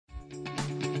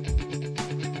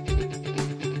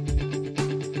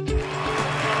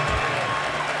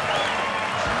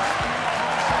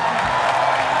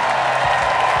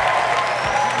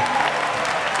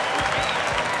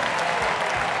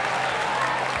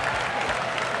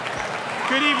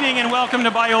Good evening and welcome to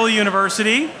Biola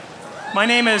University. My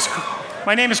name is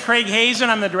Craig Hazen.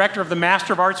 I'm the director of the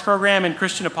Master of Arts program in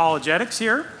Christian Apologetics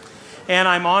here, and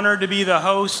I'm honored to be the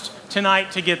host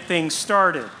tonight to get things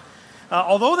started.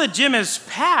 Although the gym is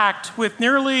packed with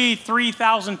nearly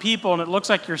 3,000 people, and it looks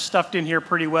like you're stuffed in here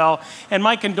pretty well, and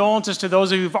my condolences to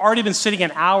those of you who've already been sitting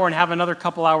an hour and have another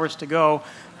couple hours to go.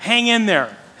 Hang in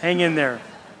there. Hang in there.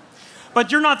 But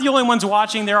you're not the only ones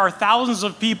watching. There are thousands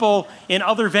of people in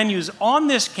other venues on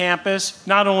this campus.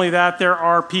 Not only that, there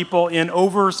are people in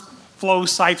overflow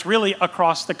sites really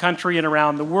across the country and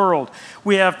around the world.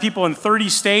 We have people in 30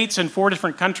 states and 4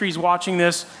 different countries watching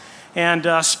this. And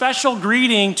a special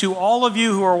greeting to all of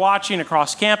you who are watching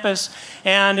across campus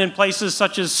and in places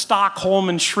such as Stockholm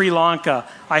and Sri Lanka.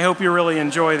 I hope you really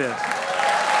enjoy this.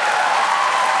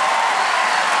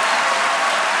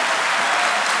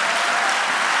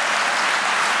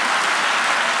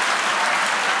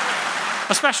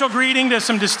 A special greeting to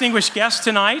some distinguished guests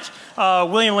tonight.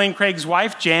 William Lane Craig's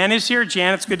wife, Jan, is here.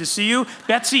 Jan, it's good to see you.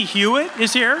 Betsy Hewitt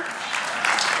is here.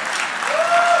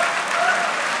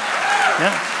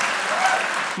 Yeah.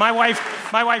 My wife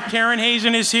Karen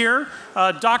Hazen is here.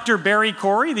 Dr. Barry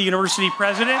Corey, the university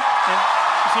president,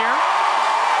 is here.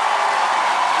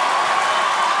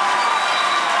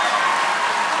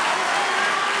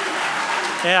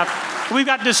 Yeah. We've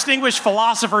got distinguished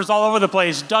philosophers all over the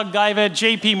place. Doug Guyva,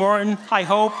 J.P. Morton, I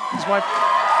hope, his wife.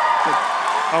 Good.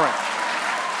 All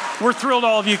right. We're thrilled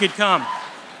all of you could come.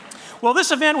 Well,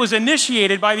 this event was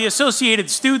initiated by the Associated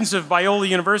Students of Biola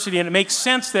University, and it makes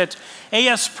sense that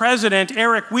AS President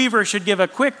Eric Weaver should give a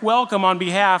quick welcome on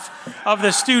behalf of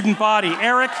the student body.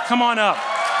 Eric, come on up.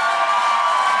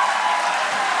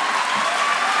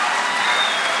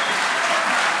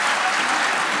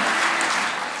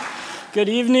 Good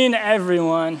evening,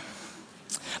 everyone.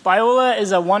 Biola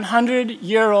is a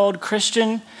 100-year-old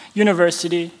Christian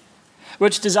university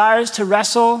which desires to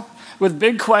wrestle with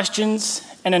big questions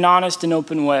in an honest and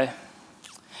open way.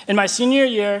 In my senior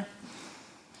year,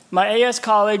 my AS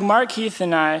colleague Mark Heath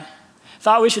and I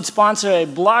thought we should sponsor a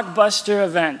blockbuster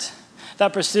event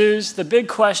that pursues the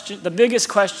biggest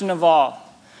question of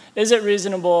all. Is it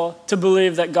reasonable to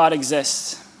believe that God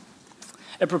exists?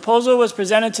 A proposal was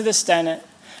presented to the Senate,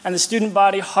 and the student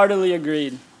body heartily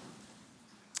agreed.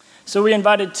 So we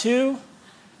invited 2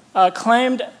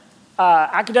 acclaimed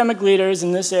academic leaders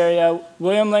in this area,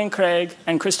 William Lane Craig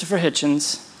and Christopher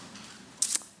Hitchens.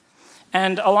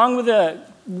 And along with the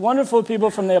wonderful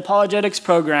people from the apologetics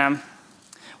program,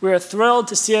 we are thrilled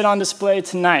to see it on display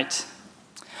tonight.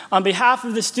 On behalf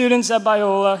of the students at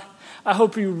Biola, I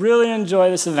hope you really enjoy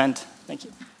this event. Thank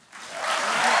you.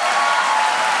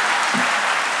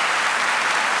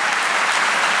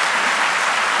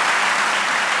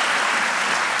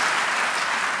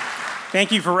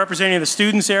 Thank you for representing the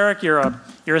students, Eric. You're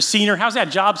a senior. How's that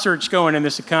job search going in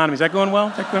this economy? Is that going well?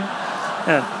 Is that going?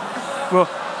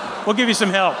 Yeah. We'll give you some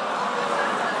help.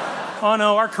 Oh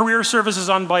no, our career service is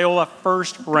on Biola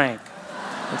first rank.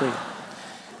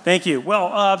 Thank you.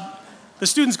 Well, the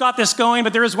students got this going,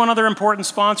 but there is one other important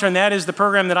sponsor, and that is the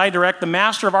program that I direct, the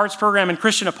Master of Arts program in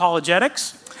Christian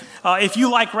Apologetics. If you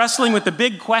like wrestling with the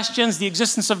big questions, the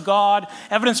existence of God,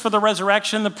 evidence for the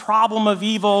resurrection, the problem of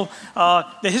evil,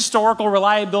 the historical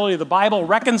reliability of the Bible,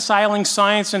 reconciling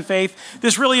science and faith,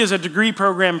 this really is a degree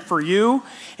program for you.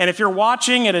 And if you're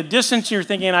watching at a distance and you're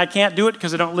thinking, I can't do it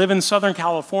because I don't live in Southern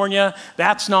California,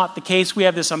 that's not the case. We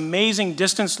have this amazing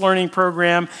distance learning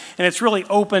program, and it's really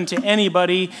open to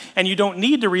anybody, and you don't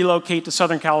need to relocate to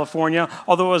Southern California,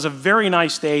 although it was a very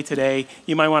nice day today.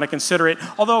 You might want to consider it.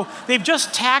 Although they've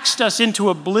just taxed us into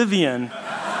oblivion,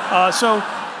 so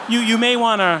you may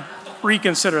want to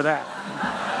reconsider that.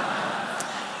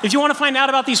 If you want to find out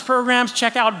about these programs,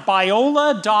 check out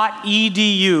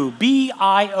biola.edu,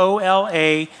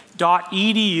 biola.edu,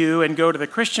 and go to the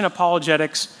Christian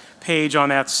Apologetics page on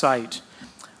that site.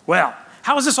 Well,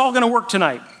 how is this all going to work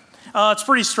tonight? It's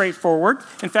pretty straightforward.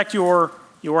 In fact, your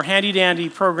handy-dandy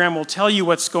program will tell you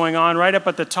what's going on right up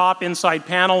at the top inside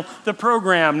panel, the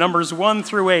program, numbers 1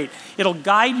 through 8. It'll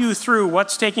guide you through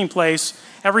what's taking place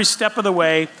every step of the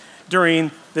way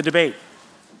during the debate.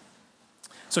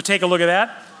 So take a look at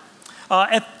that.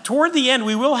 Toward the end,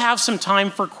 we will have some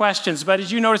time for questions, but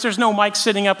as you notice, there's no mic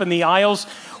sitting up in the aisles.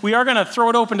 We are going to throw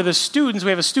it open to the students. We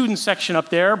have a student section up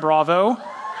there. Bravo.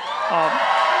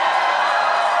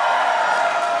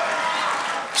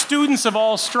 Students of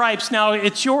all stripes. Now,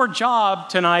 it's your job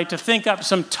tonight to think up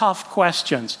some tough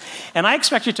questions. And I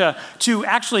expect you to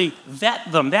actually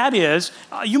vet them. That is,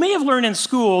 you may have learned in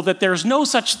school that there's no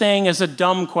such thing as a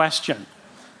dumb question.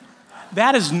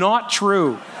 That is not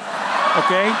true,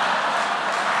 okay?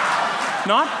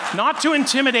 not to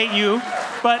intimidate you,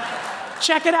 but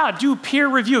check it out. Do peer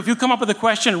review. If you come up with a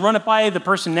question, run it by the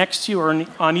person next to you or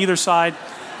on either side,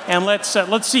 and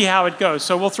let's see how it goes.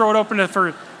 So we'll throw it open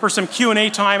for some Q&A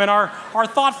time, and our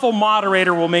thoughtful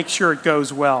moderator will make sure it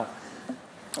goes well.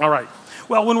 All right.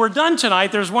 Well, when we're done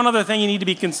tonight, there's one other thing you need to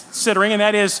be considering, and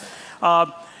that is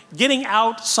getting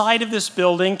outside of this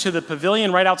building to the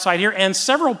pavilion right outside here and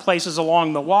several places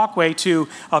along the walkway to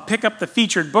pick up the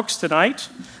featured books tonight.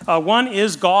 One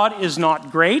is God is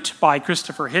Not Great by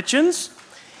Christopher Hitchens,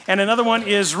 and another one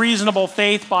is Reasonable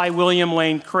Faith by William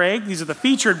Lane Craig. These are the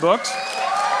featured books.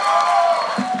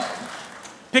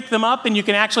 Pick them up, and you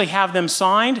can actually have them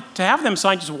signed. To have them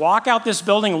signed, just walk out this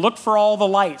building, look for all the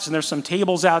lights, and there's some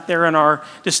tables out there, and our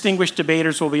distinguished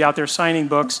debaters will be out there signing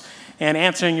books and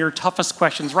answering your toughest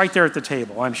questions right there at the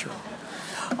table, I'm sure.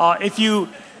 If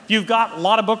you've got a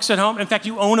lot of books at home, in fact,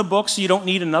 you own a book, so you don't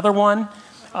need another one,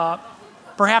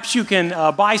 perhaps you can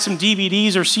buy some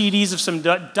DVDs or CDs of some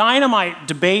dynamite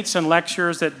debates and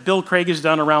lectures that Bill Craig has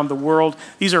done around the world.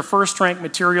 These are first-rank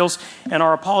materials, and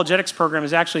our apologetics program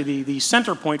is actually the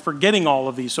center point for getting all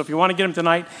of these. So if you want to get them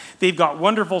tonight, they've got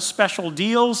wonderful special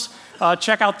deals.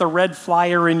 Check out the red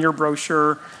flyer in your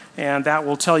brochure, and that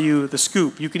will tell you the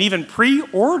scoop. You can even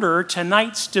pre-order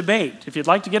tonight's debate. If you'd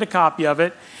like to get a copy of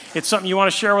it, it's something you want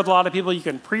to share with a lot of people, you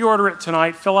can pre-order it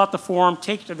tonight, fill out the form,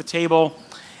 take it to the table,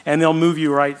 and they'll move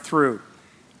you right through.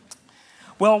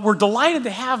 Well, we're delighted to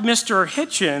have Mr.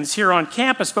 Hitchens here on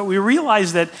campus, but we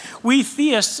realize that we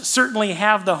theists certainly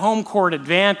have the home court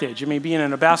advantage. I mean, being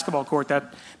in a basketball court,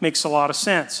 that makes a lot of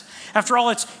sense. After all,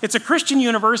 it's a Christian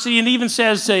university, and it even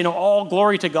says, all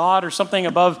glory to God or something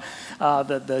above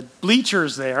the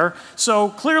bleachers there. So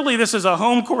clearly this is a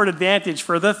home court advantage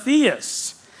for the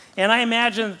theists. And I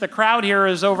imagine that the crowd here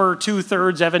is over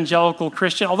 2/3 evangelical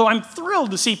Christian, although I'm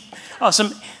thrilled to see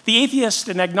the atheist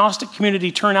and agnostic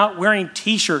community turn out wearing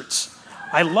T-shirts.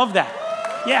 I love that.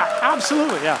 Yeah,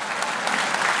 absolutely, yeah.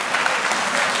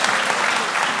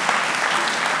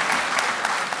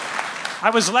 I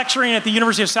was lecturing at the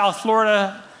University of South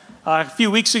Florida a few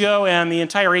weeks ago, and the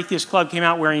entire atheist club came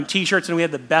out wearing T-shirts, and we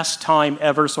had the best time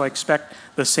ever, so I expect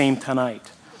the same tonight.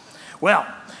 Well,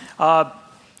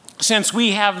 since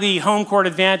we have the home court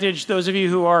advantage, those of you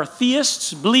who are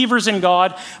theists, believers in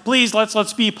God, please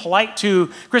let's be polite to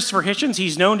Christopher Hitchens.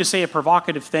 He's known to say a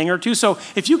provocative thing or two. So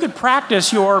if you could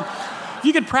practice your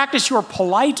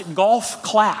polite golf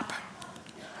clap.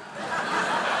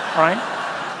 All right,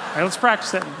 let's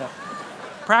practice that.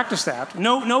 Practice that.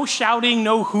 No shouting,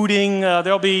 no hooting.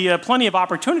 There'll be plenty of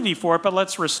opportunity for it, but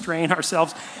let's restrain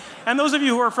ourselves. And those of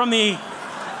you who are from the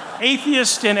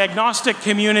atheist and agnostic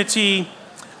community,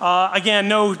 again,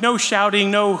 no shouting,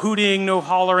 no hooting, no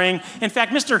hollering. In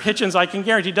fact, Mr. Hitchens, I can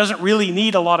guarantee, doesn't really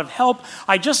need a lot of help.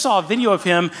 I just saw a video of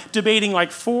him debating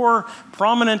like 4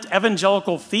 prominent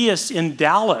evangelical theists in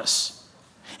Dallas,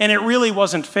 and it really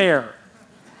wasn't fair.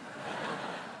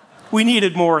 We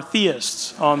needed more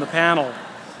theists on the panel.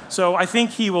 So I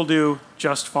think he will do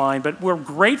just fine. But we're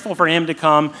grateful for him to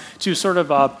come to sort of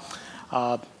the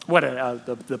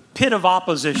pit of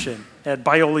opposition at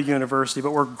Biola University,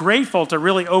 but we're grateful to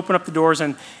really open up the doors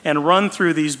and run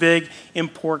through these big,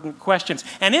 important questions.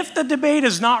 And if the debate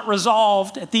is not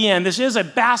resolved at the end, this is a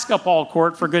basketball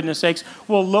court, for goodness sakes,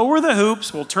 we'll lower the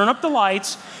hoops, we'll turn up the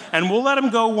lights, and we'll let them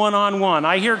go one-on-one.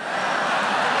 I hear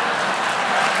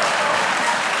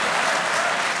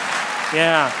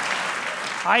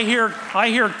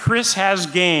Chris has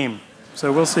game,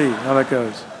 so we'll see how that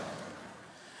goes.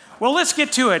 Well, let's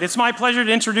get to it. It's my pleasure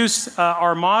to introduce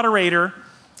our moderator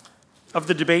of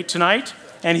the debate tonight,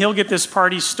 and he'll get this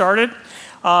party started.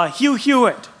 Hugh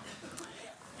Hewitt.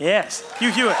 Yes,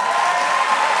 Hugh Hewitt.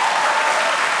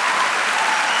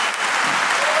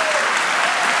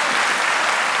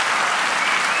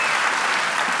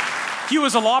 Hugh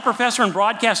is a law professor and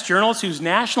broadcast journalist whose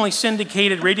nationally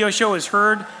syndicated radio show is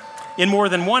heard in more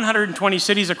than 120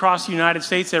 cities across the United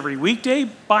States every weekday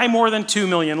by more than 2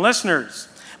 million listeners.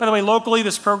 By the way, locally,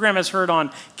 this program is heard on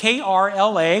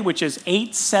KRLA, which is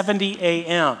 870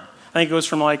 AM. I think it goes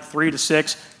from like 3 to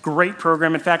 6. Great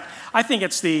program. In fact, I think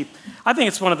it's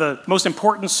one of the most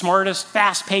important, smartest,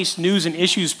 fast-paced news and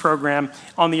issues program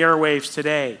on the airwaves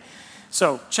today.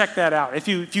 So check that out. If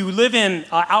you live in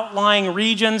outlying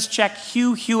regions, check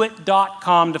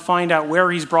hughhewitt.com to find out where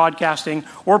he's broadcasting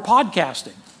or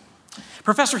podcasting.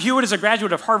 Professor Hewitt is a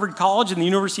graduate of Harvard College and the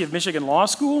University of Michigan Law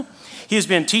School. He has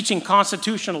been teaching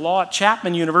constitutional law at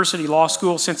Chapman University Law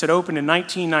School since it opened in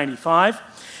 1995.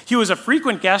 He was a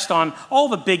frequent guest on all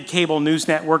the big cable news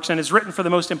networks and has written for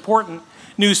the most important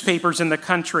newspapers in the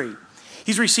country.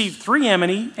 He's received 3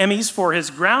 Emmys for his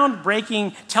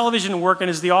groundbreaking television work and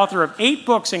is the author of 8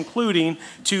 books, including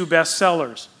 2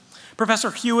 bestsellers.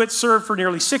 Professor Hewitt served for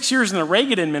nearly 6 years in the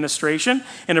Reagan administration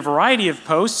in a variety of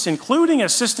posts, including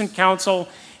assistant counsel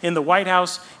in the White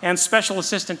House and special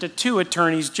assistant to 2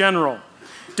 attorneys general.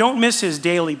 Don't miss his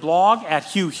daily blog at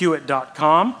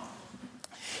hughhewitt.com.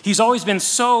 He's always been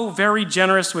so very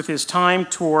generous with his time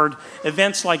toward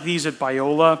events like these at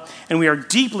Biola, and we are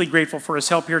deeply grateful for his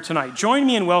help here tonight. Join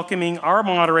me in welcoming our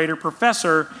moderator,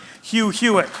 Professor Hugh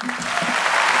Hewitt.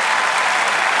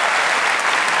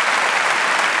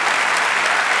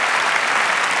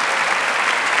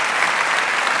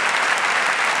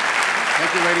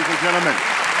 Thank you, ladies and gentlemen.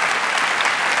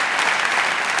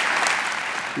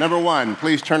 Number 1,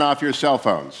 please turn off your cell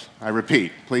phones. I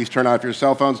repeat, please turn off your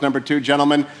cell phones. Number 2,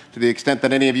 gentlemen, to the extent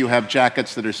that any of you have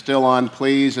jackets that are still on,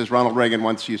 please, as Ronald Reagan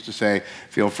once used to say,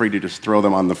 feel free to just throw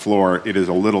them on the floor. It is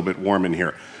a little bit warm in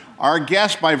here. Our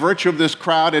guests, by virtue of this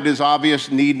crowd, it is obvious,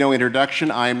 need no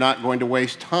introduction. I am not going to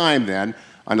waste time then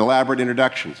on elaborate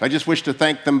introductions. I just wish to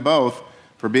thank them both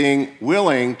for being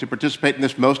willing to participate in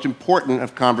this most important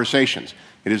of conversations.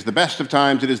 It is the best of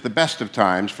times, it is the best of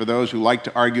times for those who like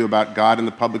to argue about God in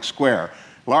the public square,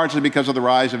 largely because of the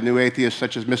rise of new atheists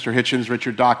such as Mr. Hitchens,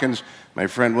 Richard Dawkins, my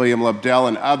friend William Lobdell,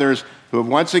 and others who have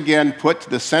once again put to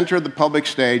the center of the public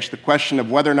stage the question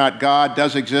of whether or not God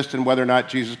does exist and whether or not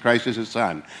Jesus Christ is his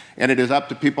son. And it is up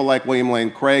to people like William Lane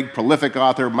Craig, prolific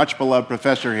author, much beloved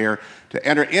professor here, to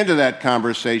enter into that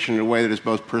conversation in a way that is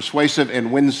both persuasive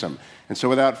and winsome. And so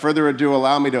without further ado,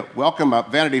 allow me to welcome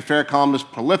up Vanity Fair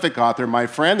columnist, prolific author, my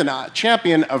friend, and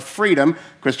champion of freedom,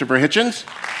 Christopher Hitchens.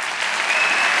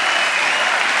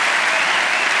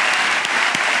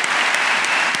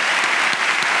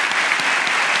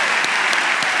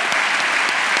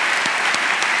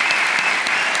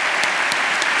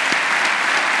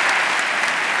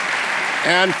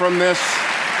 And from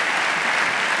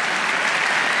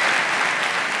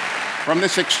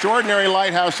this extraordinary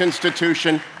lighthouse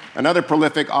institution, another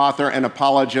prolific author and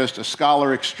apologist, a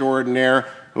scholar extraordinaire,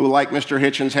 who, like Mr.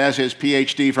 Hitchens, has his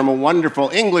PhD from a wonderful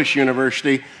English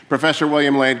university, Professor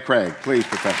William Lane Craig. Please,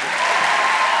 Professor.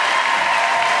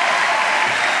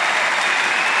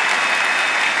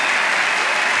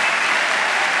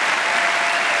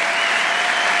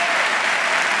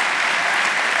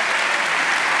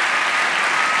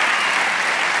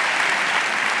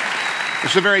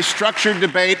 It's a very structured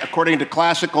debate according to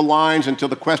classical lines until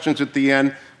the questions at the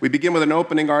end. We begin with an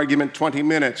opening argument, 20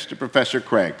 minutes, to Professor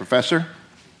Craig. Professor?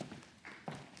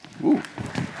 Ooh.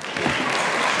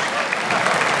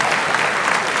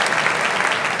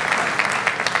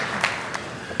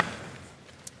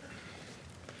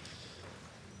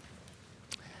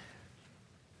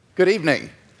 Good evening.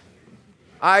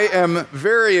 I am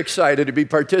very excited to be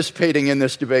participating in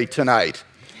this debate tonight.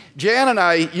 Jan and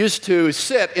I used to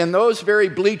sit in those very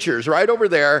bleachers right over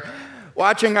there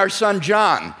watching our son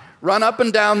John run up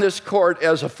and down this court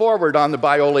as a forward on the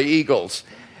Biola Eagles.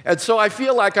 And so I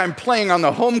feel like I'm playing on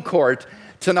the home court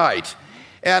tonight.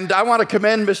 And I want to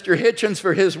commend Mr. Hitchens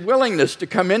for his willingness to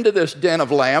come into this den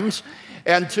of lambs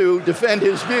and to defend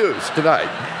his views tonight.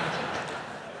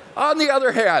 On the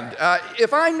other hand,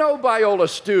 if I know Biola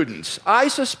students, I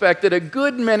suspect that a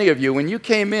good many of you, when you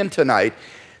came in tonight,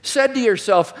 said to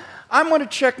yourself, I'm going to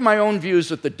check my own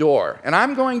views at the door, and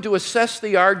I'm going to assess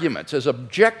the arguments as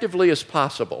objectively as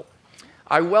possible.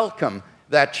 I welcome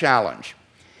that challenge.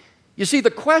 You see,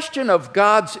 the question of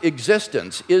God's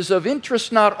existence is of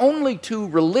interest not only to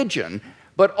religion,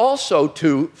 but also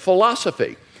to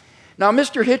philosophy. Now,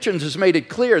 Mr. Hitchens has made it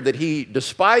clear that he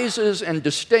despises and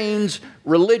disdains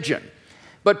religion,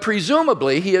 but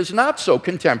presumably he is not so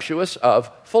contemptuous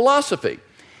of philosophy.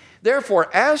 Therefore,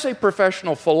 as a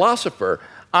professional philosopher,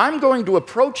 I'm going to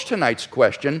approach tonight's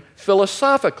question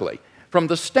philosophically, from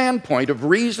the standpoint of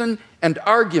reason and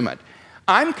argument.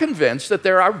 I'm convinced that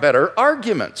there are better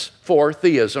arguments for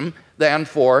theism than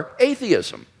for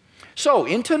atheism. So,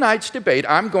 in tonight's debate,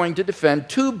 I'm going to defend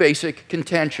 2 basic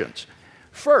contentions.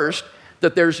 First,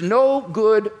 that there's no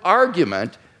good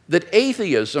argument that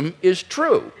atheism is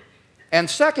true. And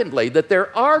secondly, that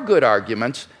there are good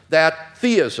arguments that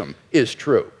theism is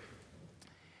true.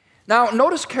 Now,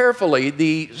 notice carefully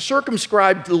the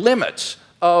circumscribed limits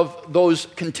of those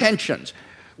contentions.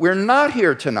 We're not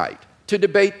here tonight to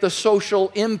debate the social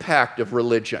impact of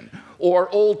religion, or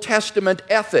Old Testament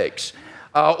ethics,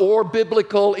 or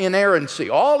biblical inerrancy.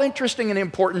 All interesting and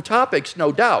important topics,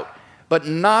 no doubt, but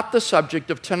not the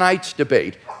subject of tonight's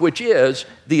debate, which is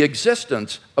the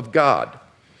existence of God.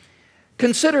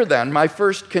 Consider then my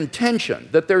first contention,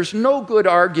 that there's no good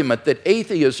argument that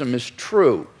atheism is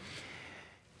true.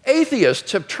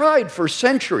 Atheists have tried for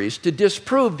centuries to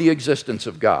disprove the existence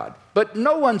of God, but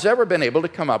no one's ever been able to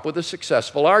come up with a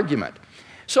successful argument.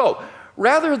 So,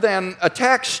 rather than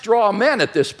attack straw men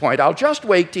at this point, I'll just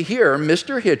wait to hear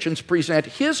Mr. Hitchens present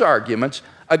his arguments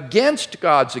against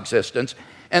God's existence,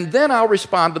 and then I'll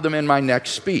respond to them in my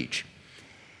next speech.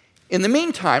 In the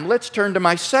meantime, let's turn to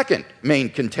my second main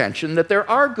contention, that there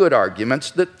are good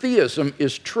arguments that theism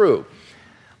is true.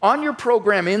 On your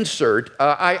program insert,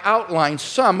 I outline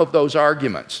some of those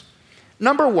arguments.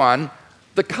 Number one,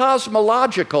 the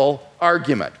cosmological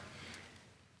argument.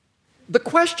 The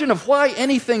question of why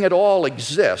anything at all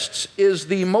exists is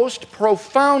the most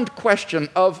profound question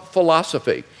of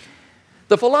philosophy.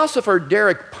 The philosopher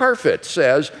Derek Parfit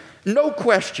says, "No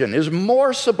question is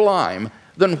more sublime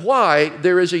than why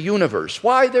there is a universe,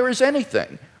 why there is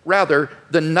anything, rather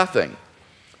than nothing."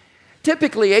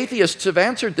 Typically, atheists have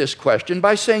answered this question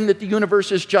by saying that the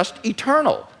universe is just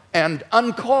eternal and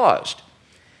uncaused.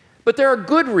 But there are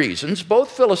good reasons,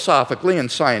 both philosophically and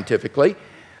scientifically,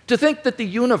 to think that the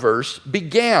universe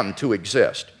began to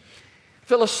exist.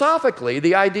 Philosophically,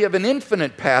 the idea of an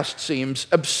infinite past seems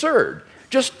absurd.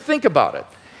 Just think about it.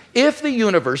 If the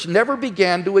universe never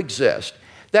began to exist,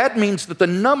 that means that the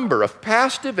number of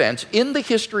past events in the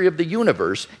history of the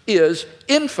universe is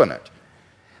infinite.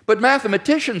 But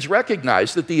mathematicians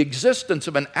recognize that the existence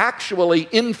of an actually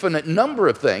infinite number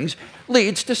of things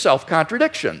leads to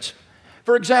self-contradictions.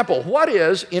 For example, what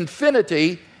is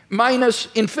infinity minus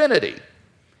infinity?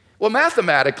 Well,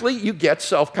 mathematically, you get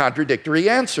self-contradictory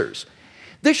answers.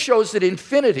 This shows that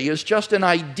infinity is just an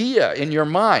idea in your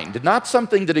mind, not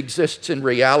something that exists in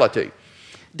reality.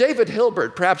 David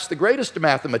Hilbert, perhaps the greatest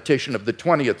mathematician of the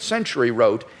 20th century,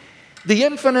 wrote, "The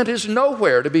infinite is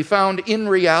nowhere to be found in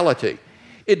reality.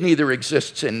 It neither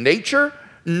exists in nature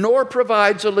nor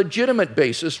provides a legitimate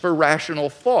basis for rational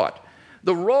thought.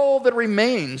 The role that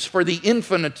remains for the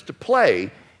infinite to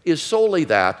play is solely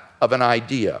that of an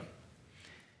idea."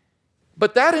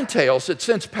 But that entails that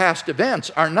since past events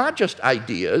are not just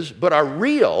ideas, but are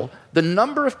real, the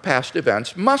number of past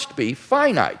events must be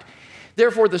finite.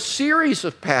 Therefore, the series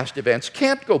of past events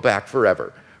can't go back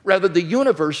forever. Rather, the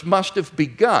universe must have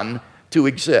begun to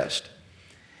exist.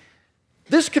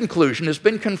 This conclusion has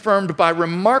been confirmed by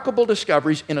remarkable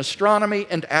discoveries in astronomy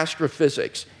and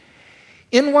astrophysics.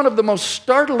 In one of the most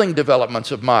startling developments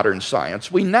of modern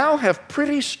science, we now have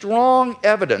pretty strong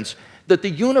evidence that the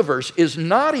universe is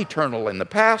not eternal in the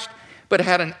past, but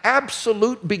had an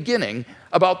absolute beginning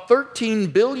about 13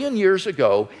 billion years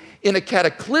ago in a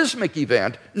cataclysmic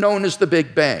event known as the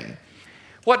Big Bang.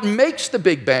 What makes the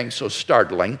Big Bang so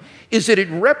startling is that it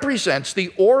represents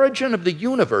the origin of the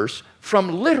universe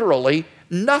from literally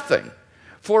nothing.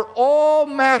 For all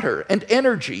matter and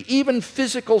energy, even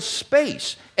physical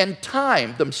space and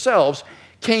time themselves,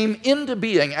 came into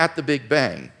being at the Big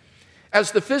Bang.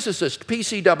 As the physicist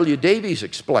P.C.W. Davies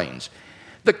explains,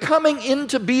 the coming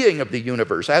into being of the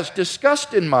universe, as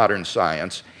discussed in modern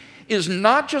science, is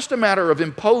not just a matter of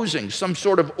imposing some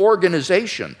sort of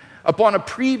organization upon a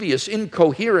previous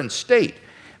incoherent state,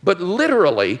 but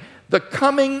literally the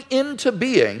coming into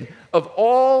being of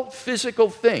all physical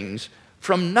things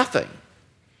from nothing.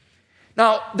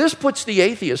 Now, this puts the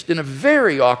atheist in a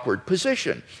very awkward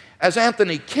position. As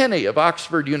Anthony Kinney of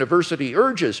Oxford University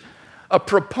urges, a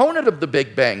proponent of the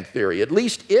Big Bang theory, at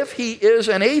least if he is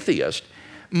an atheist,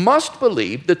 must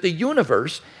believe that the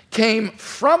universe came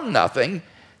from nothing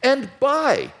and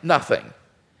by nothing.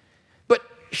 But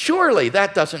surely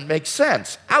that doesn't make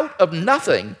sense. Out of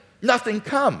nothing, nothing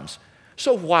comes.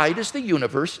 So why does the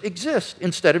universe exist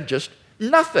instead of just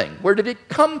nothing? Where did it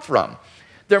come from?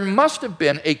 There must have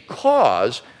been a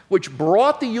cause which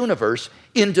brought the universe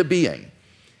into being.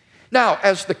 Now,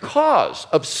 as the cause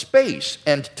of space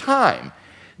and time,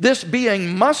 this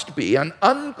being must be an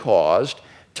uncaused,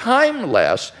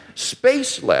 timeless,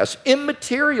 spaceless,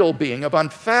 immaterial being of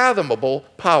unfathomable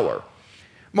power.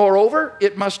 Moreover,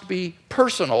 it must be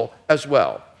personal as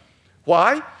well.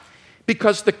 Why?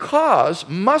 Because the cause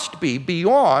must be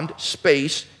beyond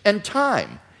space and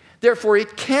time. Therefore,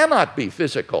 it cannot be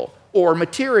physical or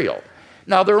material.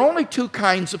 Now, there are only two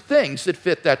kinds of things that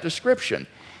fit that description.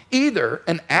 Either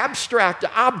an abstract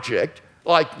object,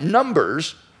 like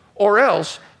numbers, or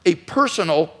else a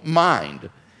personal mind.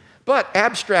 But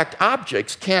abstract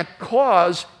objects can't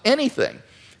cause anything.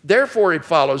 Therefore, it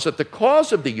follows that the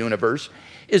cause of the universe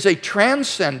is a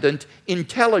transcendent,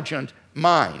 intelligent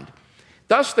mind.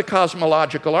 Thus, the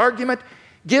cosmological argument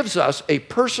gives us a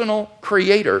personal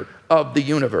creator of the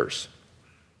universe.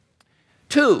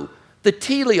 2, the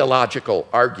teleological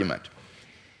argument.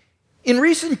 In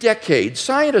recent decades,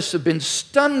 scientists have been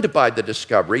stunned by the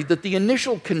discovery that the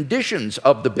initial conditions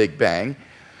of the Big Bang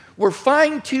were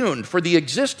fine-tuned for the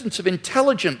existence of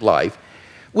intelligent life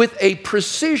with a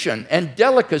precision and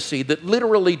delicacy that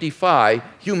literally defy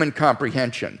human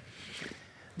comprehension.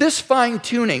 This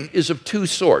fine-tuning is of two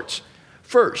sorts.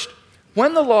 First,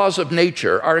 when the laws of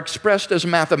nature are expressed as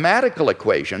mathematical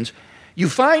equations, you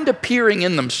find appearing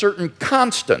in them certain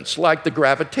constants, like the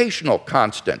gravitational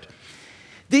constant.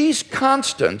 These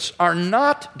constants are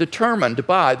not determined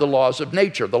by the laws of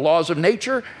nature. The laws of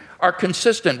nature are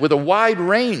consistent with a wide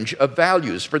range of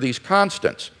values for these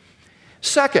constants.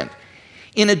 Second,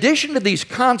 in addition to these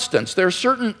constants, there are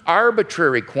certain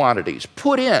arbitrary quantities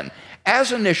put in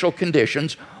as initial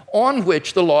conditions on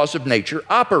which the laws of nature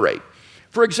operate.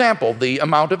 For example, the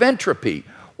amount of entropy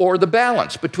or the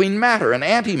balance between matter and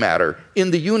antimatter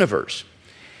in the universe.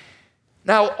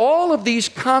 Now, all of these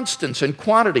constants and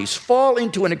quantities fall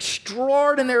into an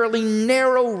extraordinarily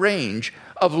narrow range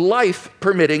of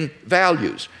life-permitting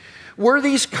values. Were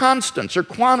these constants or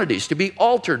quantities to be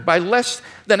altered by less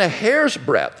than a hair's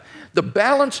breadth, the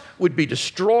balance would be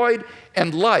destroyed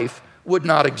and life would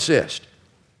not exist.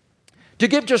 To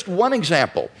give just one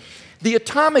example, the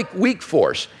atomic weak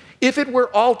force, if it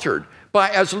were altered by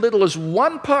as little as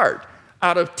 1 part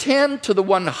out of 10 to the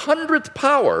 100th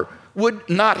power, would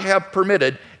not have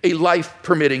permitted a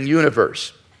life-permitting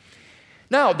universe.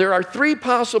 Now, there are 3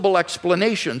 possible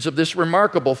explanations of this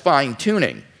remarkable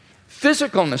fine-tuning: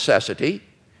 physical necessity,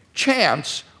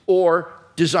 chance, or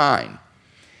design.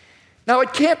 Now,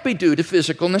 it can't be due to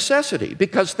physical necessity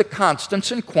because the constants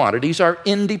and quantities are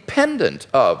independent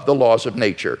of the laws of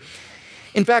nature.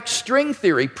 In fact, string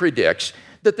theory predicts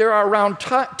that there are around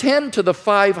 10 to the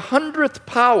 500th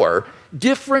power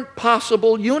different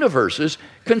possible universes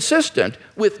consistent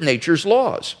with nature's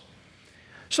laws.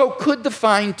 So could the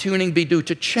fine-tuning be due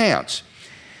to chance?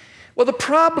 Well, the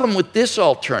problem with this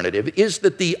alternative is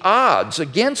that the odds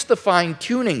against the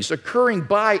fine-tunings occurring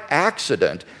by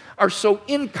accident are so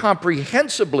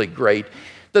incomprehensibly great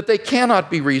that they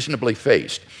cannot be reasonably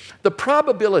faced. The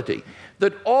probability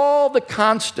that all the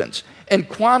constants and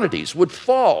quantities would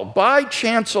fall by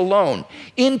chance alone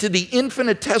into the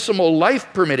infinitesimal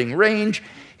life-permitting range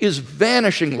is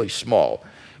vanishingly small.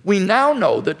 We now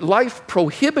know that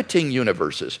life-prohibiting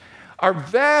universes are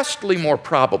vastly more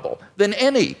probable than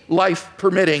any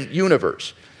life-permitting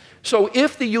universe. So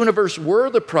if the universe were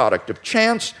the product of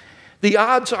chance, the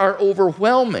odds are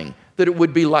overwhelming that it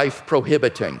would be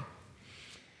life-prohibiting.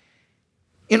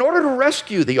 In order to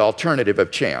rescue the alternative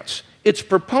of chance, its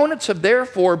proponents have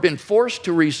therefore been forced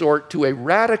to resort to a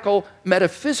radical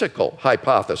metaphysical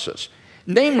hypothesis,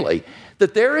 namely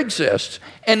that there exists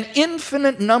an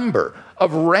infinite number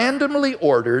of randomly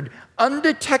ordered,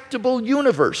 undetectable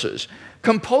universes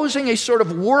composing a sort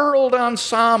of world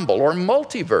ensemble or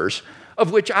multiverse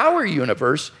of which our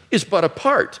universe is but a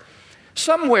part.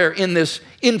 Somewhere in this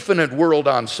infinite world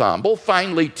ensemble,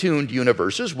 finely tuned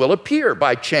universes will appear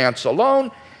by chance alone,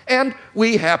 and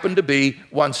we happen to be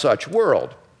one such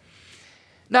world.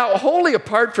 Now, wholly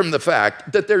apart from the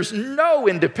fact that there's no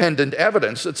independent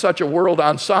evidence that such a world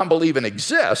ensemble even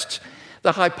exists,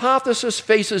 the hypothesis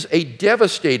faces a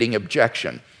devastating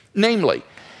objection. Namely,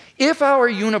 if our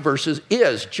universe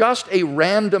is just a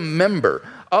random member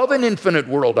of an infinite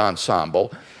world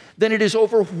ensemble, then it is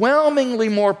overwhelmingly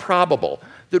more probable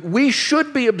that we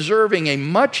should be observing a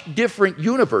much different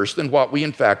universe than what we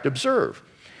in fact observe.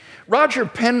 Roger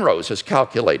Penrose has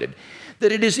calculated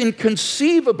that it is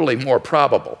inconceivably more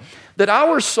probable that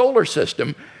our solar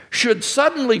system should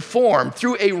suddenly form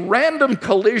through a random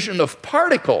collision of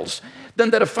particles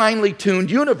than that a finely tuned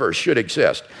universe should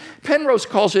exist. Penrose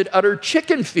calls it utter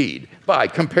chicken feed by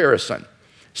comparison.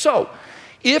 So,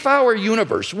 if our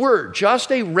universe were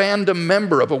just a random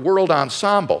member of a world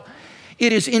ensemble,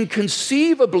 it is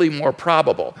inconceivably more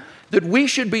probable that we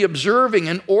should be observing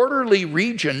an orderly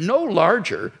region no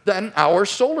larger than our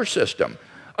solar system.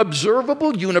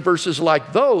 Observable universes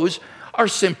like those are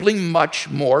simply much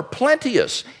more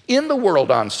plenteous in the world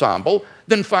ensemble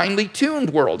than finely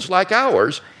tuned worlds like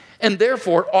ours, and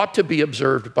therefore ought to be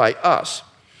observed by us.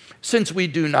 Since we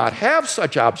do not have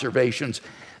such observations,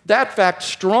 that fact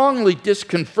strongly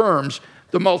disconfirms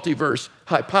the multiverse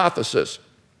hypothesis.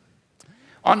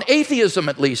 On atheism,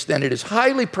 at least, then, it is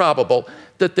highly probable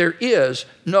that there is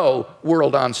no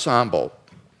world ensemble.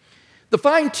 The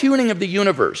fine-tuning of the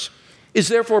universe is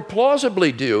therefore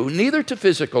plausibly due neither to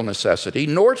physical necessity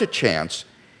nor to chance.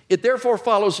 It therefore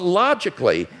follows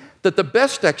logically that the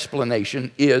best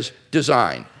explanation is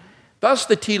design. Thus,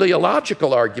 the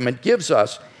teleological argument gives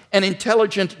us an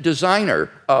intelligent designer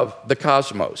of the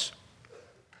cosmos.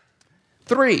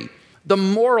 3, the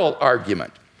moral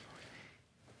argument.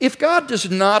 If God does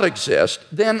not exist,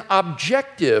 then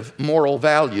objective moral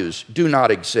values do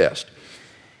not exist.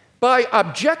 By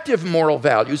objective moral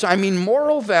values, I mean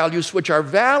moral values which are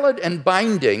valid and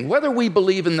binding, whether we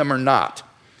believe in them or not.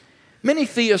 Many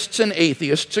theists and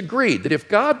atheists agree that if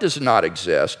God does not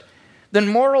exist, then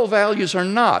moral values are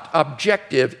not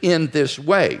objective in this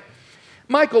way.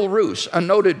 Michael Roos, a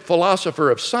noted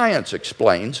philosopher of science,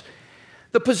 explains,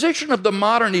 the position of the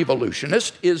modern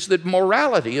evolutionist is that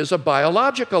morality is a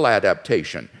biological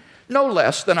adaptation, no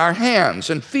less than our hands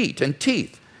and feet and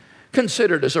teeth.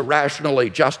 Considered as a rationally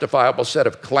justifiable set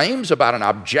of claims about an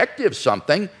objective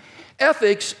something,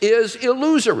 ethics is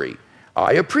illusory.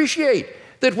 I appreciate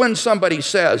that when somebody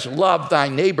says, love thy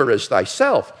neighbor as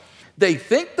thyself, they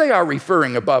think they are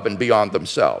referring above and beyond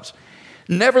themselves.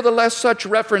 Nevertheless, such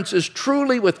reference is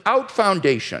truly without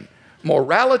foundation.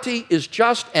 Morality is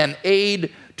just an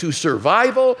aid to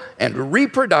survival and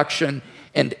reproduction,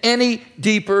 and any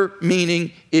deeper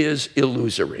meaning is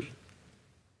illusory.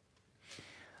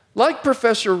 Like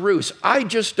Professor Roos, I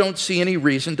just don't see any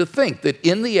reason to think that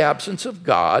in the absence of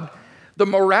God, the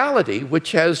morality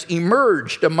which has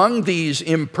emerged among these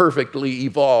imperfectly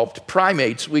evolved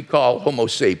primates we call Homo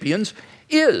sapiens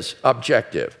is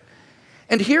objective.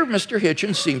 And here Mr.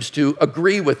 Hitchens seems to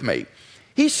agree with me.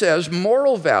 He says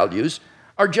moral values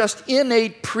are just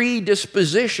innate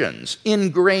predispositions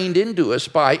ingrained into us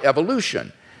by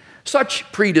evolution.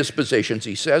 Such predispositions,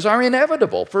 he says, are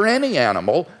inevitable for any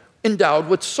animal endowed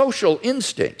with social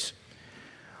instincts.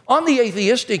 On the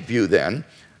atheistic view, then,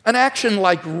 an action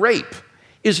like rape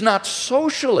is not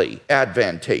socially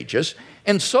advantageous,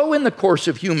 and so in the course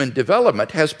of human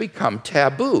development has become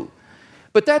taboo.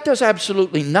 But that does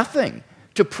absolutely nothing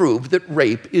to prove that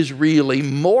rape is really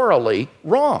morally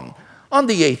wrong. On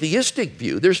the atheistic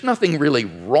view, there's nothing really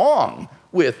wrong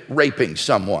with raping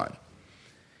someone.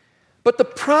 But the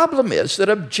problem is that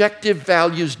objective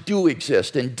values do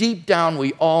exist, and deep down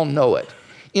we all know it.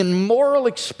 In moral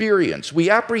experience, we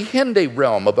apprehend a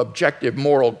realm of objective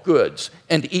moral goods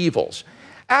and evils.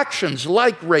 Actions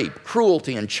like rape,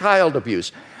 cruelty, and child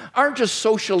abuse aren't just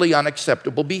socially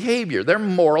unacceptable behavior, they're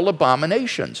moral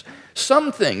abominations.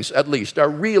 Some things, at least, are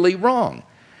really wrong.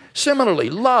 Similarly,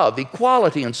 love,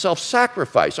 equality, and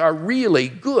self-sacrifice are really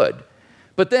good.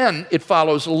 But then it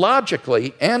follows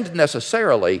logically and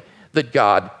necessarily that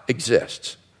God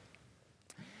exists.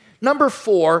 Number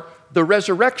 4, the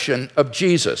resurrection of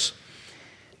Jesus.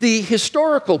 The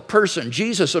historical person,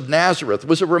 Jesus of Nazareth,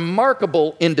 was a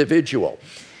remarkable individual.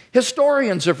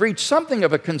 Historians have reached something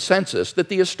of a consensus that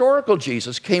the historical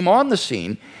Jesus came on the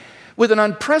scene with an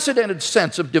unprecedented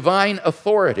sense of divine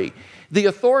authority, the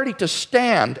authority to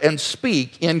stand and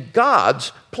speak in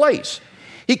God's place.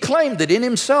 He claimed that in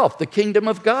himself the kingdom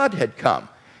of God had come.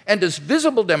 And as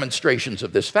visible demonstrations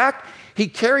of this fact, he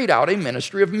carried out a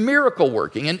ministry of miracle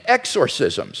working and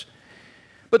exorcisms.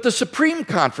 But the supreme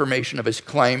confirmation of his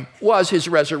claim was his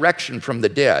resurrection from the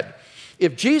dead.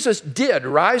 If Jesus did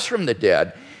rise from the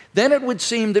dead, then it would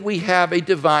seem that we have a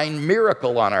divine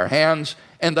miracle on our hands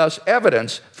and thus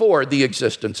evidence for the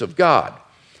existence of God.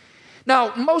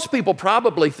 Now, most people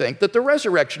probably think that the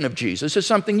resurrection of Jesus is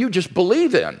something you just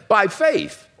believe in by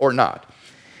faith or not.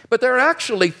 But there are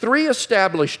actually 3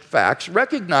 established facts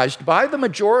recognized by the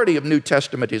majority of New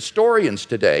Testament historians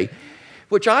today,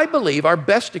 which I believe are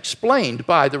best explained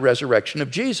by the resurrection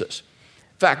of Jesus.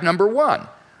 Fact number 1,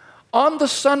 on the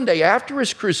Sunday after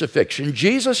his crucifixion,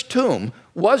 Jesus' tomb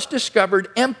was discovered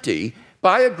empty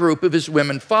by a group of his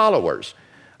women followers.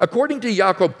 According to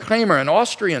Jakob Kramer, an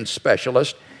Austrian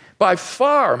specialist, by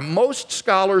far most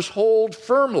scholars hold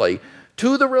firmly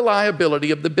to the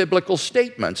reliability of the biblical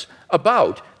statements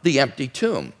about the empty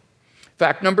tomb.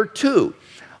 Fact number 2,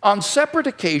 on separate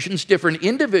occasions, different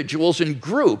individuals and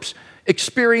groups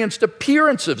experienced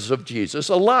appearances of Jesus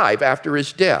alive after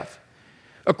his death.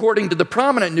 According to the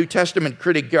prominent New Testament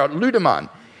critic Gerd Ludemann,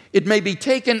 it may be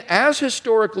taken as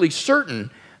historically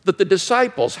certain that the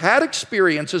disciples had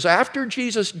experiences after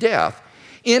Jesus' death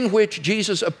in which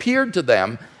Jesus appeared to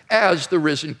them as the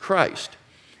risen Christ.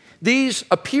 These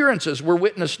appearances were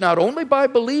witnessed not only by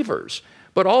believers,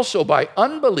 but also by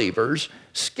unbelievers,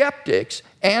 skeptics,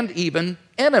 and even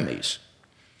enemies.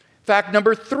 Fact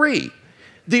number 3,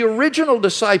 the original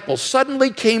disciples suddenly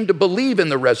came to believe in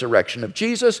the resurrection of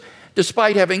Jesus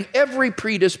despite having every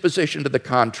predisposition to the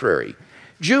contrary.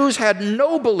 Jews had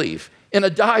no belief in a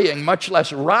dying, much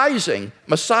less rising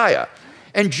Messiah,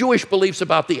 and Jewish beliefs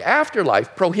about the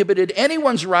afterlife prohibited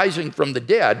anyone's rising from the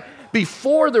dead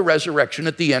before the resurrection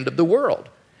at the end of the world.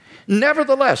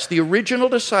 Nevertheless, the original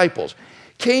disciples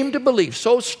came to believe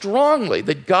so strongly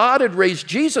that God had raised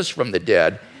Jesus from the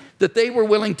dead that they were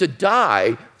willing to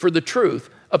die for the truth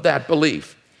of that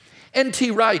belief.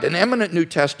 N.T. Wright, an eminent New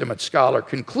Testament scholar,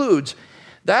 concludes,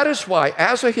 that is why,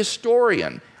 as a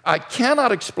historian, I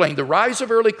cannot explain the rise of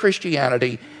early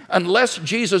Christianity unless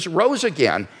Jesus rose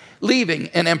again, leaving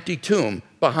an empty tomb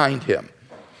behind him.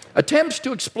 Attempts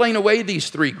to explain away these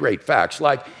three great facts,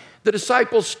 like the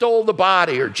disciples stole the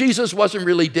body or Jesus wasn't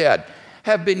really dead,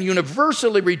 have been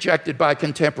universally rejected by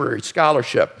contemporary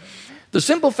scholarship. The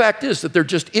simple fact is that there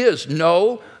just is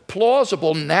no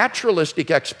plausible naturalistic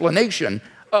explanation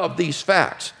of these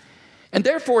facts. And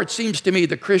therefore, it seems to me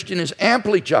the Christian is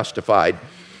amply justified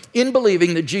in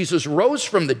believing that Jesus rose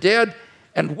from the dead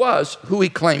and was who he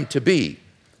claimed to be.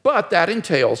 But that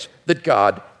entails that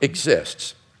God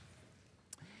exists.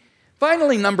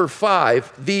 Finally, number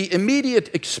 5, the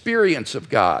immediate experience of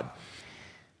God.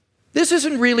 This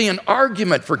isn't really an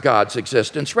argument for God's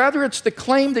existence. Rather, it's the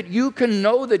claim that you can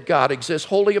know that God exists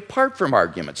wholly apart from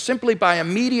arguments, simply by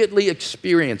immediately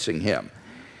experiencing him.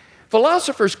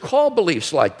 Philosophers call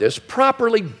beliefs like this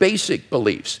properly basic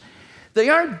beliefs. They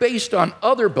aren't based on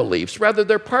other beliefs. Rather,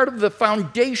 they're part of the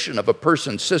foundation of a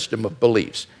person's system of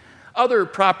beliefs. Other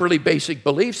properly basic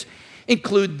beliefs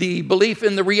include the belief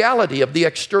in the reality of the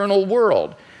external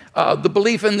world, the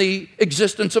belief in the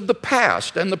existence of the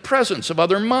past and the presence of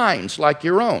other minds like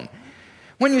your own.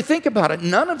 When you think about it,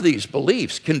 none of these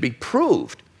beliefs can be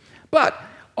proved. But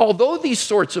although these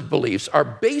sorts of beliefs are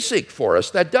basic for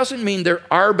us, that doesn't mean they're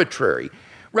arbitrary.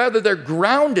 Rather, they're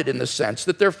grounded in the sense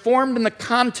that they're formed in the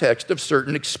context of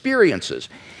certain experiences.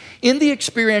 In the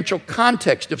experiential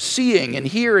context of seeing and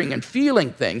hearing and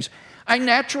feeling things, I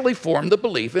naturally form the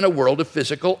belief in a world of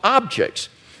physical objects.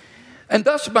 And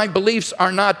thus, my beliefs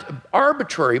are not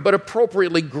arbitrary, but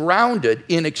appropriately grounded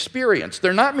in experience.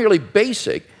 They're not merely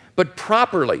basic, but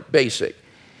properly basic.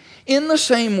 In the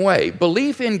same way,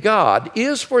 belief in God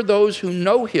is, for those who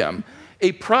know him,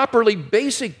 a properly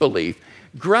basic belief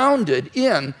grounded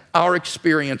in our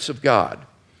experience of God.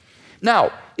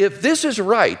 Now, if this is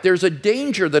right, there's a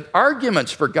danger that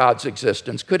arguments for God's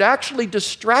existence could actually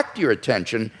distract your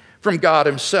attention from God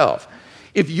himself.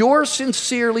 If you're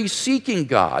sincerely seeking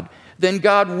God, then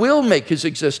God will make his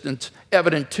existence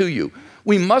evident to you.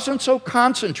 We mustn't so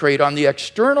concentrate on the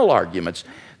external arguments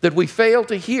that we fail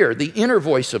to hear the inner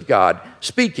voice of God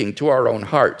speaking to our own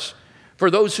hearts.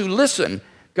 For those who listen,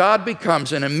 God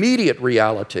becomes an immediate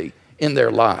reality in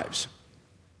their lives.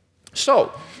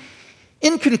 So,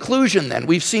 in conclusion then,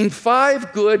 we've seen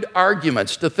 5 good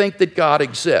arguments to think that God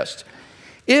exists.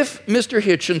 If Mr.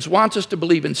 Hitchens wants us to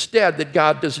believe instead that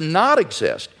God does not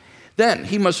exist, then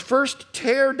he must first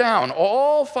tear down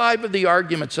all 5 of the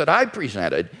arguments that I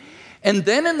presented, and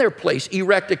then in their place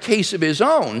erect a case of his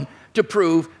own to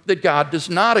prove that God does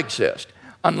not exist.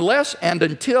 Unless and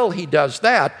until he does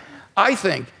that, I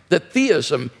think that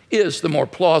theism is the more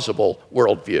plausible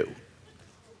worldview.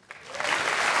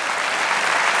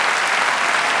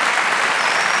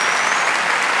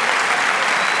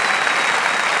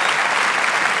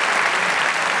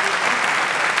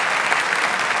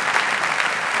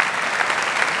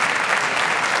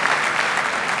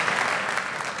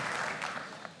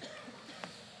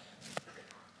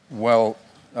 Well,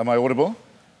 am I audible?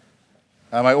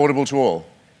 Am I audible to all?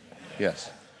 Yes.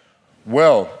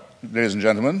 Well, ladies and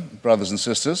gentlemen, brothers and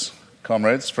sisters,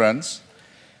 comrades, friends,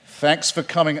 thanks for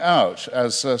coming out,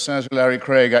 as Senator Larry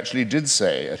Craig actually did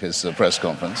say at his press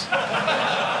conference.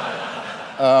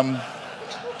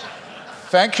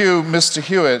 Thank you, Mr.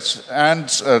 Hewitt and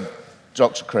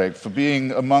Dr. Craig, for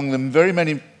being among the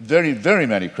very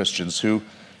many Christians who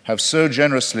have so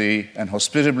generously and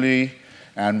hospitably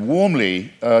and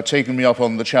warmly taken me up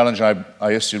on the challenge I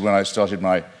issued when I started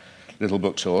my little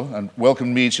book tour and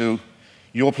welcomed me to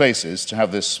your places to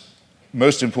have this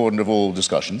most important of all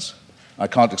discussions. I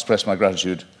can't express my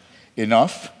gratitude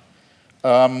enough.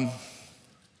 And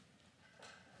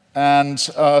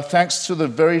thanks to the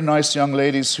very nice young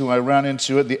ladies who I ran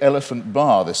into at the Elephant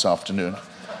Bar this afternoon,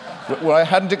 where I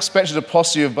hadn't expected a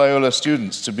posse of Biola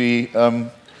students to be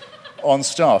on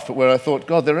staff, but where I thought,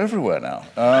 God, they're everywhere now.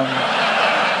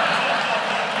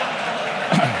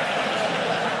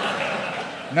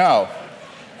 Now,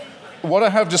 what I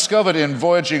have discovered in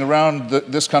voyaging around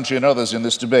this country and others in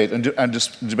this debate, and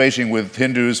just debating with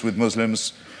Hindus, with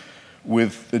Muslims,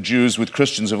 with the Jews, with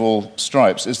Christians of all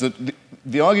stripes, is that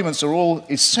the arguments are all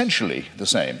essentially the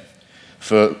same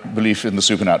for belief in the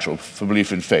supernatural, for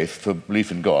belief in faith, for belief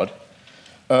in God,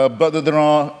 but that there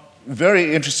are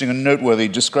very interesting and noteworthy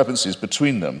discrepancies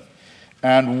between them.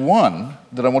 And one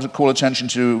that I want to call attention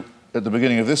to at the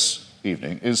beginning of this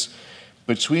evening is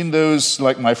between those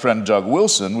like my friend Doug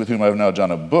Wilson, with whom I've now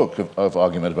done a book of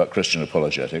argument about Christian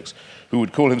apologetics, who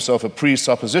would call himself a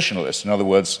presuppositionalist, in other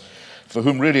words, for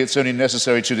whom really it's only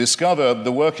necessary to discover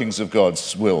the workings of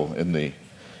God's will in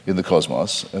the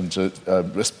cosmos, and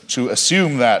to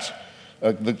assume that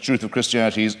the truth of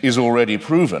Christianity is already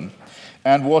proven,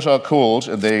 and what are called,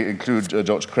 and they include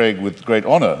Dr. Craig with great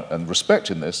honor and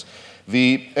respect in this,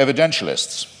 the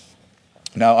evidentialists.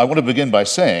 Now, I want to begin by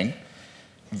saying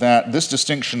that this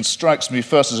distinction strikes me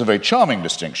first as a very charming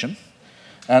distinction,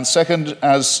 and second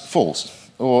as false,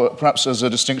 or perhaps as a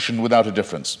distinction without a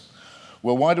difference.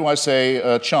 Well, why do I say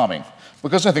charming?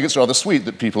 Because I think it's rather sweet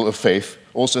that people of faith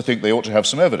also think they ought to have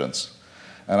some evidence.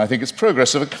 And I think it's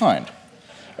progress of a kind.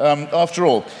 After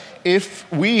all,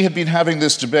 if we had been having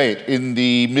this debate in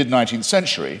the mid-19th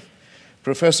century,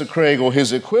 Professor Craig or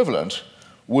his equivalent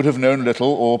would have known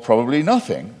little or probably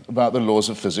nothing about the laws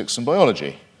of physics and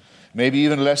biology. Maybe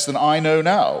even less than I know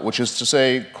now, which is to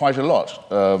say quite a lot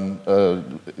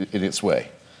in its way.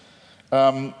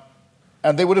 And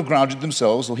they would have grounded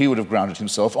themselves, or he would have grounded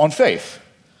himself, on faith,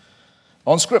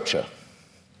 on Scripture,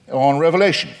 on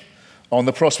revelation, on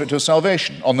the prospect of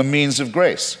salvation, on the means of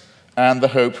grace, and the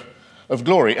hope of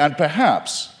glory, and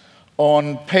perhaps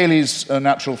on Paley's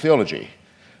natural theology.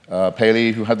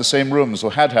 Paley, who had the same rooms,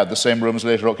 or had the same rooms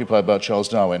later occupied by Charles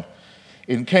Darwin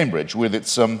in Cambridge, with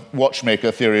its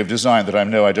watchmaker theory of design that I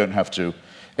know I don't have to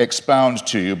expound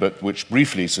to you, but which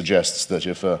briefly suggests that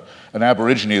if an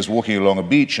Aborigine is walking along a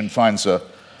beach and finds a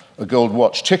gold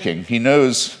watch ticking, he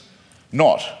knows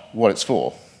not what it's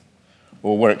for,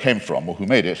 or where it came from, or who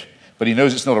made it, but he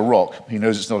knows it's not a rock, he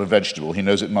knows it's not a vegetable, he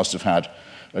knows it must have had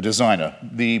a designer.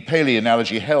 The Paley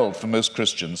analogy held for most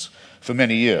Christians for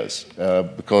many years,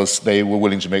 because they were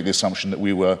willing to make the assumption that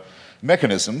we were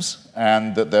mechanisms,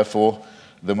 and that therefore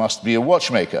there must be a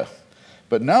watchmaker.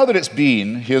 But now that it's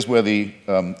been, here's where the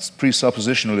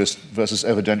presuppositionalist versus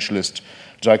evidentialist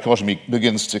dichotomy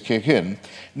begins to kick in.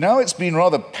 Now it's been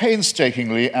rather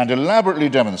painstakingly and elaborately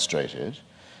demonstrated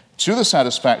to the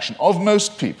satisfaction of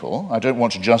most people, I don't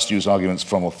want to just use arguments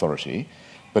from authority,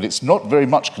 but it's not very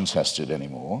much contested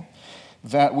anymore,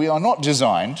 that we are not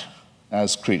designed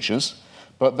as creatures,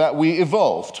 but that we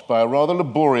evolved by a rather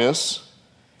laborious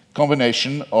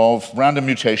combination of random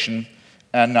mutation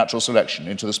and natural selection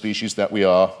into the species that we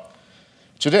are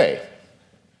today.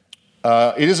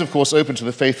 It is, of course, open to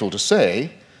the faithful to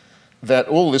say that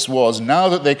all this was, now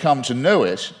that they come to know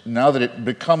it, now that it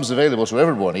becomes available to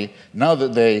everybody, now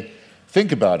that they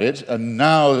think about it, and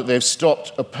now that they've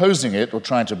stopped opposing it or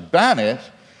trying to ban it,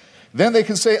 then they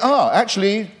can say,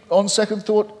 actually, on second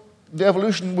thought, the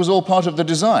evolution was all part of the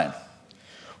design.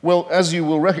 Well, as you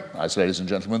will recognize, ladies and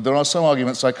gentlemen, there are some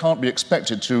arguments I can't be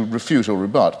expected to refute or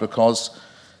rebut, because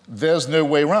there's no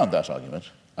way around that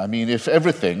argument. I mean, if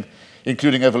everything,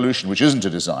 including evolution, which isn't a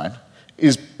design,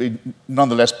 is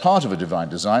nonetheless part of a divine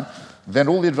design, then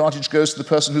all the advantage goes to the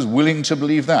person who's willing to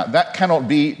believe that. That cannot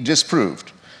be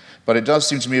disproved. But it does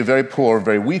seem to me a very poor and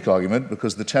very weak argument,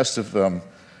 because the test of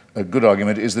a good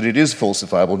argument is that it is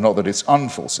falsifiable, not that it's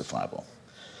unfalsifiable.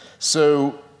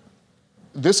 So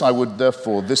this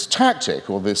tactic,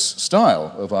 or this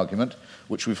style of argument,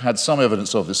 which we've had some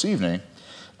evidence of this evening,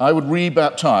 I would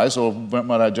rebaptize, or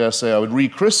might I dare say I would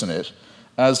rechristen it,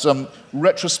 as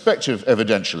retrospective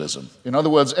evidentialism. In other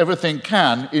words, everything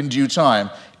can, in due time,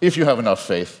 if you have enough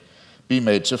faith, be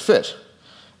made to fit.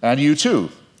 And you too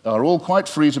are all quite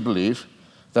free to believe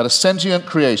that a sentient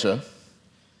creator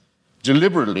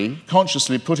deliberately,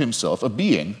 consciously put himself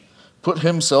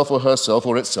or herself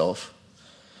or itself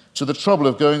to the trouble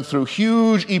of going through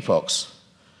huge epochs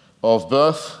of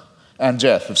birth and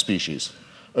death of species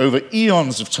over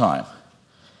eons of time,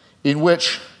 in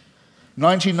which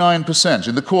 99%,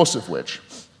 in the course of which,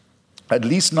 at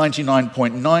least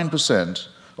 99.9%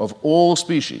 of all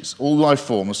species, all life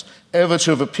forms ever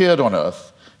to have appeared on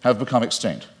Earth have become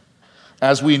extinct,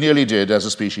 as we nearly did as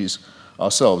a species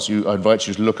ourselves. I invite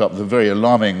you to look up the very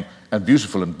alarming and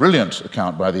beautiful and brilliant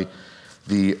account by the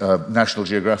National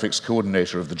Geographic's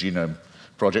coordinator of the Genome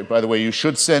Project. By the way, you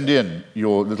should send in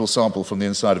your little sample from the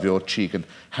inside of your cheek and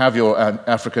have your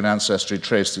African ancestry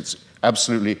traced. It's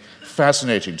absolutely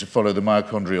fascinating to follow the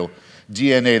mitochondrial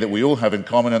DNA that we all have in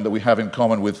common, and that we have in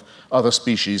common with other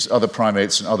species, other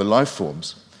primates, and other life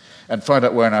forms, and find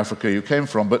out where in Africa you came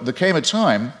from. But there came a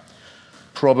time,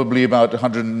 probably about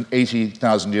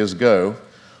 180,000 years ago,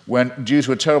 when, due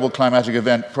to a terrible climatic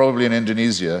event, probably in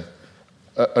Indonesia,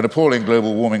 an appalling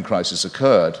global warming crisis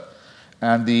occurred.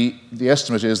 And the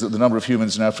estimate is that the number of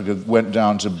humans in Africa went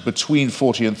down to between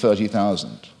 40 and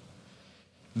 30,000.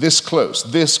 This close.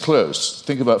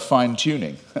 Think about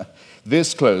fine-tuning.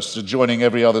 this close to joining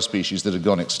every other species that had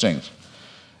gone extinct.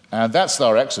 And that's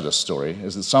our Exodus story,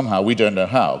 is that somehow we don't know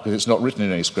how, because it's not written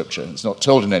in any scripture, it's not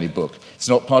told in any book, it's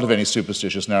not part of any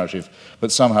superstitious narrative,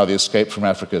 but somehow the escape from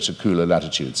Africa to cooler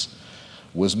latitudes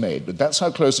was made. But that's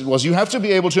how close it was. You have to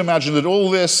be able to imagine that all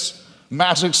this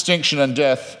mass extinction and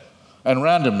death and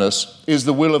randomness is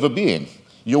the will of a being.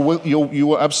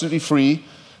 You are absolutely free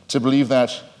to believe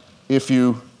that if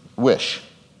you wish.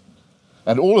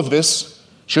 And all of this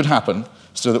should happen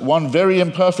so that one very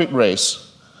imperfect race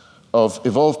of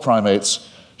evolved primates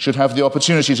should have the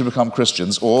opportunity to become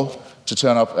Christians or to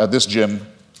turn up at this gym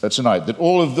tonight. That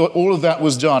all of that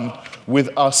was done with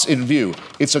us in view.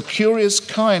 It's a curious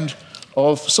kind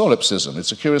of solipsism.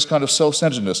 It's a curious kind of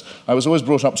self-centeredness. I was always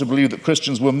brought up to believe that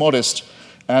Christians were modest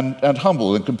and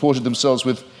humble and comported themselves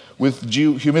with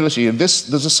due humility. And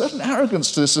there's a certain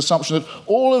arrogance to this assumption that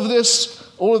all of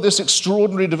this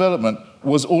extraordinary development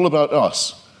was all about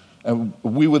us. And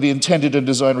we were the intended and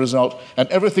designed result, and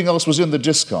everything else was in the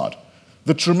discard.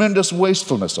 The tremendous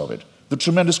wastefulness of it, the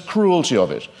tremendous cruelty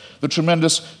of it, the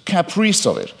tremendous caprice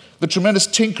of it, the tremendous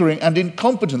tinkering and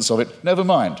incompetence of it, never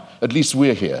mind, at least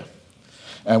we're here,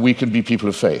 and we can be people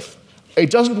of faith. It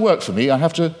doesn't work for me, I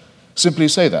have to simply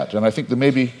say that, and I think there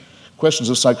may be questions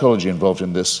of psychology involved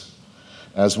in this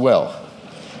as well.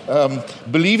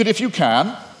 Believe it if you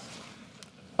can.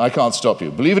 I can't stop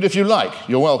you. Believe it if you like.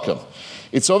 You're welcome.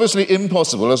 It's obviously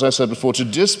impossible, as I said before, to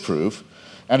disprove,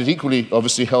 and it equally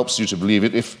obviously helps you to believe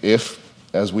it if,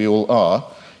 as we all are,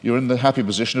 you're in the happy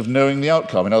position of knowing the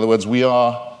outcome. In other words, we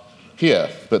are here,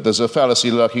 but there's a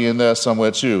fallacy lurking in there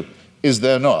somewhere too. Is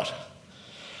there not?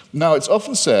 Now, it's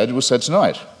often said, it was said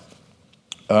tonight,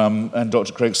 and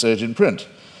Dr. Craig said it in print,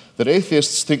 that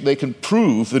atheists think they can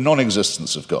prove the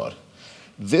non-existence of God.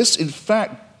 This, in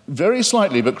fact, very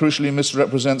slightly but crucially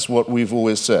misrepresents what we've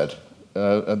always said.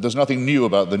 And there's nothing new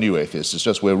about the new atheists, it's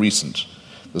just we're recent.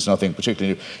 There's nothing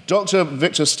particularly new. Dr.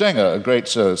 Victor Stenger, a great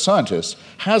scientist,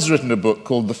 has written a book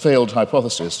called The Failed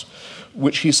Hypothesis,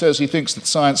 which he says he thinks that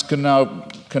science can now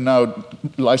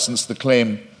license the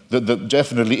claim that there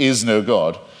definitely is no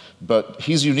God, but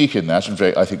he's unique in that and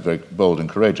I think very bold and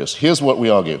courageous. Here's what we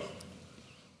argue.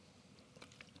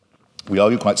 We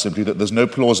argue quite simply that there's no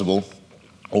plausible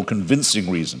or convincing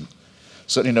reason,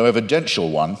 certainly no evidential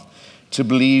one, to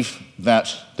believe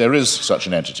that there is such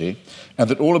an entity and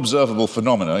that all observable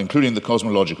phenomena, including the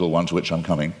cosmological one to which I'm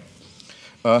coming,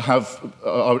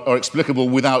 are explicable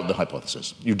without the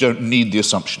hypothesis. You don't need the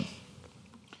assumption.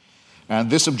 And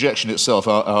this objection itself,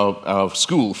 our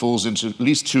school falls into at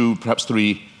least two, perhaps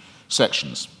three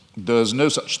sections. There's no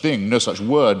such thing, no such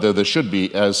word, though there should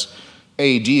be, as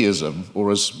adeism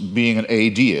or as being an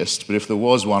adeist, but if there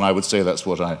was one, I would say that's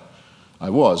what I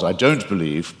was. I don't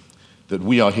believe that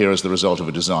we are here as the result of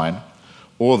a design,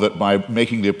 or that by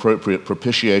making the appropriate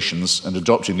propitiations and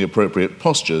adopting the appropriate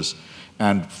postures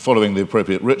and following the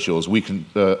appropriate rituals, we can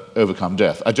overcome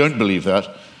death. I don't believe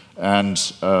that, and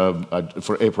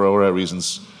for a priori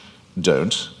reasons,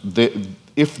 don't.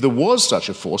 If there was such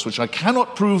a force, which I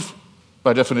cannot prove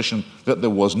by definition that there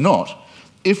was not,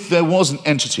 if there was an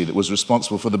entity that was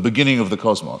responsible for the beginning of the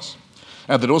cosmos,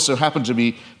 and that also happened to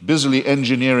be busily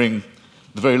engineering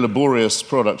the very laborious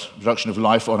production of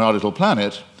life on our little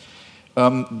planet,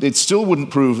 it still wouldn't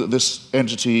prove that this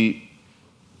entity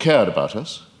cared about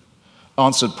us,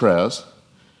 answered prayers,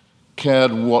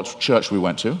 cared what church we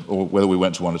went to, or whether we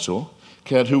went to one at all,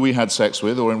 cared who we had sex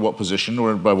with, or in what position,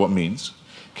 or by what means,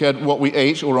 cared what we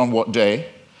ate, or on what day,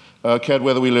 cared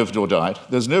whether we lived or died.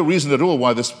 There's no reason at all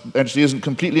why this entity isn't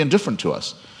completely indifferent to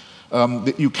us.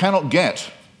 You cannot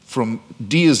get from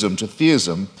deism to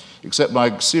theism except by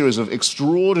a series of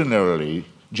extraordinarily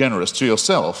generous to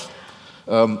yourself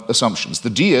assumptions. The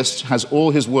deist has all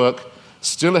his work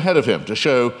still ahead of him to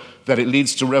show that it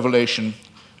leads to revelation,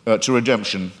 to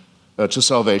redemption, to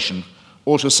salvation,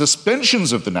 or to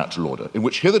suspensions of the natural order, in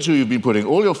which hitherto you've been putting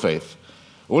all your faith,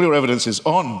 all your evidence is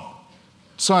on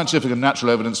scientific and natural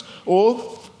evidence,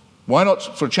 or why not,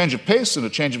 for a change of pace and a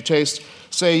change of taste,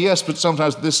 say yes, but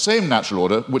sometimes this same natural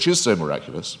order, which is so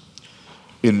miraculous,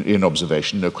 in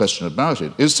observation, no question about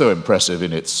it, is so impressive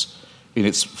in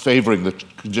its favoring the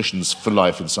conditions for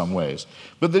life in some ways.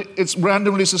 But it's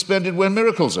randomly suspended when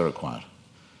miracles are required.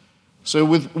 So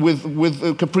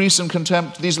with caprice and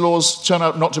contempt, these laws turn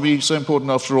out not to be so important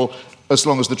after all, as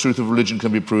long as the truth of religion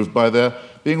can be proved by their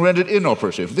being rendered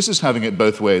inoperative. This is having it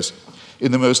both ways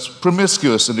in the most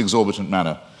promiscuous and exorbitant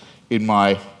manner in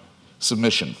my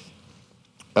submission.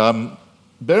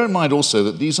 Bear in mind also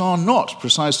that these are not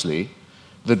precisely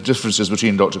the differences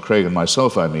between Dr. Craig and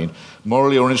myself, I mean,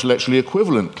 morally or intellectually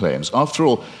equivalent claims. After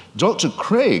all, Dr.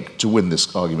 Craig, to win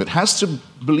this argument, has to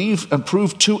believe and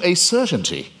prove to a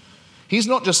certainty. He's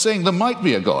not just saying there might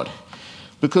be a God,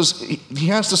 because he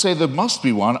has to say there must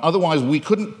be one, otherwise we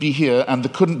couldn't be here and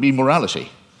there couldn't be morality.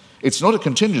 It's not a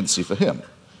contingency for him.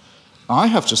 I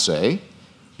have to say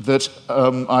that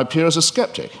I appear as a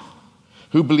skeptic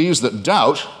who believes that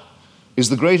doubt is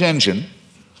the great engine,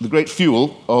 the great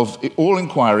fuel of all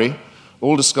inquiry,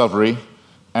 all discovery,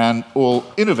 and all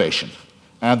innovation,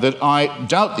 and that I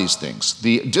doubt these things.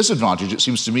 The disadvantage, it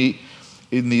seems to me,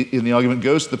 in the argument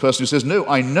goes to the person who says, no,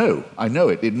 I know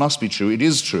it, it must be true, it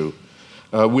is true.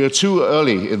 We're too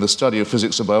early in the study of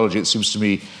physics and biology, it seems to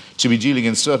me, to be dealing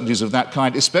in certainties of that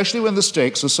kind, especially when the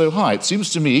stakes are so high. It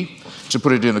seems to me, to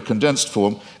put it in a condensed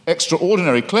form,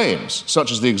 extraordinary claims,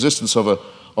 such as the existence of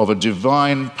a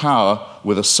divine power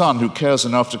with a son who cares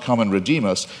enough to come and redeem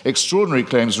us, extraordinary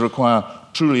claims require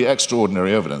truly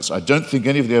extraordinary evidence. I don't think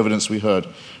any of the evidence we heard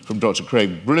from Dr.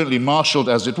 Craig, brilliantly marshaled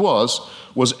as it was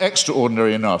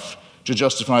extraordinary enough to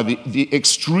justify the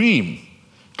extreme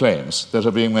claims that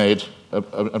are being made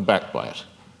and backed by it.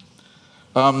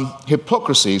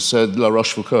 Hypocrisy, said La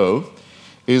Rochefoucauld,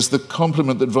 is the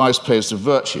compliment that vice pays to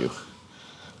virtue.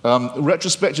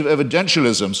 Retrospective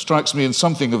evidentialism strikes me in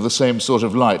something of the same sort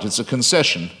of light. It's a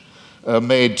concession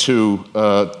made to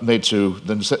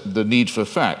the need for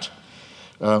fact.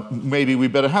 Maybe we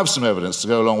better have some evidence to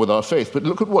go along with our faith, but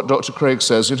look at what Dr. Craig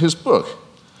says in his book.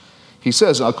 He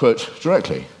says, I'll quote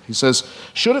directly, he says,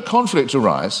 should a conflict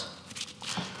arise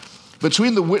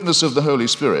between the witness of the Holy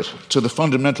Spirit to the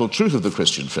fundamental truth of the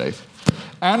Christian faith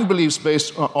and beliefs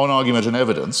based on argument and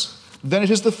evidence, then it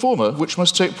is the former which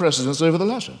must take precedence over the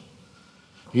latter.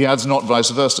 He adds not vice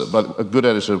versa, but a good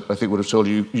editor, I think, would have told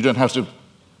you, you don't have to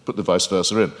put the vice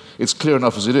versa in. It's clear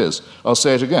enough as it is. I'll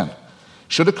say it again.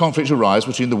 Should a conflict arise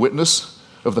between the witness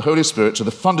of the Holy Spirit to the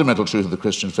fundamental truth of the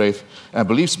Christian faith and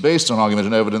beliefs based on argument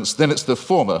and evidence, then it's the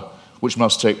former which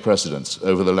must take precedence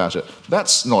over the latter.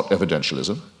 That's not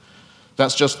evidentialism.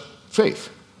 That's just faith.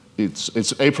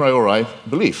 It's a priori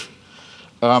belief.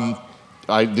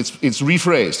 It's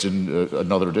rephrased in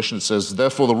another edition. It says,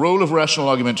 therefore, the role of rational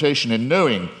argumentation in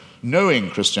knowing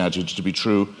Christianity to be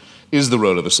true is the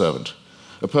role of a servant.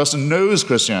 A person knows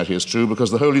Christianity is true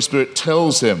because the Holy Spirit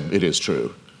tells him it is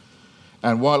true.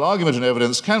 And while argument and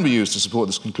evidence can be used to support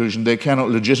this conclusion, they cannot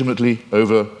legitimately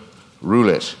overrule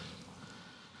it.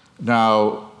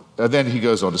 Now, then he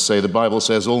goes on to say, the Bible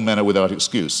says all men are without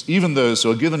excuse. Even those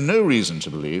who are given no reason to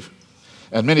believe,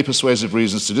 and many persuasive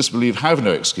reasons to disbelieve, have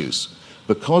no excuse,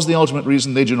 because the ultimate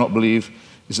reason they do not believe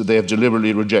is that they have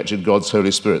deliberately rejected God's Holy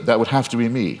Spirit. That would have to be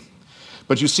me.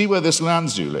 But you see where this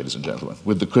lands you, ladies and gentlemen,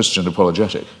 with the Christian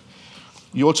apologetic.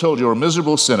 You're told you're a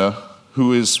miserable sinner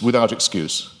who is without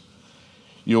excuse.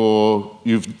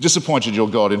 You've disappointed your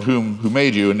God who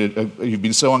made you, and you've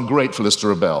been so ungrateful as to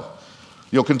rebel.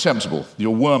 You're contemptible,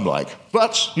 you're worm-like,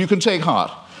 but you can take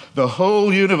heart. The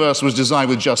whole universe was designed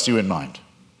with just you in mind.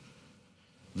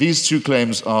 These two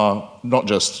claims are not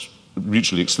just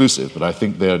mutually exclusive, but I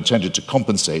think they're intended to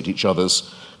compensate each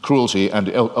other's cruelty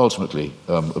and ultimately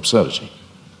absurdity.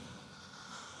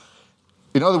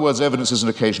 In other words, evidence is an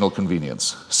occasional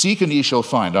convenience. Seek and ye shall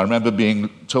find. I remember being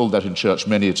told that in church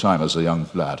many a time as a young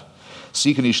lad.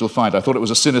 Seek and ye shall find. I thought it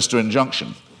was a sinister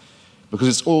injunction because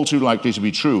it's all too likely to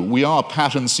be true. We are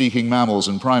pattern-seeking mammals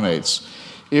and primates.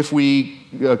 If we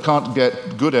can't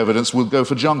get good evidence, we'll go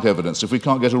for junk evidence. If we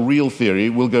can't get a real theory,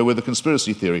 we'll go with a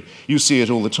conspiracy theory. You see it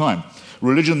all the time.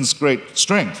 Religion's great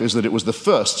strength is that it was the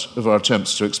first of our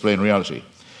attempts to explain reality,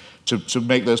 to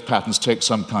make those patterns take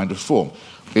some kind of form.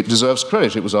 It deserves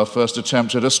credit. It was our first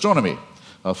attempt at astronomy,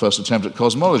 our first attempt at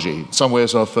cosmology, in some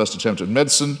ways our first attempt at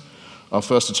medicine, our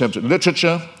first attempt at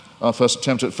literature, our first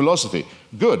attempt at philosophy.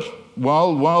 Good.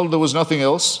 While there was nothing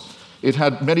else, it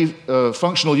had many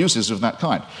functional uses of that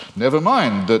kind. Never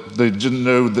mind that they didn't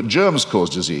know that germs cause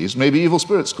disease. Maybe evil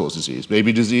spirits cause disease.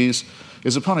 Maybe disease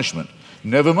is a punishment.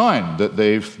 Never mind that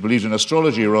they believed in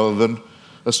astrology rather than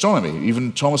astronomy.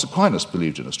 Even Thomas Aquinas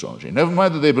believed in astrology. Never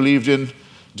mind that they believed in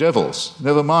devils.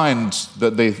 Never mind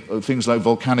that things like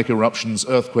volcanic eruptions,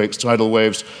 earthquakes, tidal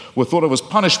waves were thought of as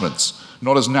punishments,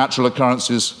 not as natural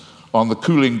occurrences on the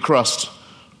cooling crust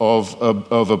of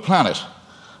a planet.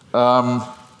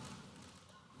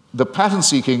 The pattern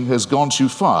seeking has gone too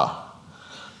far.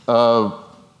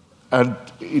 And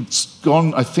it's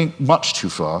gone, I think, much too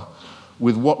far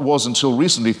with what was until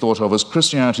recently thought of as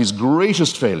Christianity's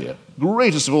greatest failure,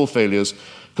 greatest of all failures,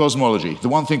 cosmology, the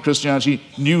one thing Christianity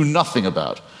knew nothing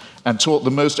about. and taught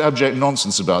the most abject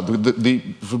nonsense about.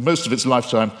 For most of its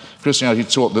lifetime, Christianity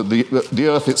taught that the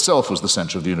earth itself was the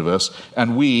center of the universe,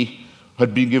 and we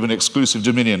had been given exclusive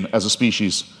dominion as a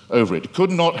species over it. It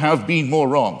could not have been more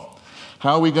wrong.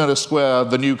 How are we going to square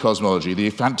the new cosmology, the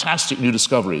fantastic new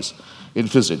discoveries in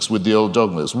physics with the old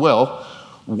dogmas? Well,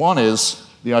 one is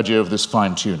the idea of this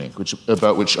fine-tuning,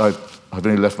 about which I've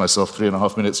only left myself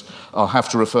 3.5 minutes. I'll have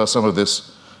to refer some of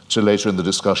this to later in the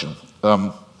discussion.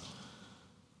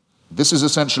 This is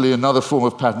essentially another form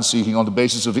of pattern seeking on the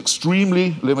basis of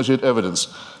extremely limited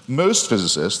evidence. Most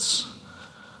physicists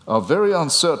are very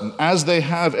uncertain, as they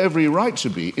have every right to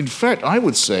be. In fact, I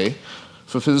would say,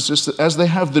 for physicists, that as they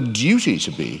have the duty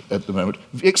to be at the moment,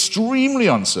 extremely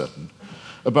uncertain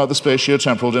about the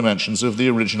spatio-temporal dimensions of the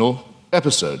original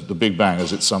episode, the Big Bang,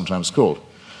 as it's sometimes called.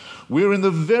 We're in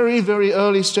the very, very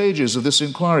early stages of this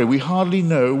inquiry. We hardly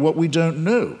know what we don't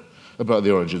know about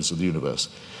the origins of the universe.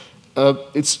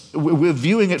 We're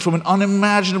viewing it from an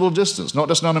unimaginable distance, not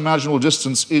just an unimaginable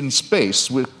distance in space.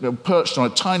 We're perched on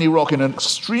a tiny rock in an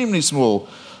extremely small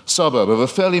suburb of a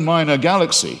fairly minor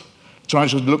galaxy, trying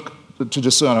to look to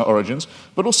discern our origins,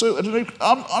 but also at an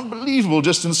unbelievable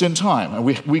distance in time. And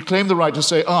we claim the right to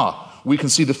say, we can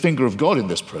see the finger of God in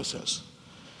this process.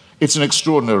 It's an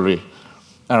extraordinarily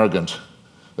arrogant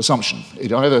assumption.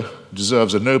 It either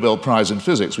deserves a Nobel Prize in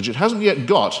physics, which it hasn't yet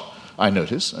got, I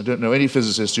notice. I don't know any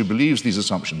physicist who believes these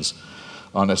assumptions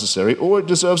are necessary, or it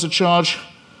deserves a charge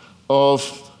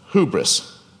of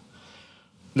hubris.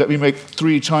 Let me make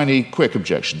 3 tiny, quick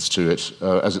objections to it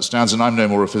as it stands, and I'm no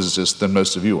more a physicist than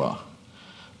most of you are.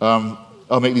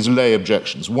 I'll make these lay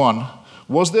objections. 1,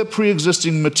 was there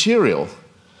pre-existing material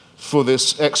for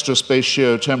this extra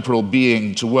spatio-temporal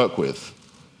being to work with?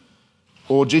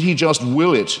 Or did he just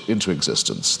will it into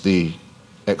existence, the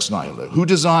ex nihilo? Who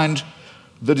designed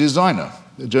the designer?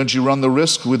 Don't you run the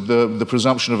risk with the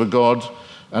presumption of a God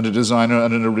and a designer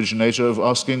and an originator of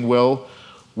asking, well,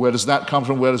 where does that come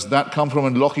from? Where does that come from?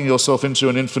 And locking yourself into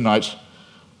an infinite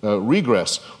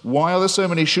regress. Why are there so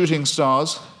many shooting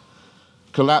stars,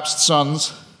 collapsed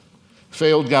suns,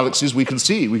 failed galaxies? We can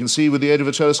see with the aid of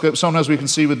a telescope. Sometimes we can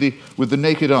see with the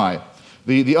naked eye.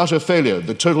 The utter failure,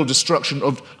 the total destruction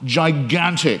of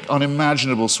gigantic,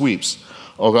 unimaginable sweeps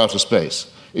of outer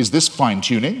space. Is this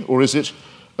fine-tuning, or is it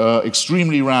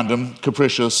extremely random,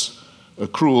 capricious,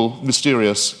 cruel,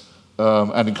 mysterious,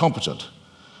 and incompetent?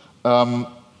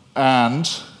 And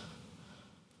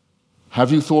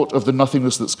have you thought of the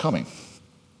nothingness that's coming?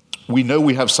 We know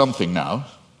we have something now,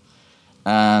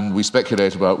 and we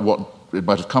speculate about what it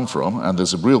might have come from, and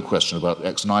there's a real question about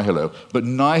ex nihilo, but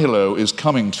nihilo is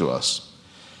coming to us.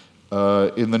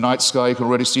 In the night sky, you can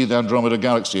already see the Andromeda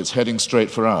Galaxy. It's heading straight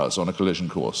for ours on a collision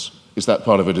course. Is that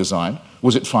part of a design?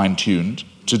 Was it fine-tuned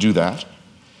to do that?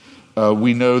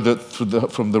 We know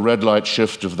that from the red light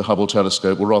shift of the Hubble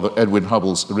telescope, or rather Edwin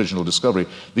Hubble's original discovery,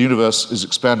 the universe is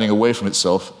expanding away from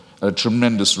itself at a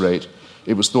tremendous rate.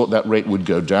 It was thought that rate would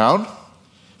go down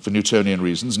for Newtonian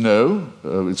reasons. No,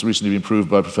 it's recently been proved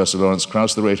by Professor Lawrence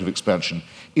Krauss, the rate of expansion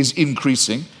is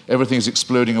increasing. Everything is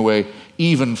exploding away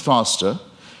even faster.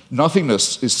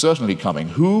 Nothingness is certainly coming.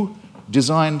 Who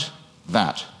designed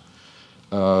that?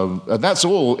 And that's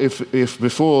all if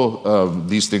before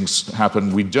these things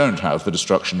happen, we don't have the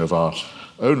destruction of our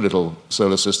own little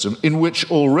solar system, in which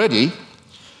already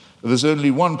there's only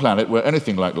one planet where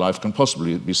anything like life can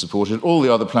possibly be supported. All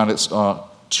the other planets are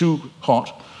too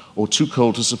hot or too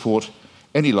cold to support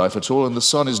any life at all, and the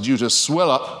sun is due to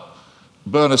swell up,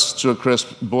 burn us to a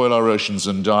crisp, boil our oceans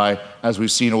and die, as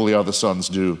we've seen all the other suns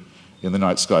do in the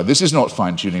night sky. This is not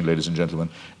fine-tuning, ladies and gentlemen,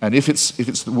 and if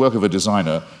it's the work of a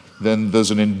designer, then there's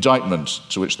an indictment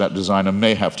to which that designer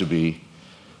may have to be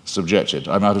subjected.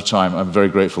 I'm out of time. I'm very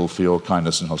grateful for your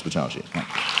kindness and hospitality. Thank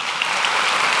you.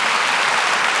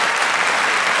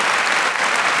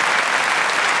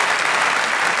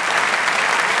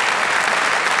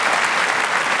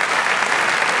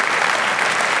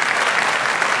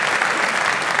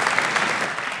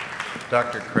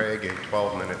 Dr. Craig, a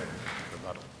 12-minute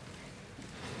rebuttal.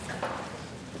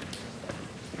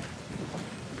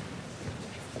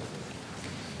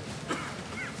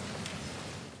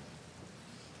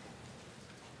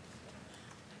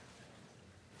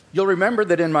 You'll remember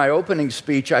that in my opening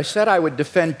speech, I said I would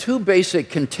defend 2 basic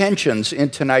contentions in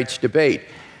tonight's debate.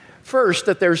 First,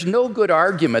 that there's no good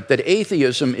argument that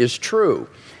atheism is true.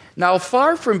 Now,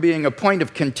 far from being a point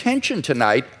of contention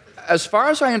tonight, as far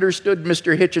as I understood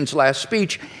Mr. Hitchens' last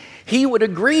speech, he would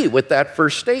agree with that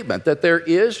first statement, that there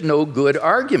is no good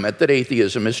argument that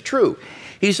atheism is true.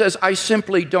 He says, I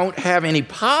simply don't have any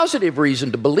positive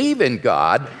reason to believe in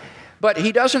God, but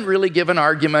he doesn't really give an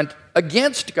argument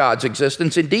against God's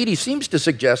existence. Indeed, he seems to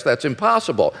suggest that's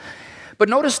impossible. But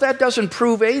notice that doesn't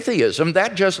prove atheism.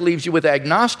 That just leaves you with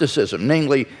agnosticism,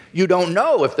 namely, you don't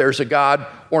know if there's a God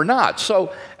or not.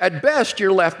 So at best,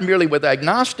 you're left merely with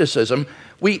agnosticism.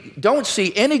 We don't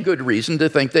see any good reason to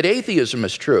think that atheism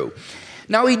is true.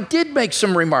 Now, he did make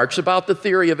some remarks about the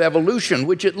theory of evolution,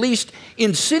 which at least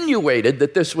insinuated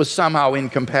that this was somehow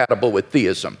incompatible with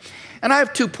theism. And I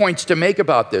have 2 points to make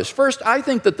about this. First, I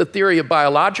think that the theory of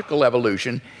biological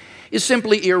evolution is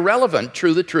simply irrelevant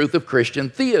to the truth of Christian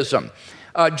theism.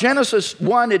 Genesis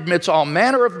 1 admits all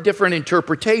manner of different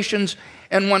interpretations,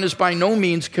 and one is by no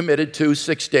means committed to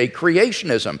six-day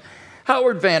creationism.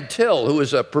 Howard Van Til, who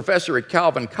is a professor at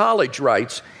Calvin College,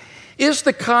 writes, "Is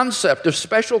the concept of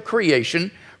special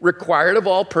creation required of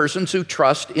all persons who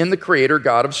trust in the Creator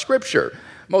God of Scripture?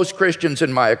 Most Christians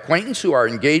in my acquaintance who are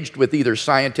engaged with either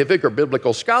scientific or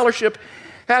biblical scholarship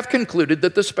have concluded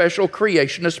that the special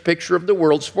creationist picture of the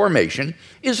world's formation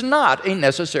is not a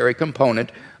necessary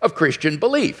component of Christian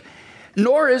belief.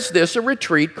 Nor is this a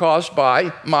retreat caused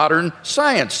by modern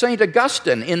science. St.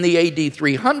 Augustine in the AD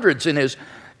 300s, in his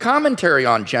commentary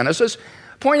on Genesis,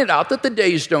 pointed out that the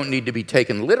days don't need to be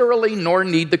taken literally, nor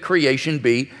need the creation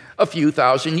be a few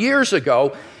thousand years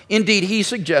ago. Indeed, he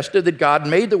suggested that God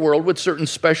made the world with certain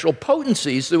special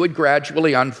potencies that would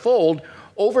gradually unfold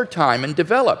over time and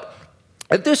develop.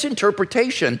 And this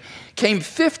interpretation came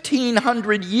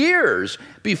 1,500 years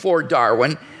before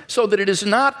Darwin, so that it is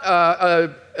not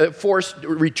a forced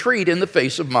retreat in the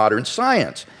face of modern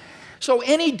science. So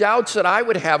any doubts that I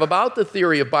would have about the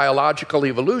theory of biological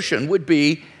evolution would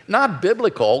be not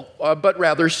biblical, but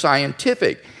rather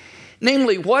scientific.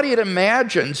 Namely, what it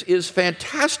imagines is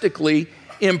fantastically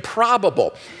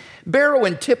improbable. Barrow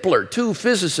and Tipler, 2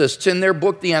 physicists, in their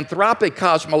book, The Anthropic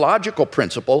Cosmological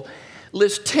Principle,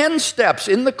 list 10 steps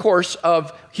in the course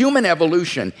of human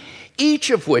evolution, each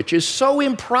of which is so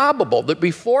improbable that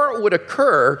before it would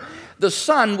occur, the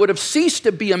sun would have ceased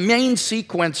to be a main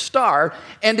sequence star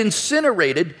and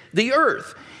incinerated the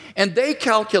Earth. And they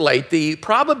calculate the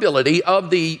probability of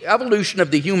the evolution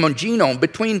of the human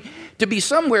genome to be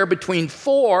somewhere between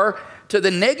 4 to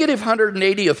the negative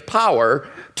 180th power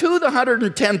to the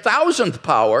 110,000th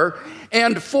power,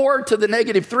 and 4 to the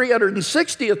negative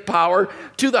 360th power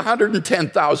to the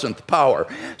 110,000th power.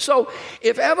 So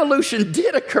if evolution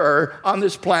did occur on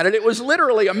this planet, it was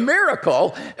literally a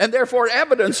miracle, and therefore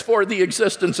evidence for the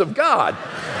existence of God.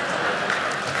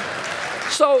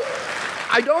 So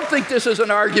I don't think this is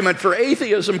an argument for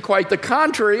atheism, quite the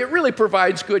contrary. It really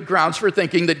provides good grounds for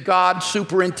thinking that God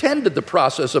superintended the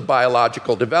process of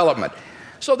biological development.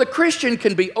 So the Christian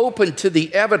can be open to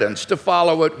the evidence to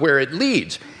follow it where it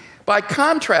leads. By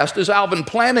contrast, as Alvin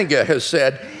Plantinga has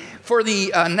said, for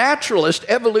the naturalist,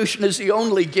 evolution is the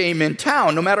only game in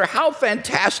town. No matter how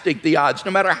fantastic the odds,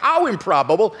 no matter how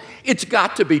improbable, it's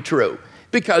got to be true,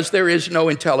 because there is no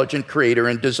intelligent creator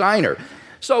and designer.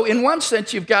 So in one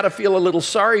sense, you've got to feel a little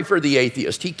sorry for the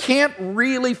atheist. He can't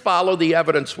really follow the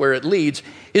evidence where it leads.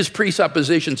 His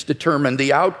presuppositions determine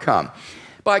the outcome.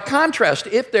 By contrast,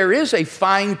 if there is a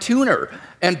fine-tuner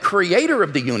and creator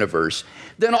of the universe,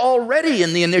 then already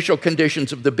in the initial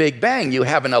conditions of the Big Bang, you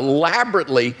have an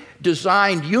elaborately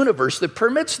designed universe that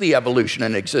permits the evolution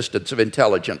and existence of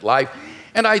intelligent life.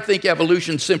 And I think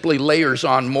evolution simply layers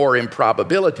on more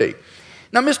improbability.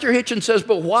 Now, Mr. Hitchens says,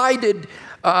 but why did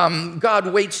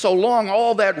God wait so long,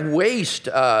 all that waste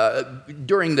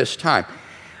during this time?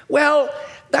 Well,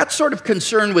 that sort of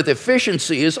concern with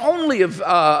efficiency is only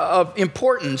of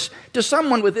importance to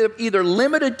someone with either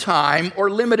limited time or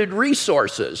limited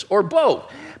resources, or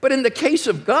both. But in the case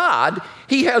of God,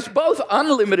 he has both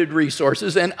unlimited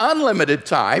resources and unlimited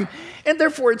time, and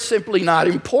therefore it's simply not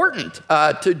important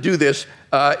to do this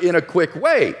in a quick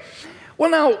way. Well,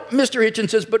 now, Mr.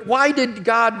 Hitchens says, but why did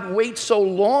God wait so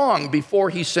long before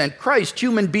he sent Christ?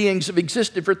 Human beings have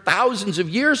existed for thousands of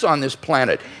years on this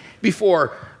planet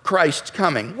before Christ's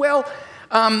coming. Well,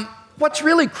 what's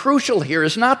really crucial here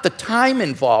is not the time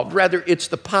involved, rather it's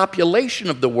the population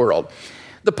of the world.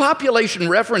 The Population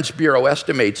Reference Bureau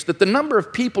estimates that the number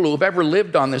of people who have ever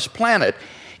lived on this planet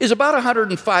is about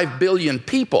 105 billion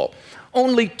people.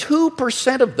 Only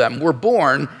 2% of them were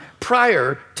born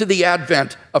prior to the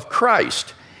advent of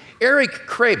Christ. Eric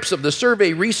Krapes of the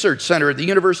Survey Research Center at the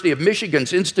University of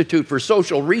Michigan's Institute for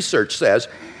Social Research says,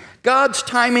 God's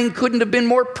timing couldn't have been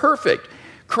more perfect.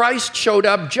 Christ showed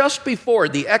up just before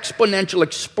the exponential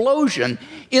explosion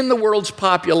in the world's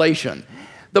population.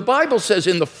 The Bible says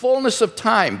in the fullness of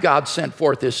time, God sent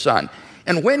forth his Son.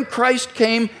 And when Christ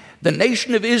came, The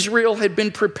nation of Israel had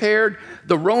been prepared.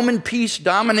 The Roman peace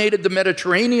dominated the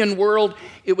Mediterranean world.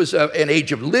 It was an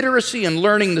age of literacy and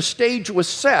learning. The stage was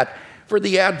set for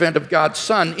the advent of God's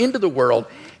Son into the world.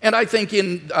 And I think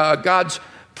in God's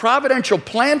providential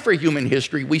plan for human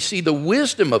history, we see the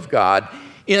wisdom of God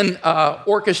in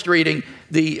orchestrating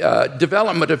the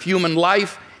development of human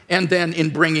life and then in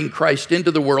bringing Christ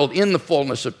into the world in the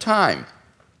fullness of time.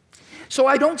 So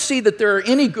I don't see that there are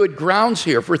any good grounds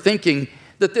here for thinking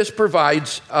that this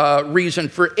provides reason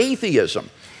for atheism.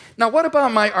 Now, what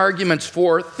about my arguments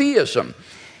for theism?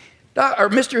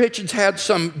 Mr. Hitchens had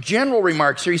some general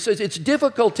remarks here. He says it's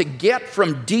difficult to get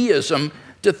from deism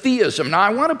to theism. Now, I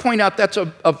want to point out that's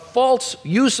a false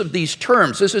use of these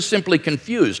terms. This is simply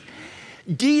confused.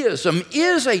 Deism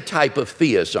is a type of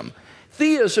theism.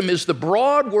 Theism is the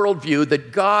broad worldview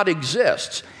that God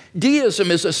exists. Deism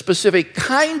is a specific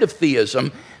kind of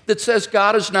theism that says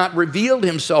God has not revealed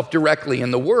himself directly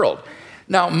in the world.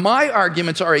 Now, my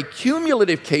arguments are a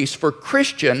cumulative case for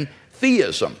Christian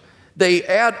theism. They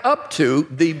add up to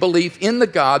the belief in the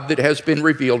God that has been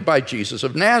revealed by Jesus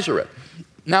of Nazareth.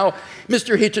 Now,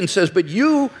 Mr. Hitchens says, but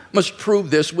you must prove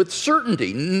this with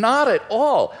certainty. Not at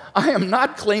all. I am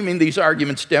not claiming these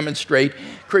arguments demonstrate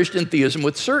Christian theism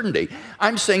with certainty.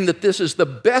 I'm saying that this is the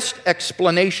best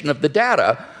explanation of the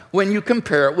data when you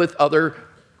compare it with other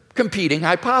competing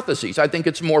hypotheses. I think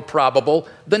it's more probable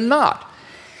than not.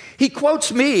 He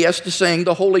quotes me as to saying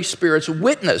the Holy Spirit's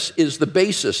witness is the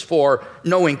basis for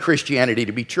knowing Christianity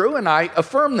to be true, and I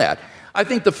affirm that. I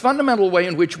think the fundamental way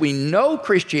in which we know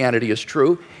Christianity is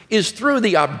true is through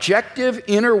the objective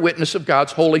inner witness of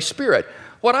God's Holy Spirit,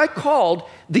 what I called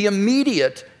the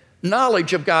immediate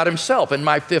knowledge of God himself in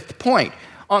my fifth point.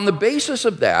 On the basis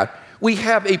of that, we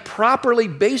have a properly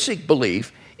basic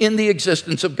belief in the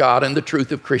existence of God and the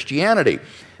truth of Christianity.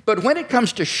 But when it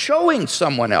comes to showing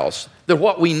someone else that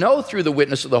what we know through the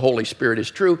witness of the Holy Spirit is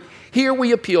true, here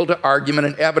we appeal to argument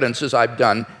and evidence as I've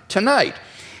done tonight.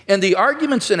 And the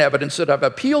arguments and evidence that I've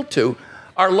appealed to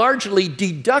are largely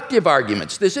deductive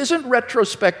arguments. This isn't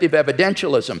retrospective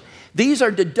evidentialism. These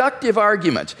are deductive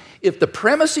arguments. If the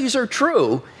premises are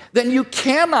true, then you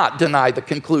cannot deny the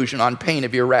conclusion on pain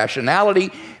of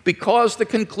irrationality because the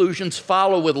conclusions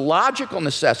follow with logical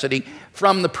necessity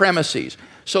from the premises.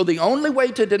 So the only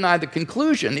way to deny the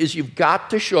conclusion is you've got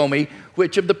to show me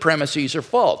which of the premises are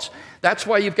false. That's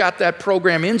why you've got that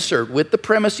program insert with the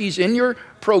premises in your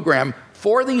program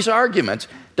for these arguments.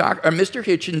 Mr.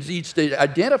 Hitchens needs to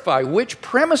identify which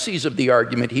premises of the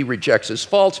argument he rejects as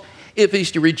false if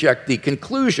he's to reject the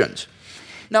conclusions.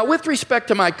 Now, with respect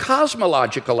to my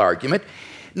cosmological argument,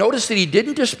 notice that he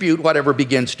didn't dispute whatever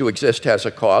begins to exist has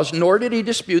a cause, nor did he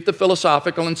dispute the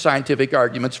philosophical and scientific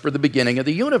arguments for the beginning of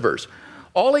the universe.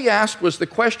 All he asked was the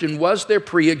question, was there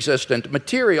pre-existent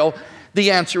material?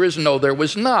 The answer is no, there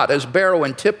was not. As Barrow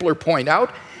and Tipler point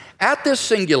out, at this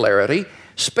singularity,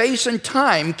 space and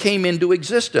time came into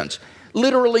existence.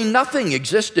 Literally nothing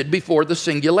existed before the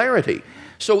singularity.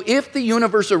 So if the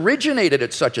universe originated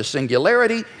at such a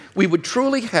singularity, we would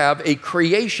truly have a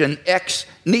creation ex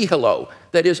nihilo,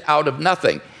 that is, out of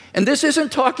nothing. And this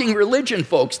isn't talking religion,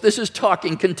 folks. This is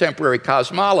talking contemporary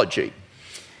cosmology.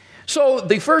 So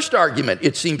the first argument,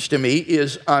 it seems to me,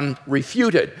 is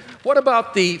unrefuted. What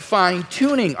about the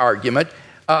fine-tuning argument?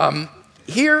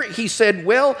 Here he said,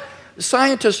 well,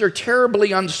 scientists are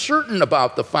terribly uncertain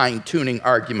about the fine-tuning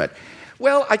argument.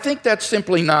 Well, I think that's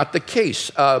simply not the case.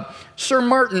 Sir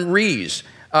Martin Rees,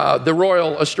 the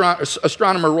Royal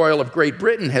Astronomer Royal of Great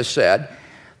Britain, has said,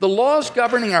 the laws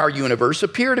governing our universe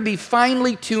appear to be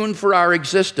finely tuned for our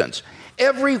existence.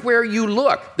 Everywhere you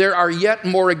look, there are yet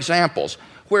more examples.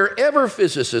 Wherever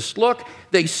physicists look,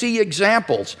 they see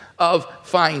examples of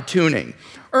fine-tuning.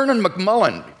 Ernan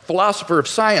McMullen, philosopher of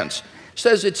science,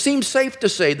 says it seems safe to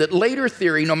say that later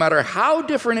theory, no matter how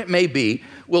different it may be,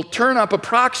 will turn up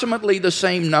approximately the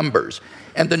same numbers.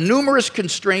 And the numerous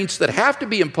constraints that have to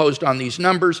be imposed on these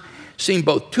numbers seem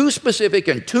both too specific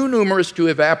and too numerous to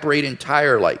evaporate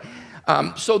entirely.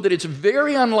 So that it's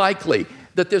very unlikely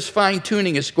that this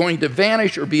fine-tuning is going to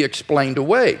vanish or be explained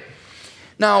away.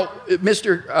 Now,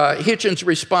 Mr. Hitchens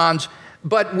responds,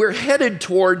 but we're headed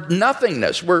toward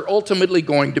nothingness. We're ultimately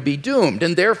going to be doomed,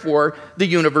 and therefore the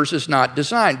universe is not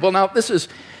designed. Well, now, this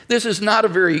is not a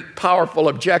very powerful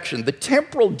objection. The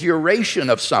temporal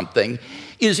duration of something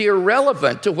is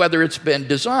irrelevant to whether it's been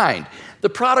designed. The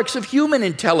products of human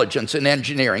intelligence and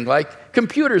engineering, like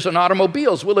computers and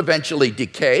automobiles, will eventually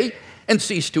decay and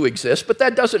cease to exist, but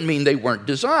that doesn't mean they weren't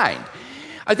designed.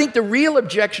 I think the real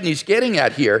objection he's getting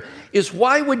at here is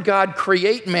why would God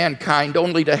create mankind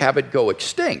only to have it go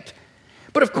extinct?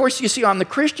 But of course, you see, on the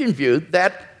Christian view,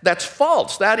 that's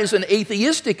false. That is an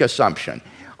atheistic assumption.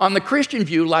 On the Christian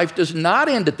view, life does not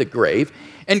end at the grave,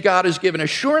 and God has given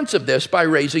assurance of this by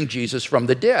raising Jesus from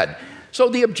the dead. So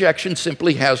the objection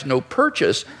simply has no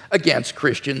purchase against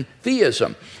Christian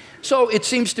theism. So it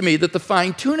seems to me that the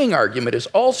fine-tuning argument is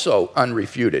also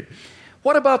unrefuted.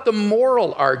 What about the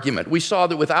moral argument? We saw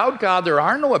that without God, there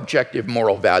are no objective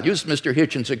moral values. Mr.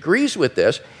 Hitchens agrees with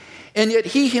this. And yet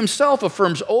he himself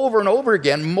affirms over and over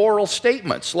again moral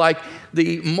statements, like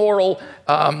the moral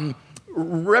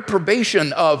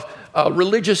reprobation of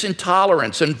religious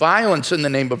intolerance and violence in the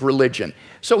name of religion.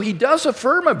 So he does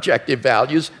affirm objective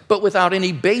values, but without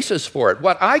any basis for it.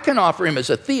 What I can offer him as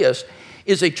a theist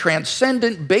is a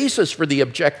transcendent basis for the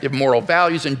objective moral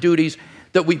values and duties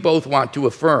that we both want to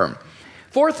affirm.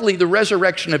 Fourthly, the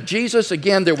resurrection of Jesus.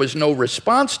 Again, there was no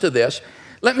response to this.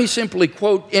 Let me simply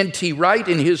quote N.T. Wright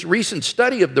in his recent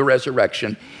study of the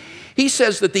resurrection. He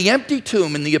says that the empty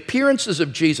tomb and the appearances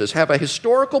of Jesus have a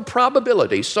historical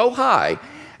probability so high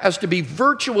as to be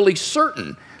virtually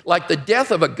certain, like the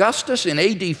death of Augustus in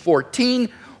AD 14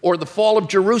 or the fall of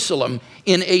Jerusalem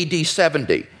in AD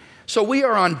 70. So we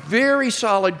are on very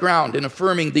solid ground in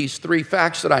affirming these three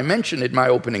facts that I mentioned in my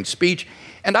opening speech,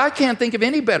 and I can't think of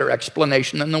any better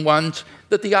explanation than the ones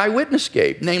that the eyewitness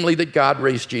gave, namely that God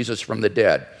raised Jesus from the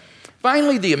dead.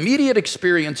 Finally, the immediate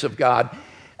experience of God.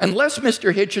 Unless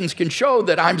Mr. Hitchens can show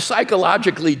that I'm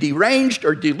psychologically deranged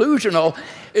or delusional,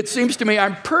 it seems to me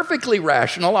I'm perfectly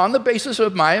rational on the basis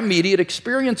of my immediate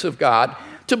experience of God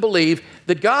to believe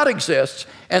that God exists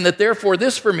and that therefore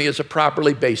this for me is a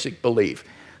properly basic belief.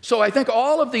 So I think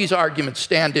all of these arguments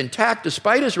stand intact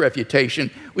despite his refutation.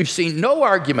 We've seen no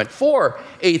argument for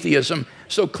atheism,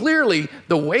 so clearly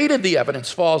the weight of the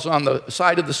evidence falls on the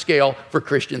side of the scale for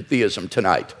Christian theism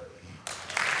tonight.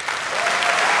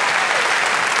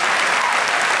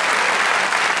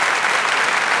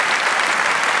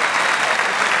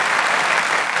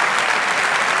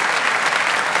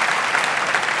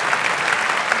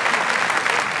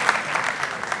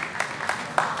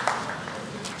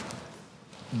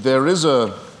 There is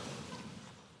a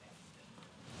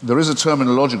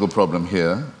terminological problem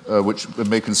here, which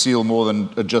may conceal more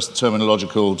than just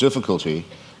terminological difficulty.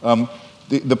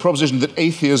 The proposition that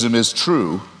atheism is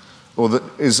true, or that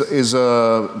is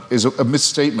a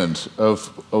misstatement of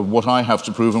what I have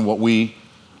to prove and what we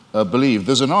believe.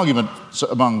 There's an argument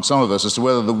among some of us as to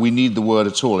whether we need the word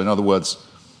at all. In other words,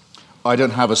 I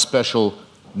don't have a special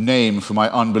name for my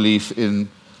unbelief in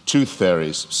tooth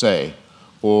fairies, say,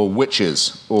 or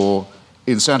witches, or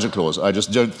in Santa Claus. I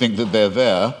just don't think that they're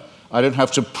there. I don't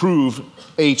have to prove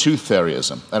a tooth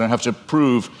fairyism. I don't have to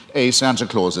prove a Santa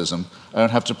Clausism. I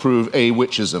don't have to prove a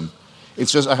witchism.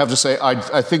 It's just, I have to say,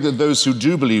 I think that those who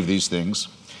do believe these things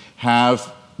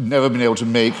have never been able to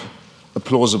make a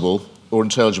plausible or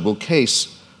intelligible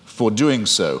case for doing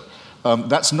so.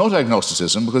 That's not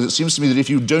agnosticism, because it seems to me that if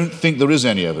you don't think there is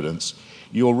any evidence,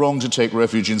 you're wrong to take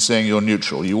refuge in saying you're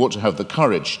neutral. You ought to have the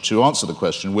courage to answer the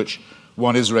question, which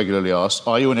one is regularly asked,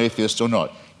 are you an atheist or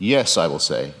not? Yes, I will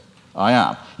say, I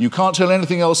am. You can't tell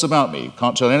anything else about me. You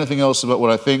can't tell anything else about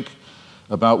what I think,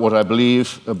 about what I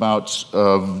believe, about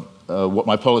what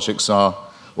my politics are,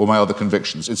 or my other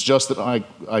convictions. It's just that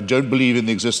I don't believe in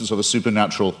the existence of a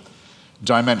supernatural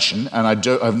dimension, and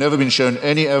I've never been shown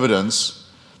any evidence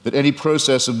that any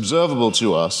process observable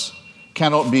to us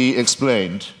cannot be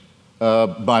explained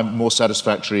by more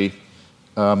satisfactory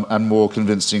and more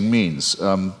convincing means.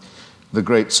 The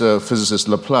great physicist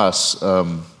Laplace,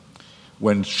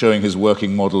 when showing his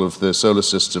working model of the solar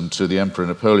system to the Emperor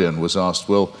Napoleon, was asked,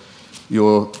 well,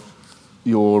 your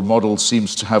model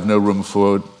seems to have no room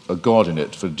for a god in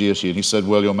it, for deity. And he said,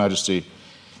 well, Your Majesty,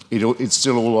 it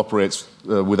still all operates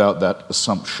without that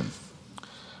assumption.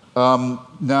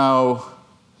 Now,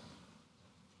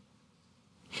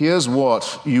 here's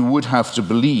what you would have to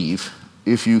believe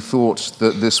if you thought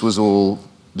that this was all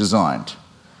designed.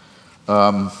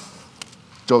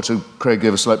 Dr. Craig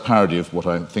gave a slight parody of what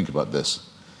I think about this.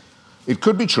 It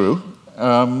could be true,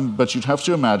 but you'd have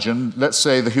to imagine, let's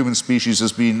say the human species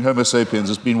has been, Homo sapiens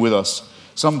has been with us,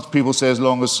 some people say as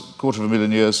long as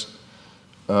 250,000 years,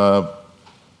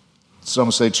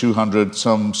 some say 200,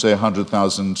 some say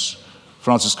 100,000.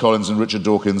 Francis Collins and Richard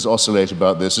Dawkins oscillate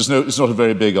about this. It's not a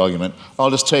very big argument. I'll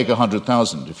just take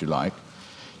 100,000, if you like.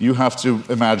 You have to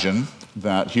imagine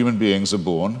that human beings are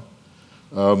born.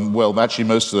 Well, actually,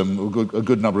 most of them, a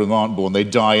good number of them aren't born. They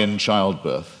die in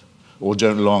childbirth or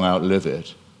don't long outlive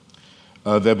it.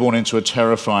 They're born into a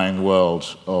terrifying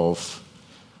world of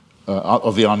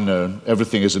the unknown.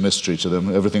 Everything is a mystery to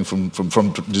them, everything from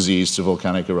disease to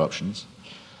volcanic eruptions.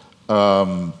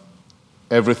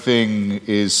 everything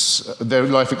is, their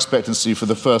life expectancy for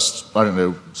the first, I don't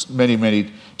know, many,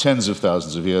 many tens of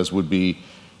thousands of years would be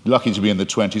lucky to be in the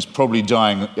 20s, probably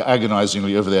dying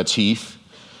agonizingly over their teeth,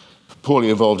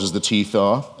 poorly evolved as the teeth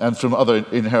are, and from other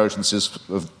inheritances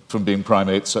from being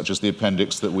primates, such as the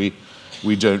appendix that we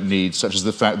don't need, such as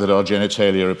the fact that our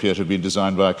genitalia appear to have been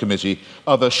designed by a committee,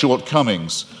 other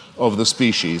shortcomings of the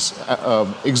species,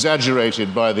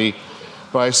 exaggerated by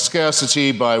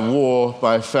scarcity, by war,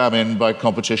 by famine, by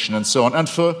competition, and so on. And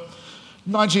for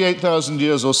 98,000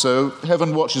 years or so,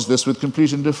 heaven watches this with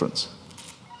complete indifference.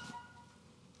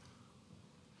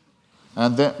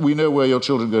 And then we know where your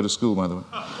children go to school, by the way.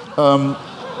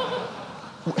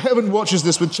 Heaven watches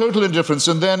this with total indifference,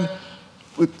 and then,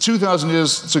 with 2,000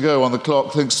 years to go on the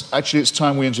clock, thinks, actually, it's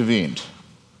time we intervened.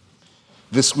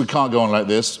 We can't go on like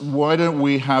this. Why don't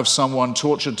we have someone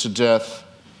tortured to death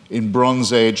in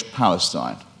Bronze Age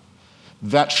Palestine?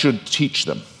 That should teach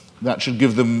them. That should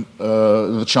give them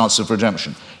the chance of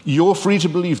redemption. You're free to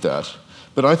believe that,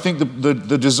 but I think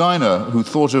the designer who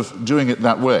thought of doing it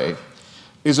that way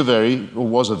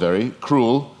was a very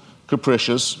cruel,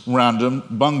 capricious, random,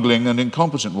 bungling, and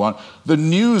incompetent one. The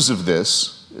news of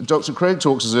this, Dr. Craig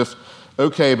talks as if,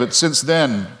 okay, but since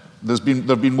then there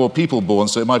have been more people born,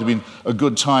 so it might have been a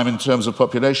good time in terms of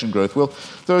population growth. Well,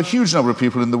 there are a huge number of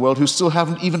people in the world who still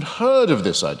haven't even heard of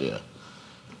this idea.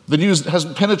 The news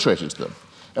hasn't penetrated to them.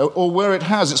 Or where it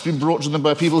has, it's been brought to them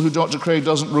by people who Dr. Craig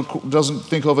doesn't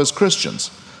think of as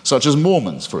Christians, such as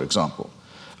Mormons, for example.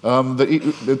 And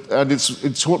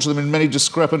it's taught to them in many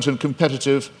discrepant and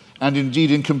competitive and indeed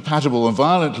incompatible and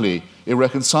violently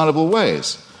irreconcilable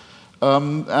ways.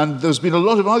 And there's been a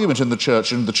lot of argument in the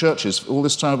church and the churches all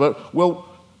this time about, well,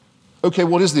 okay,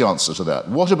 what is the answer to that?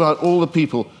 What about all the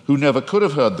people who never could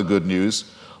have heard the good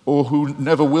news, or who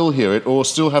never will hear it, or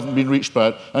still haven't been reached by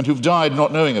it, and who've died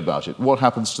not knowing about it? What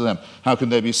happens to them? How can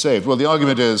they be saved? Well, the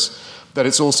argument is that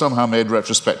it's all somehow made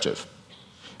retrospective.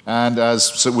 And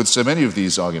with so many of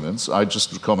these arguments, I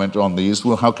just comment on these,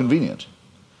 well, how convenient.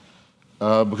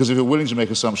 Because if you're willing to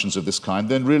make assumptions of this kind,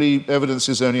 then really evidence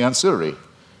is only ancillary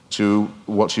to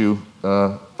what you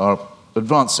are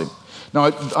advancing.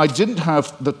 Now, I didn't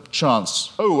have the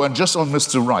chance. Oh, and just on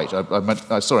Mr. Wright,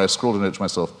 sorry, I scrawled a note to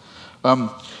myself.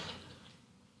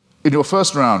 In your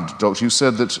first round, Doctor, you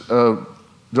said that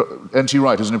N.T.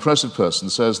 Wright, as an impressive person,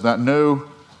 says that no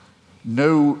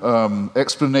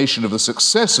explanation of the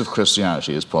success of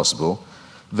Christianity is possible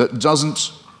that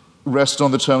doesn't rest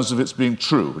on the terms of its being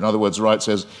true. In other words, Wright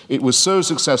says it was so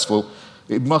successful,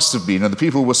 it must have been, and the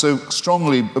people were so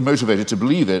strongly motivated to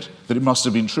believe it that it must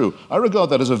have been true. I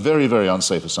regard that as a very, very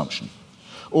unsafe assumption.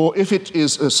 Or if it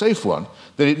is a safe one,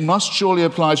 then it must surely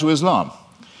apply to Islam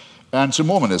and to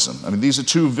Mormonism. I mean, these are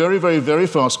two very, very, very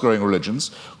fast-growing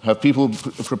religions, have people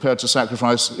prepared to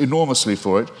sacrifice enormously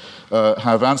for it,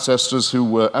 have ancestors who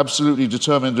were absolutely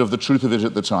determined of the truth of it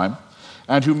at the time,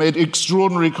 and who made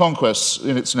extraordinary conquests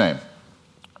in its name.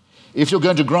 If you're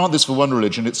going to grant this for one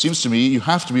religion, it seems to me you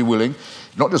have to be willing,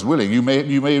 not just willing, you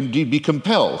may indeed be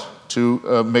compelled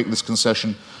to make this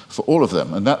concession for all of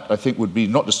them. And that, I think, would be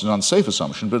not just an unsafe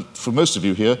assumption, but for most of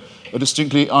you here, a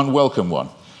distinctly unwelcome one.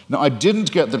 Now, I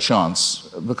didn't get the chance,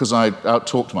 because I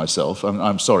out-talked myself, and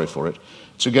I'm sorry for it,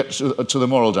 to get to the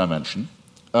moral dimension.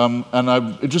 And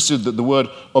I'm interested that the word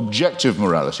objective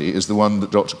morality is the one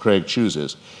that Dr. Craig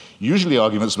chooses. Usually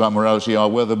arguments about morality are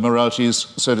whether morality is,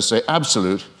 so to say,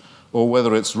 absolute, or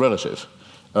whether it's relative.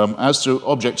 As to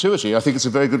objectivity, I think it's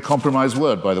a very good compromise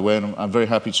word, by the way, and I'm very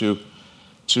happy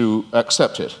to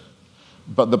accept it.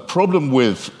 But the problem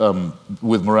with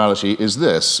morality is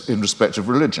this, in respect of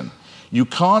religion. You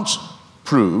can't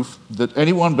prove that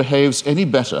anyone behaves any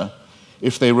better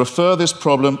if they refer this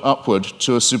problem upward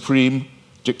to a supreme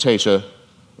dictator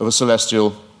of a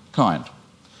celestial kind.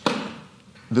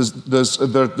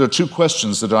 There are two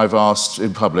questions that I've asked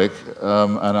in public,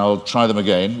 and I'll try them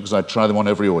again, because I try them on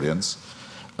every audience.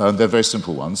 They're very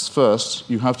simple ones. First,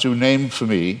 you have to name for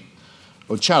me,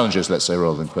 or challenges, let's say,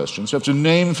 rather than questions. You have to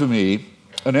name for me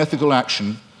an ethical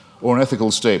action or an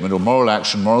ethical statement, or moral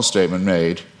action, moral statement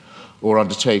made or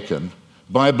undertaken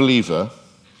by a believer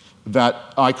that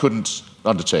I couldn't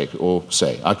undertake or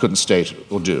say, I couldn't state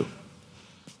or do.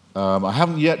 I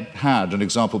haven't yet had an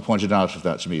example pointed out of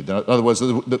that to me. In other words,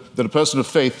 that a person of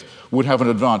faith would have an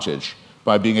advantage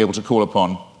by being able to call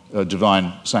upon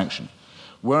divine sanction.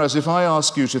 Whereas if I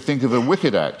ask you to think of a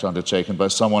wicked act undertaken by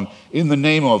someone in the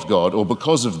name of God or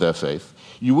because of their faith,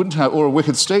 you wouldn't have, or a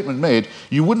wicked statement made,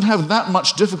 you wouldn't have that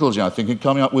much difficulty, I think, in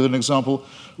coming up with an example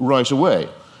right away.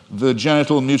 The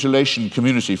genital mutilation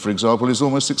community, for example, is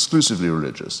almost exclusively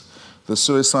religious. The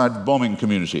suicide bombing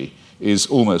community is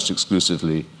almost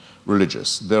exclusively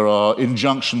religious. There are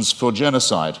injunctions for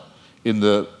genocide in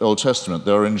the Old Testament.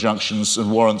 There are injunctions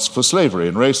and warrants for slavery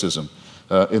and racism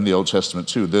in the Old Testament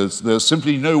too. There's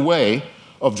simply no way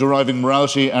of deriving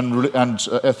morality and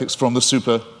ethics from the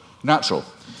supernatural.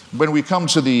 When we come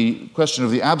to the question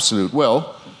of the absolute,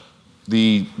 well,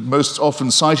 the most often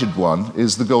cited one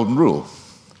is the Golden Rule,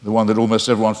 the one that almost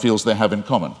everyone feels they have in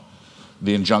common,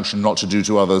 the injunction not to do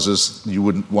to others as you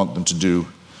wouldn't want them to do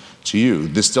to you.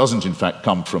 This doesn't, in fact,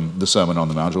 come from the Sermon on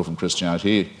the Mount or from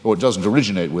Christianity, or it doesn't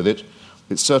originate with it.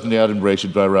 It's certainly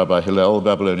adumbrated by Rabbi Hillel, a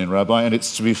Babylonian rabbi, and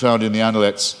it's to be found in the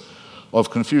Analects of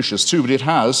Confucius too. But it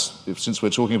has, since we're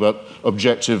talking about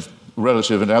objective,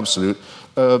 relative, and absolute,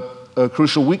 a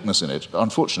crucial weakness in it,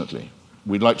 unfortunately.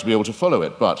 We'd like to be able to follow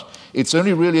it, but it's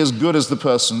only really as good as the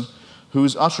person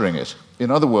who's uttering it.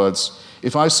 In other words,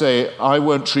 if I say, I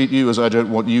won't treat you as I don't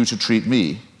want you to treat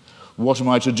me, what am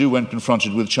I to do when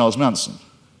confronted with Charles Manson?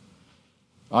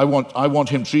 I want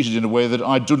him treated in a way that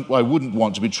I wouldn't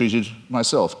want to be treated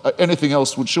myself. Anything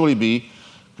else would surely be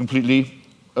completely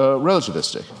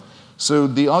relativistic. So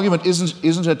the argument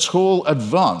isn't at all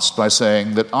advanced by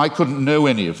saying that I couldn't know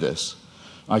any of this.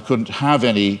 I couldn't have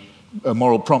any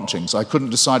moral promptings. I couldn't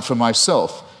decide for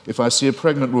myself if I see a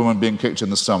pregnant woman being kicked in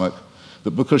the stomach,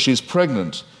 that because she's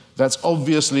pregnant, that's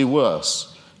obviously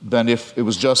worse than if it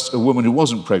was just a woman who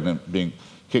wasn't pregnant being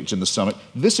kicked in the stomach.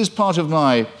 This is part of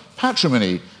my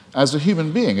patrimony as a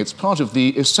human being. It's part of the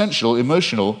essential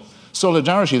emotional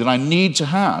solidarity that I need to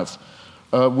have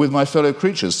with my fellow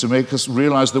creatures to make us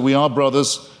realize that we are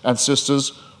brothers and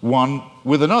sisters, one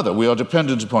with another. We are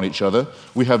dependent upon each other.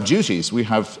 We have duties. We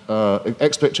have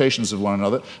expectations of one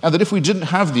another. And that if we didn't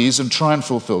have these and try and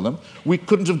fulfill them, we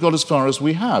couldn't have got as far as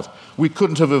we have. We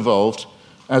couldn't have evolved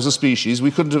as a species.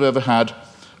 We couldn't have ever had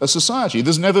a society.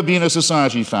 There's never been a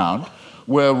society found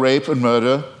where rape and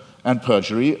murder and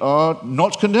perjury are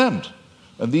not condemned.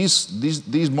 And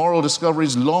these moral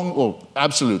discoveries long, or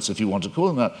absolutes if you want to call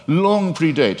them that, long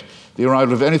predate the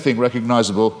arrival of anything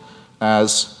recognizable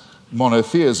as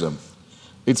monotheism.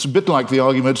 It's a bit like the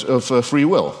argument of free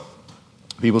will.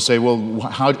 People say, well,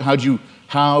 how do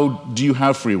you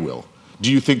have free will?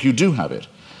 Do you think you do have it?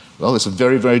 Well, it's a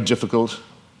very, very difficult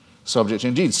subject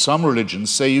indeed. Some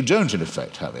religions say you don't, in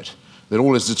effect, have it, that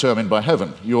all is determined by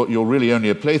heaven. You're really only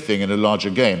a plaything in a larger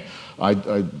game. I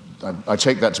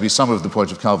take that to be some of the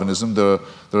point of Calvinism. There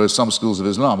are some schools of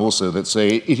Islam also that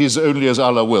say it is only as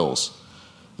Allah wills.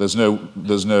 There's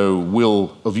no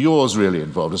will of yours really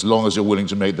involved, as long as you're willing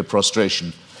to make the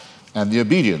prostration and the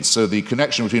obedience. So the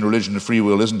connection between religion and free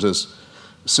will isn't as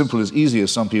simple, as easy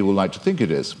as some people like to think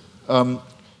it is.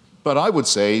 But I would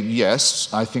say,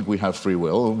 yes, I think we have free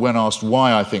will. When asked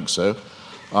why I think so,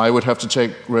 I would have to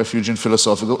take refuge in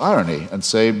philosophical irony and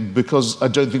say, because I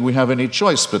don't think we have any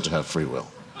choice but to have free will.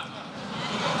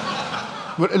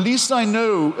 But at least I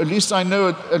know at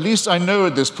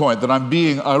this point that I'm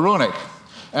being ironic,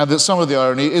 and that some of the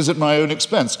irony is at my own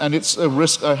expense, and it's a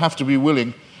risk I have to be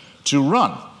willing to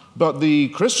run. But the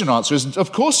Christian answer is,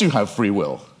 of course you have free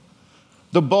will.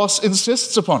 The boss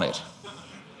insists upon it.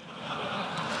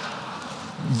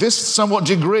 This somewhat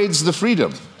degrades the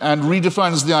freedom and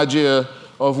redefines the idea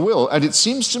of will. And it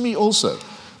seems to me also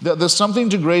that there's something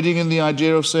degrading in the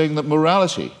idea of saying that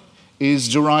morality is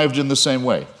derived in the same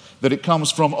way, that it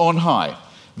comes from on high,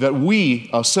 that we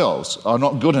ourselves are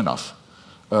not good enough,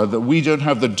 that we don't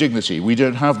have the dignity, we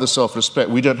don't have the self-respect,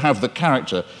 we don't have the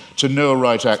character to know a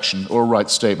right action or a right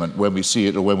statement when we see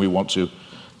it or when we want to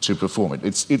perform it.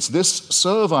 It's this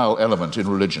servile element in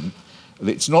religion.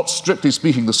 It's not, strictly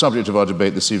speaking, the subject of our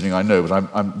debate this evening, I know, but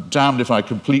I'm damned if I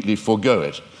completely forego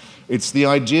it. It's the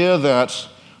idea that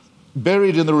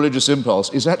buried in the religious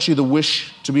impulse is actually the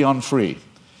wish to be unfree,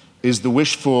 is the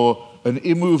wish for an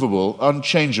immovable,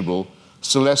 unchangeable,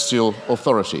 celestial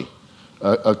authority,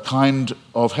 a kind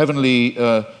of heavenly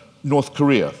North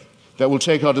Korea that will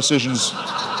take our decisions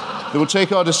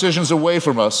away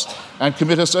from us and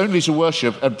commit us only to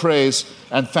worship and praise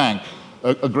and thank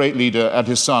a great leader and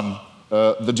his son,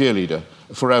 the dear leader,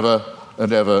 forever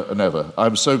and ever and ever.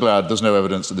 I'm so glad there's no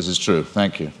evidence that this is true.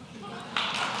 Thank you.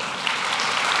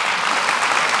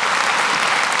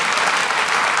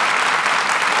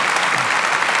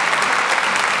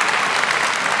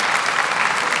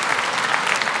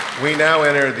 We now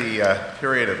enter the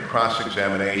period of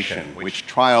cross-examination, which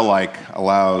trial-like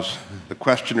allows the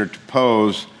questioner to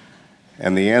pose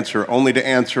and the answer only to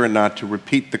answer and not to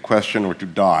repeat the question or to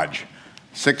dodge.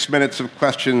 6 minutes of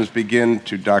questions begin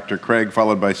to Dr. Craig,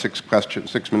 followed by 6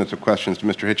 minutes of questions to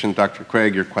Mr. Hitchens. Dr.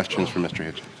 Craig, your questions for Mr.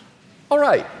 Hitchens. All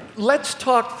right, let's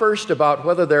talk first about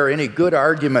whether there are any good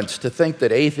arguments to think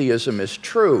that atheism is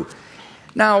true.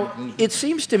 Now, it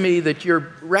seems to me that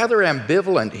you're rather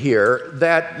ambivalent here,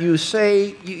 that you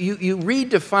say, you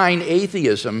redefine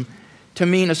atheism to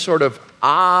mean a sort of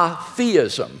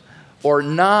atheism or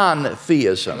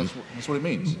non-theism. That's what it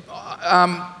means.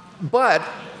 But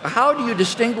how do you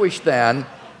distinguish then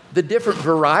the different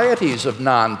varieties of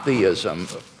non-theism?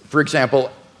 For example,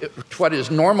 what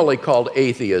is normally called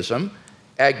atheism,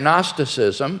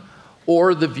 agnosticism,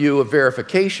 or the view of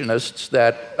verificationists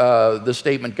that the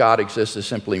statement God exists is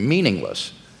simply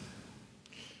meaningless?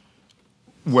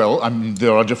 Well, I mean,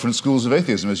 there are different schools of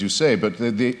atheism, as you say, but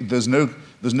there's no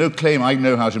claim I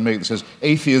know how to make that says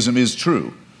atheism is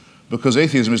true, because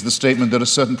atheism is the statement that a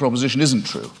certain proposition isn't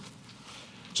true.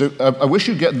 So I wish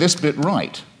you'd get this bit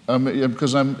right,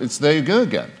 because it's there you go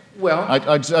again. Well,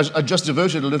 I just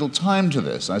devoted a little time to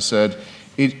this. I said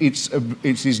it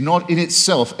is not in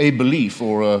itself a belief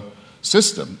or a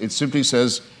system. It simply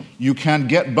says you can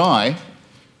get by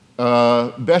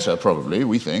better, probably,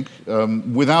 we think,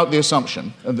 without the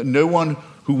assumption that no one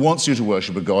who wants you to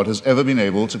worship a God has ever been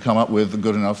able to come up with a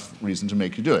good enough reason to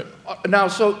make you do it. Now,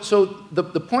 so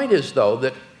the point is, though,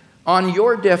 that on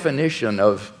your definition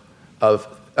of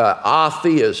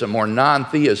atheism or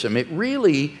non-theism, it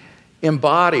really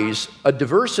embodies a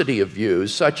diversity of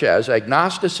views, such as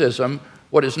agnosticism,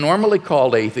 what is normally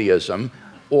called atheism,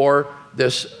 or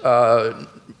this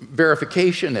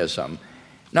verificationism.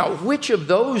 Now, which of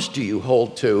those do you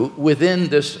hold to within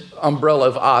this umbrella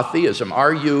of atheism?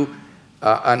 Are you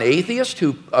an atheist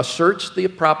who asserts the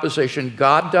proposition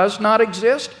God does not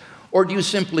exist, or do you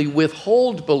simply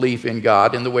withhold belief in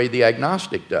God in the way the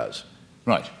agnostic does?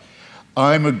 Right.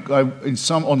 On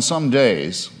some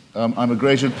days, I'm a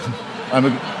greater. No,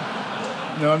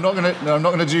 I'm not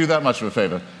going to do you that much of a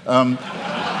favor. On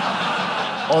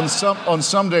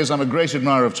some days, I'm a great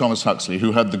admirer of Thomas Huxley,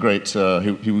 who had the great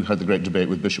debate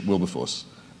with Bishop Wilberforce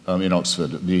in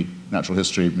Oxford at the Natural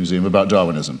History Museum about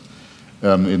Darwinism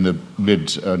in the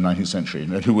mid-19th century,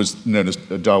 and who was known as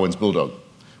Darwin's bulldog.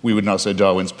 We would now say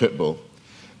Darwin's pit bull,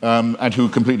 and who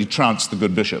completely trounced the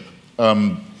good bishop.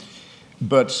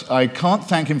 But I can't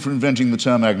thank him for inventing the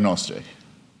term agnostic.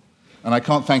 And I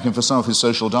can't thank him for some of his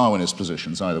social Darwinist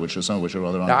positions either, some of which are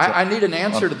rather unattractive. I need an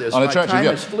answer to this. My time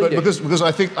is fleeting. But because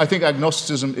I think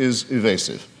agnosticism is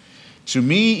evasive. To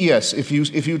me, yes, if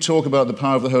you talk about the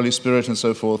power of the Holy Spirit and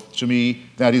so forth, to me,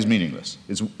 that is meaningless.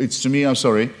 It's to me, I'm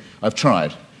sorry, I've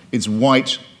tried. It's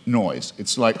white noise.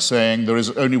 It's like saying there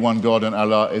is only one God and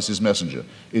Allah is his messenger.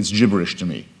 It's gibberish to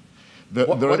me. There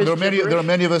are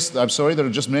many of us, I'm sorry, there are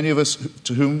just many of us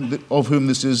of whom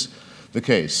this is the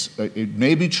case. It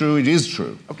may be true, it is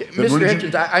true. Okay, Mr.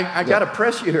 Hitchens, I got to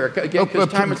press you here again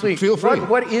because time is leaving. Feel free.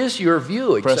 What is your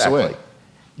view exactly? Press away.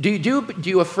 Do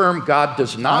you affirm God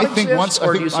does not exist,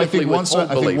 or do you simply withhold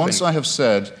belief? I think once I have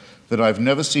said that I've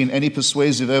never seen any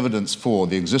persuasive evidence for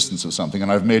the existence of something, and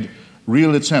I've made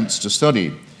real attempts to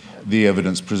study the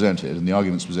evidence presented and the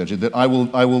arguments presented, that I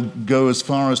will go as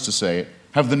far as to say,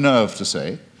 have the nerve to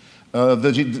say,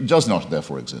 that it does not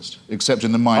therefore exist, except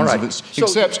in the minds of its,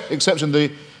 except in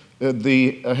the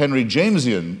Henry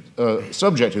Jamesian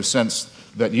subjective sense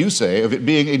that you say of it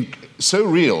being so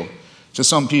real to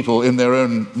some people in their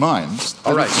own minds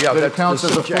that it counts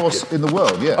as a force in the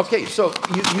world. Yes. Okay, so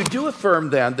you do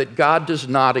affirm then that God does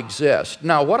not exist.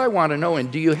 Now, what I want to know,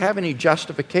 and do you have any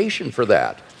justification for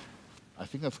that? I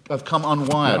think I've come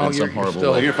unwired in some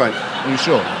horrible way. You're fine. Are you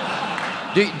sure?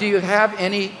 Do you have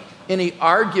any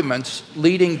arguments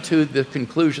leading to the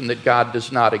conclusion that God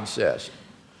does not exist?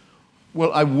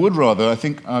 Well, I would rather. I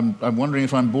think I'm wondering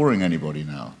if I'm boring anybody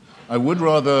now. I would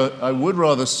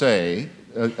rather say.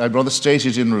 I'd rather state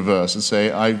it in reverse and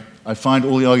say I find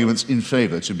all the arguments in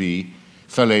favor to be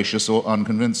fallacious or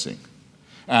unconvincing.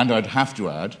 And I'd have to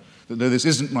add that though this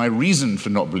isn't my reason for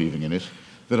not believing in it,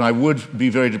 that I would be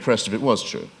very depressed if it was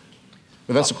true.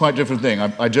 But that's a quite different thing.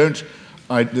 I don't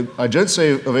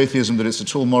say of atheism that it's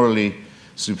at all morally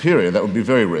superior. That would be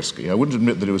very risky. I wouldn't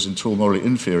admit that it was at all morally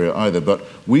inferior either, but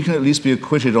we can at least be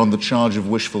acquitted on the charge of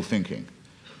wishful thinking.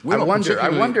 I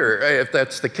wonder if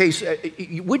that's the case.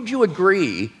 Would you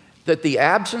agree that the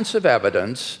absence of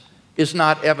evidence is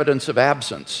not evidence of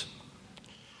absence?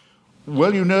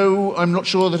 Well, I'm not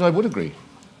sure that I would agree.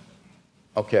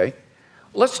 Okay.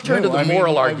 Let's turn to the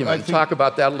moral argument and talk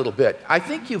about that a little bit. I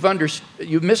think you've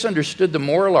misunderstood the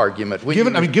moral argument.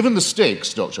 Given the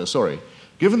stakes, Doctor,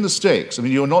 given the stakes,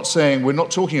 we're not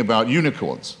talking about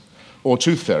unicorns or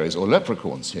tooth fairies or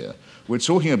leprechauns here. We're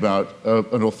talking about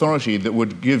an authority that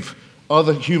would give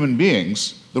other human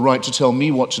beings the right to tell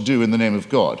me what to do in the name of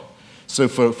God. So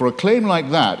for a claim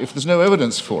like that, if there's no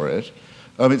evidence for it,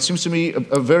 it seems to me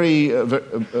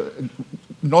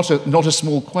not a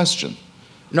small question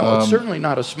No, it's certainly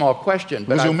not a small question.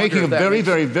 Because you're making a very,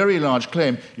 very, very large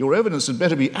claim. Your evidence had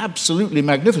better be absolutely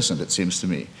magnificent, it seems to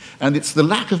me. And it's the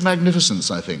lack of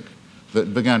magnificence, I think,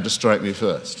 that began to strike me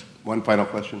first. One final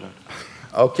question, Doctor.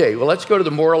 Okay, well, let's go to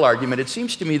the moral argument. It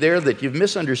seems to me there that you've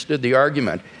misunderstood the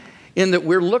argument in that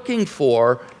we're looking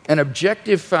for an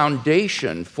objective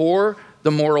foundation for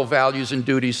the moral values and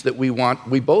duties that we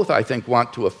both, I think,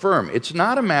 want to affirm. It's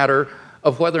not a matter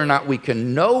of whether or not we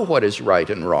can know what is right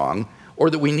and wrong, or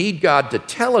that we need God to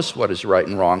tell us what is right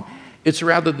and wrong. It's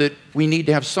rather that we need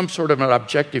to have some sort of an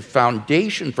objective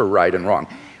foundation for right and wrong.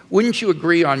 Wouldn't you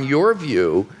agree on your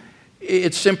view?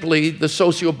 It's simply the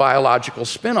sociobiological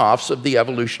spin-offs of the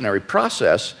evolutionary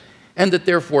process, and that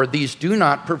therefore these do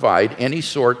not provide any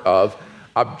sort of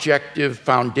objective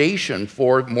foundation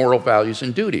for moral values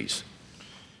and duties.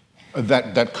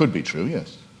 That could be true,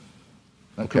 yes.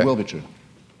 That could well be true.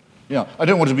 Yeah, I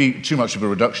don't want to be too much of a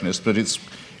reductionist, but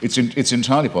it's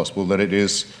entirely possible that it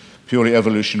is purely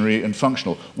evolutionary and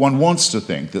functional. One wants to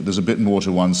think that there's a bit more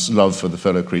to one's love for the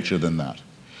fellow creature than that.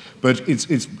 But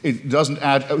it doesn't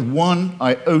add one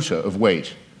iota of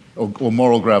weight or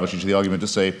moral gravity to the argument to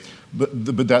say,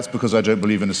 but that's because I don't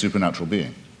believe in a supernatural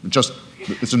being.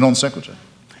 It's a non sequitur.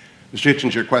 Mr.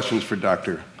 Hitchens, your questions for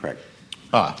Dr. Craig.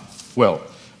 Well,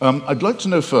 I'd like to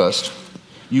know first,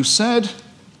 you said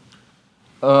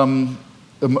that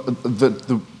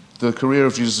the career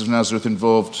of Jesus of Nazareth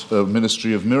involved a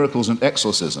ministry of miracles and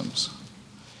exorcisms.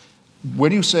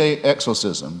 When you say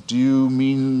exorcism, do you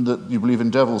mean that you believe in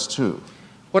devils too?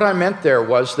 What I meant there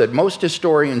was that most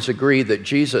historians agree that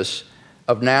Jesus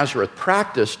of Nazareth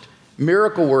practiced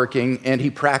miracle working and he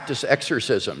practiced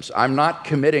exorcisms. I'm not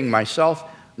committing myself,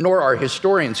 nor are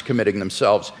historians committing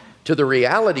themselves to the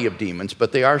reality of demons,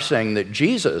 but they are saying that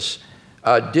Jesus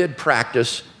did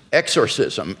practice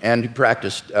exorcism and he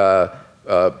practiced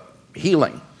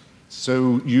healing.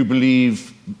 So you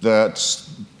believe that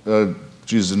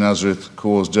Jesus of Nazareth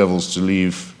caused devils to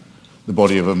leave the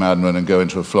body of a madman and go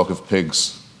into a flock of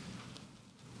pigs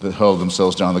that hurled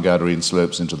themselves down the Gadarene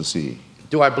slopes into the sea?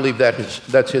 Do I believe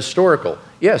that's historical?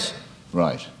 Yes.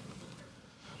 Right.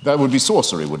 That would be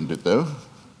sorcery, wouldn't it, though?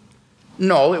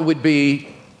 No, it would be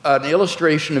an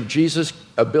illustration of Jesus'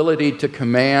 ability to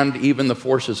command even the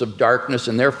forces of darkness,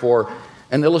 and therefore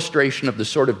an illustration of the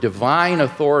sort of divine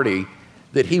authority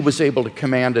that he was able to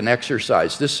command and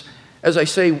exercise. This, as I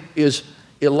say, is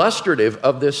illustrative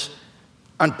of this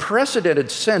unprecedented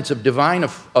sense of divine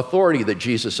authority that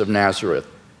Jesus of Nazareth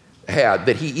had,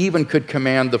 that he even could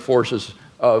command the forces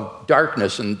of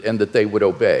darkness and that they would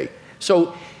obey.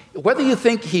 So whether you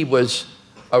think he was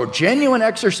a genuine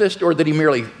exorcist or that he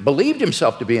merely believed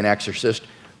himself to be an exorcist,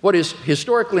 what is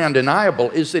historically undeniable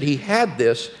is that he had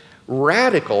this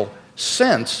radical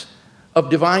sense of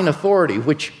divine authority,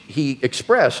 which he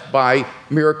expressed by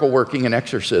miracle working and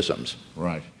exorcisms.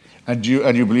 Right. And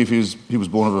you believe he was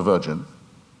born of a virgin?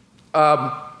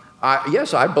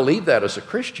 Yes, I believe that as a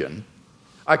Christian.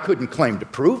 I couldn't claim to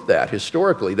prove that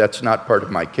historically. That's not part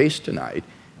of my case tonight.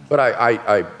 But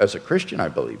I as a Christian, I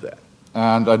believe that.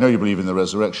 And I know you believe in the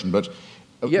resurrection, but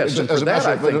yes, and for that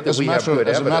I think that we have good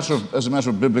evidence. As a matter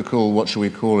of biblical, what shall we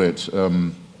call it,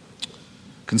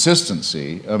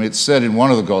 consistency, it's said in one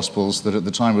of the Gospels that at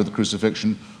the time of the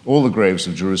crucifixion, all the graves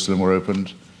of Jerusalem were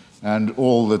opened, and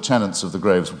all the tenants of the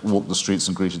graves walked the streets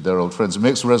and greeted their old friends. It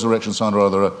makes the resurrection sound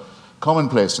rather a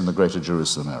commonplace in the greater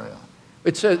Jerusalem area.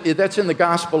 It says, that's in the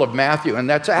Gospel of Matthew, and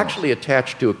that's actually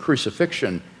attached to a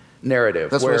crucifixion narrative.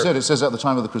 That's what I said. It says at the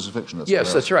time of the crucifixion.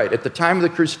 Yes, that's right. At the time of the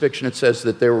crucifixion, it says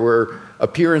that there were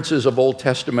appearances of Old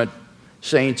Testament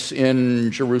saints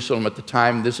in Jerusalem at the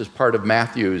time. This is part of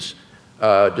Matthew's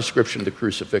description of the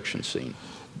crucifixion scene.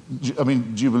 I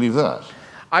mean, do you believe that?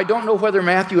 I don't know whether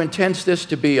Matthew intends this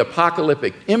to be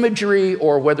apocalyptic imagery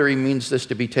or whether he means this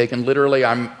to be taken literally.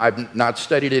 I've not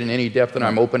studied it in any depth, and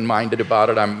I'm open-minded about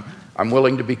it. I'm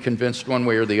willing to be convinced one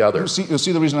way or the other. You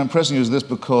see, the reason I'm pressing you is this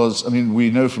because, we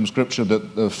know from Scripture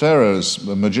that the pharaohs,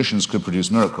 the magicians, could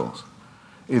produce miracles.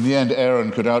 In the end,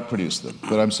 Aaron could outproduce them.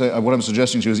 But what I'm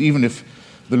suggesting to you is even if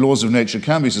the laws of nature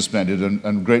can be suspended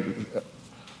and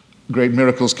great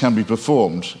miracles can be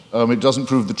performed, it doesn't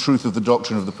prove the truth of the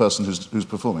doctrine of the person who's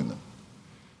performing them.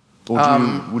 Or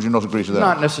would you not agree to that?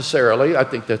 Not necessarily. I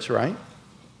think that's right.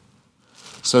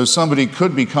 So somebody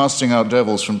could be casting out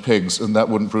devils from pigs, and that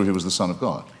wouldn't prove he was the Son of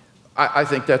God. I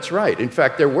think that's right. In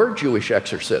fact, there were Jewish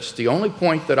exorcists. The only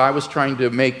point that I was trying to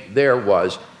make there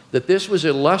was that this was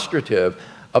illustrative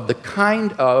of the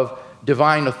kind of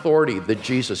divine authority that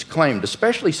Jesus claimed,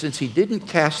 especially since he didn't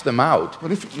cast them out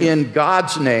in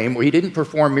God's name, or he didn't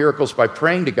perform miracles by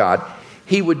praying to God.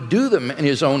 He would do them in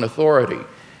his own authority.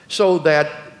 So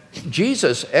that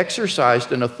Jesus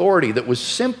exercised an authority that was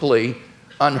simply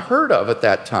unheard of at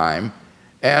that time,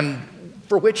 and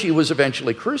for which he was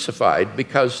eventually crucified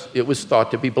because it was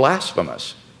thought to be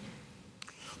blasphemous.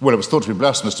 Well, it was thought to be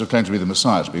blasphemous to claim to be the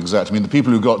Messiah, to be exact. I mean, the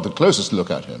people who got the closest look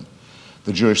at him,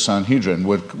 the Jewish Sanhedrin,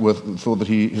 thought that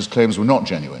his claims were not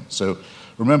genuine. So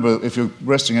remember, if you're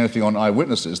resting anything on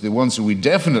eyewitnesses, the ones who we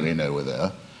definitely know were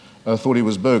there thought he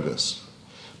was bogus.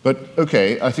 But,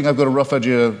 okay, I think I've got a rough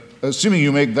idea, assuming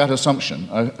you make that assumption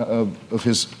of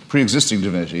his pre-existing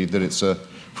divinity, that it's a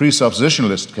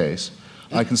presuppositionalist case,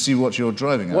 I can see what you're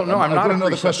driving at. Well, no, I've got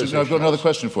another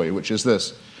question for you, which is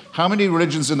this. How many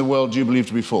religions in the world do you believe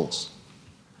to be false?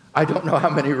 I don't know how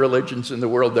many religions in the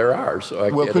world there are, so I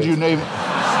Well, could you name...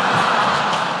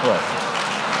 Right.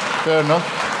 Fair enough.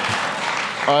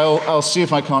 I'll see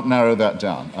if I can't narrow that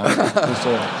down.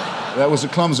 That was a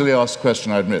clumsily asked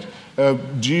question, I admit.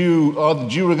 Do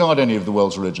you regard any of the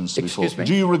world's religions to be false? Excuse me?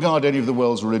 Do you regard any of the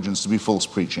world's religions to be false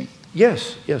preaching?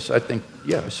 Yes, I think,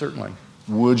 yeah, certainly.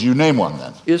 Would you name one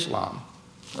then? Islam.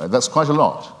 That's quite a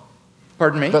lot.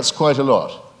 Pardon me? That's quite a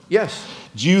lot. Yes.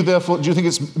 Do you think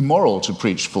it's moral to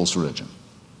preach false religion?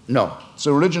 No.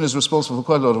 So religion is responsible for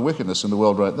quite a lot of wickedness in the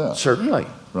world right there. Certainly.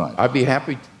 Right. I'd be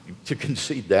happy to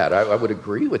concede that. I would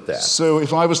agree with that. So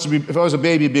if I was a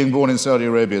baby being born in Saudi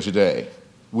Arabia today,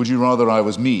 would you rather I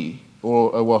was me or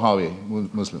a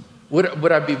Wahhabi Muslim?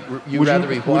 Would I be?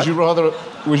 Would you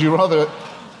rather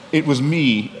it was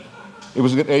me? It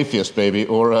was an atheist baby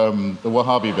or a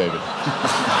Wahhabi baby?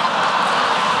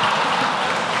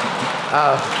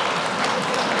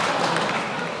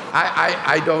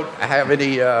 I don't have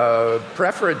any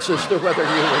preference as to whether you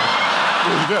would.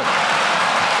 You do.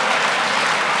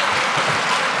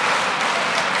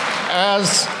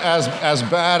 As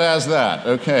bad as that.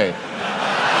 Okay.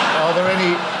 I've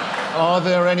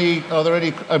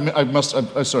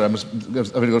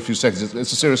only got a few seconds.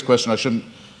 It's a serious question. I shouldn't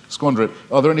squander it.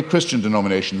 Are there any Christian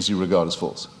denominations you regard as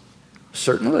false?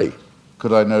 Certainly.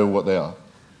 Could I know what they are?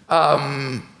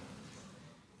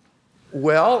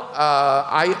 Well,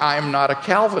 I'm not a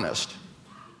Calvinist,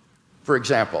 for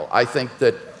example. I think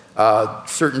that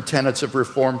certain tenets of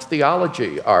Reformed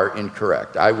theology are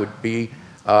incorrect. I would be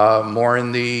more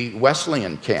in the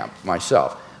Wesleyan camp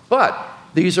myself. But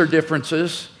these are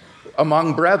differences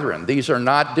among brethren. These are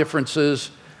not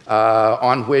differences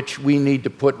on which we need to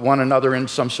put one another in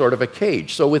some sort of a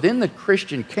cage. So within the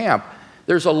Christian camp,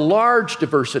 there's a large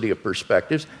diversity of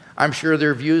perspectives. I'm sure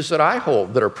there are views that I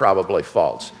hold that are probably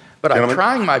false. But I'm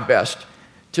trying my best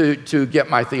to get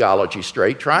my theology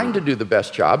straight, trying to do the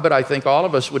best job, but I think all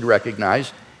of us would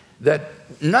recognize that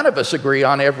none of us agree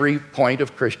on every point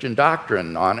of Christian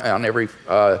doctrine, on every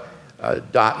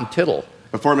dot and tittle.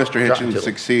 Before Mr. Hitchens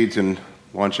succeeds in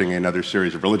launching another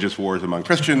series of religious wars among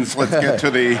Christians, let's get to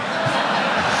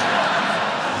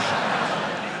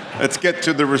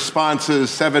the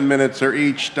responses. 7 minutes are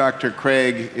each. Dr.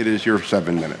 Craig, it is your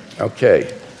 7 minutes.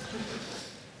 Okay.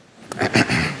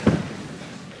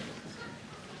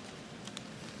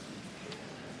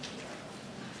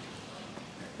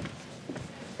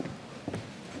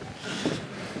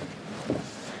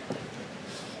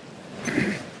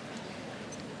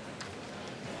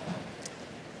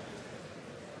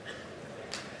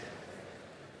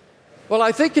 Well,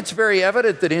 I think it's very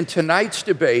evident that in tonight's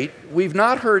debate, we've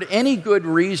not heard any good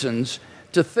reasons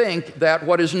to think that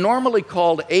what is normally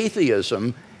called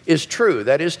atheism is true.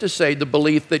 That is to say, the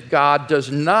belief that God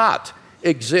does not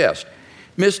exist.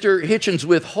 Mr. Hitchens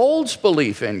withholds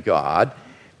belief in God,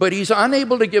 but he's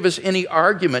unable to give us any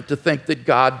argument to think that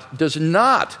God does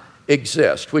not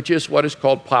exist, which is what is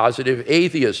called positive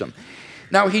atheism.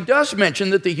 Now, he does mention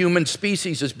that the human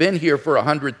species has been here for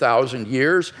 100,000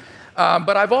 years,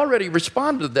 but I've already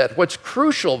responded to that. What's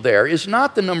crucial there is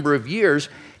not the number of years,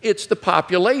 it's the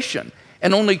population.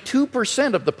 And only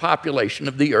 2% of the population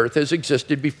of the earth has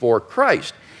existed before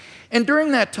Christ. And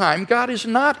during that time, God is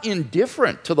not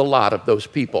indifferent to the lot of those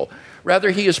people. Rather,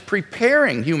 he is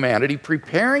preparing humanity,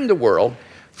 preparing the world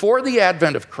for the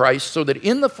advent of Christ so that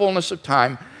in the fullness of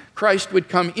time, Christ would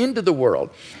come into the world.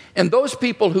 And those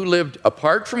people who lived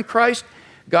apart from Christ,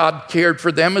 God cared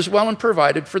for them as well and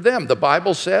provided for them. The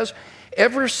Bible says,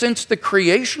 ever since the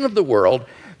creation of the world,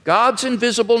 God's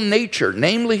invisible nature,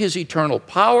 namely his eternal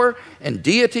power and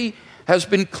deity, has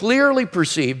been clearly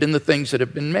perceived in the things that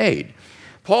have been made.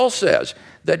 Paul says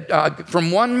that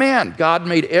from one man, God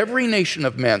made every nation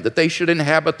of men, that they should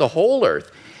inhabit the whole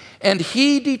earth. And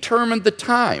he determined the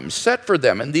times set for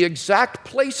them and the exact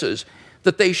places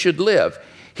that they should live.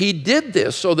 He did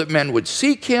this so that men would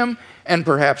seek him and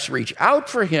perhaps reach out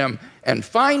for him and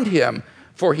find him,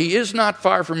 for he is not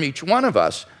far from each one of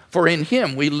us, for in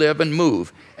him we live and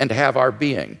move and have our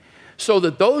being. So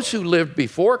that those who lived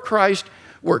before Christ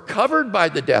were covered by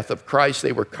the death of Christ,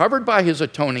 they were covered by his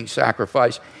atoning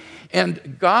sacrifice,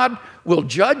 and God will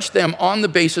judge them on the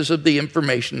basis of the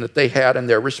information that they had in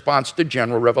their response to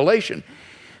general revelation.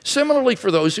 Similarly,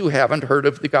 for those who haven't heard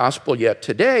of the gospel yet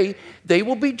today, they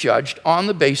will be judged on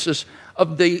the basis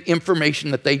of the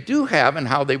information that they do have and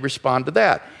how they respond to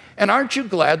that. And aren't you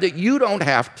glad that you don't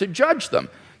have to judge them?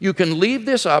 You can leave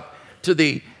this up to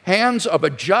the hands of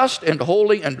a just and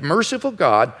holy and merciful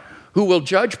God who will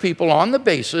judge people on the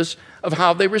basis of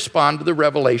how they respond to the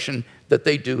revelation that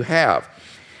they do have.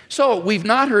 So we've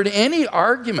not heard any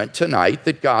argument tonight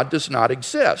that God does not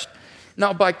exist.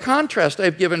 Now, by contrast,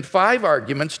 I've given 5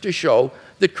 arguments to show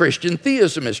that Christian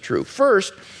theism is true.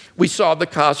 First, we saw the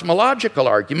cosmological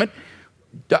argument.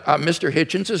 Mr.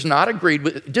 Hitchens has not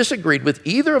disagreed with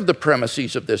either of the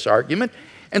premises of this argument,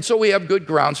 and so we have good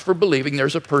grounds for believing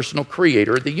there's a personal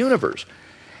creator of the universe.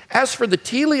 As for the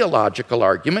teleological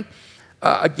argument,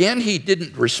 again, he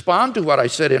didn't respond to what I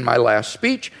said in my last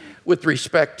speech with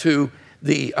respect to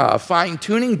the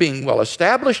fine-tuning being well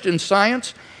established in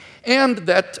science, and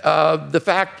that the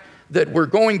fact that we're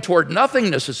going toward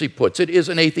nothingness, as he puts it, is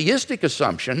an atheistic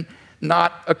assumption,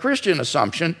 not a Christian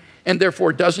assumption, and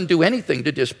therefore doesn't do anything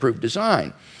to disprove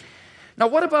design. Now,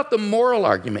 what about the moral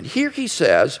argument? Here he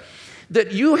says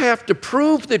that you have to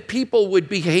prove that people would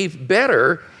behave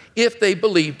better if they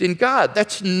believed in God.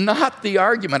 That's not the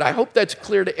argument. I hope that's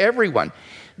clear to everyone.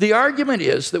 The argument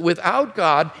is that without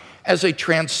God as a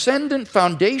transcendent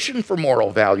foundation for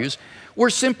moral values, we're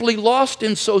simply lost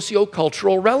in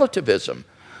sociocultural relativism.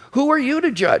 Who are you to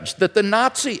judge that the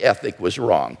Nazi ethic was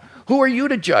wrong? Who are you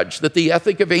to judge that the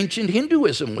ethic of ancient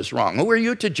Hinduism was wrong? Who are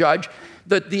you to judge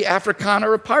that the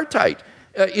Afrikaner apartheid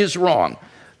is wrong?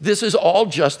 This is all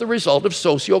just the result of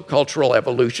sociocultural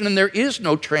evolution, and there is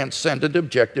no transcendent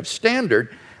objective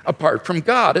standard apart from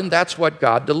God, and that's what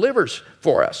God delivers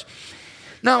for us.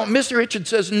 Now, Mr. Hitchens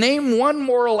says, name one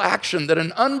moral action that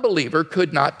an unbeliever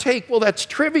could not take. Well, that's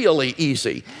trivially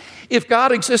easy. If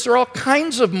God exists, there are all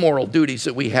kinds of moral duties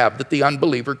that we have that the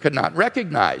unbeliever could not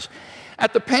recognize.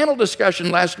 At the panel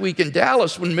discussion last week in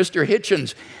Dallas, when Mr.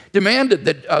 Hitchens demanded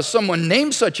that someone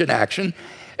name such an action,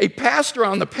 a pastor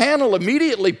on the panel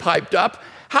immediately piped up,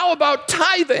 how about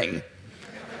tithing?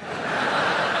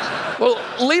 Well,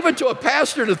 leave it to a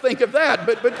pastor to think of that,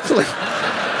 but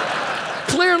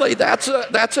clearly that's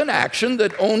an action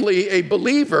that only a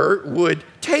believer would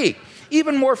take.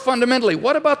 Even more fundamentally,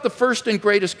 what about the first and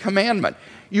greatest commandment?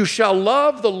 You shall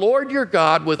love the Lord your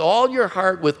God with all your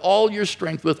heart, with all your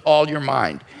strength, with all your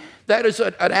mind. That is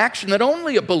an action that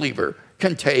only a believer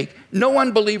can take. No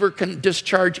unbeliever can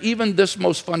discharge even this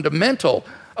most fundamental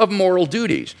of moral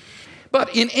duties.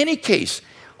 But in any case,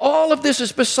 all of this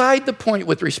is beside the point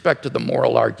with respect to the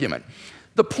moral argument.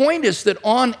 The point is that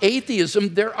on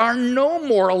atheism, there are no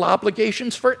moral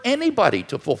obligations for anybody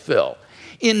to fulfill.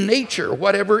 In nature,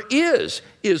 whatever is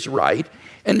right,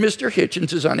 and Mr.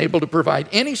 Hitchens is unable to provide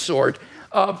any sort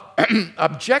of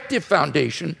objective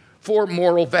foundation for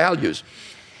moral values.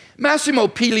 Massimo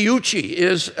Pigliucci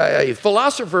is a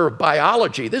philosopher of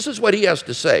biology. This is what he has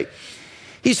to say.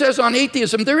 He says, on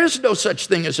atheism, there is no such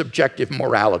thing as objective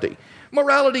morality.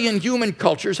 Morality in human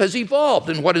cultures has evolved,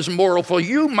 and what is moral for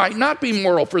you might not be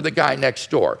moral for the guy next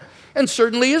door, and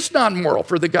certainly is not moral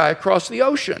for the guy across the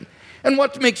ocean. And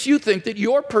what makes you think that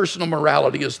your personal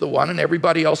morality is the one and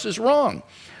everybody else is wrong?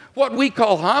 What we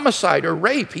call homicide or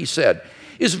rape, he said,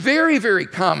 is very, very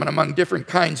common among different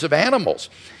kinds of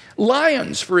animals.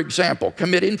 Lions, for example,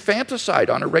 commit infanticide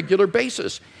on a regular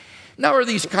basis. Now, are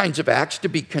these kinds of acts to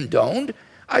be condoned?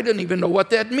 I don't even know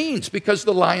what that means because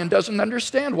the lion doesn't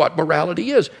understand what morality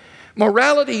is.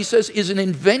 Morality, he says, is an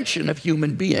invention of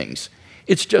human beings.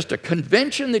 It's just a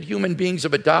convention that human beings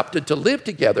have adopted to live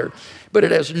together, but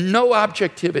it has no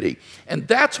objectivity. And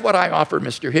that's what I offer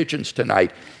Mr. Hitchens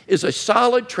tonight, is a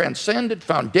solid, transcendent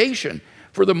foundation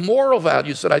for the moral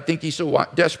values that I think he so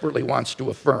desperately wants to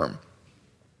affirm.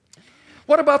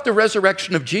 What about the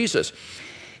resurrection of Jesus?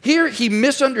 Here he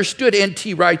misunderstood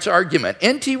N.T. Wright's argument.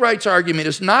 N.T. Wright's argument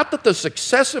is not that the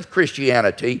success of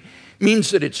Christianity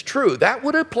means that it's true. That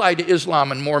would apply to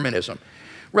Islam and Mormonism.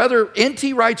 Rather,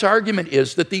 N.T. Wright's argument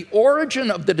is that the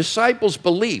origin of the disciples'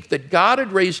 belief that God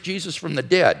had raised Jesus from the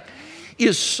dead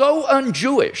is so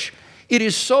un-Jewish, it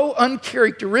is so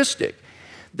uncharacteristic,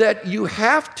 that you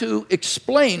have to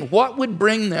explain what would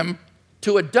bring them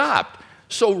to adopt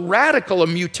so radical a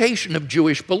mutation of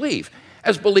Jewish belief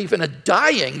as belief in a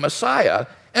dying Messiah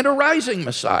and a rising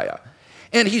Messiah.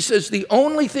 And he says the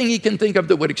only thing he can think of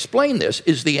that would explain this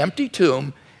is the empty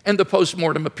tomb and the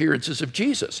post-mortem appearances of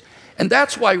Jesus. And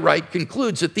that's why Wright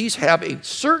concludes that these have a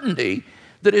certainty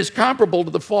that is comparable to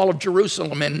the fall of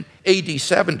Jerusalem in AD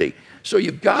 70. So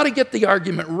you've got to get the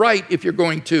argument right if you're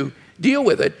going to deal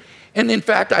with it. And in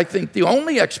fact, I think the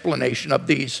only explanation of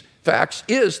these facts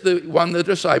is the one the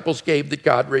disciples gave, that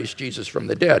God raised Jesus from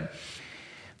the dead.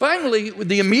 Finally,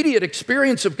 the immediate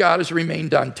experience of God has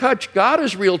remained untouched. God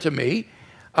is real to me,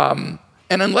 and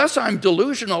unless I'm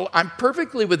delusional, I'm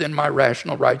perfectly within my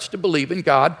rational rights to believe in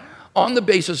God on the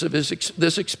basis of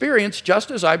this experience,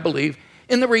 just as I believe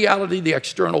in the reality of the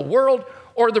external world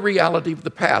or the reality of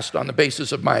the past on the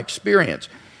basis of my experience.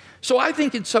 So I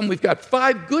think in sum, we've got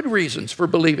 5 good reasons for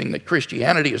believing that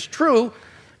Christianity is true,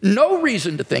 no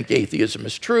reason to think atheism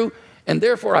is true, and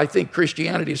therefore I think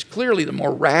Christianity is clearly the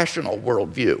more rational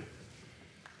worldview.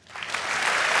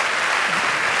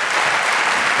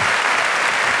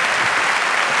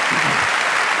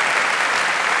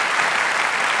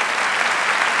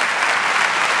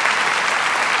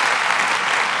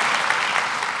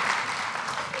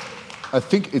 I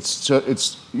think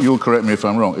you'll correct me if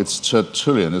I'm wrong, it's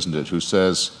Tertullian, isn't it, who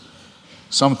says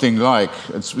something like,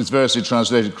 it's variously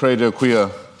translated, credo quia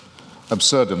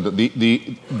absurdum, that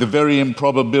the very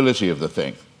improbability of the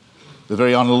thing, the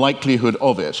very unlikelihood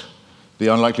of it, the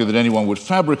unlikelihood that anyone would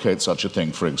fabricate such a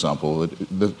thing, for example,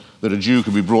 that a Jew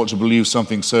could be brought to believe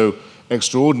something so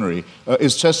extraordinary,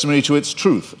 is testimony to its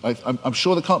truth. I'm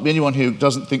sure there can't be anyone who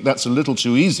doesn't think that's a little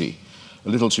too easy, a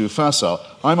little too facile.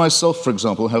 I myself, for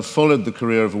example, have followed the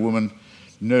career of a woman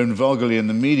known vulgarly in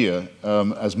the media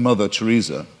as Mother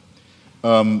Teresa,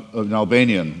 an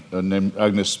Albanian named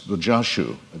Agnes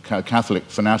Bujashu, a Catholic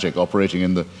fanatic operating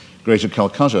in the greater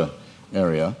Calcutta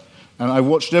area. And I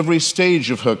watched every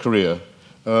stage of her career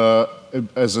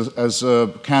as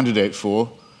a candidate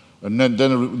for, and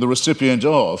then the recipient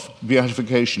of,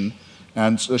 beatification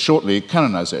and shortly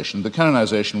canonization. The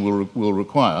canonization will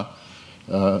require,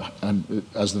 and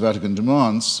as the Vatican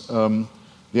demands,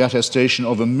 the attestation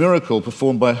of a miracle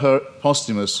performed by her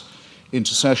posthumous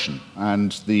intercession.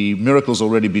 And the miracle's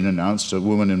already been announced. A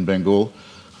woman in Bengal,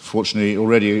 fortunately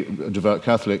already a devout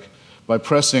Catholic, by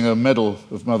pressing a medal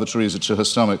of Mother Teresa to her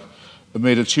stomach,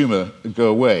 made a tumor go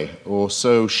away, or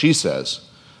so she says.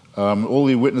 All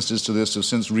the witnesses to this have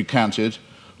since recanted.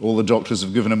 All the doctors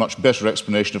have given a much better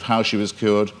explanation of how she was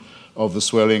cured, of the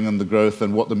swelling and the growth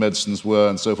and what the medicines were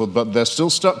and so forth, but they're still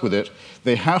stuck with it.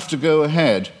 They have to go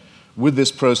ahead with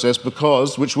this process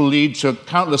which will lead to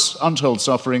countless untold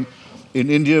suffering in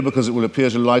India, because it will appear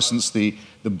to license the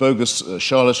bogus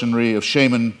charlatanry of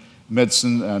shaman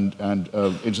medicine and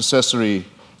intercessory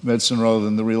medicine rather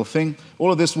than the real thing.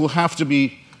 All of this will have to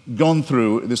be gone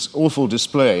through, this awful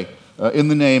display, in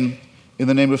the name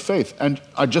of faith. And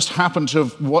I just happen to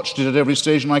have watched it at every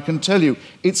stage, and I can tell you,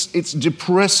 it's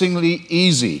depressingly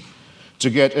easy to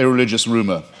get a religious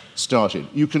rumor started.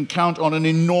 You can count on an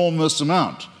enormous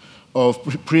amount of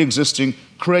pre-existing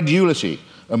credulity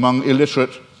among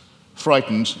illiterate,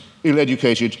 frightened,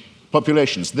 ill-educated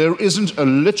populations. There isn't a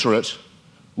literate,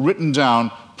 written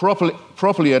down,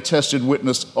 properly attested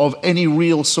witness of any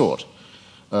real sort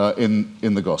in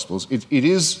the Gospels. It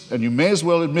is, and you may as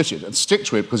well admit it and stick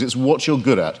to it because it's what you're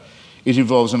good at, it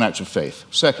involves an act of faith.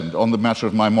 Second, on the matter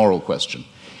of my moral question,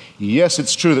 yes,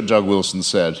 it's true that Doug Wilson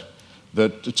said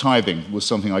that tithing was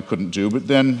something I couldn't do, but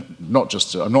then,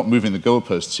 I'm not moving the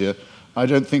goalposts here, I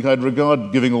don't think I'd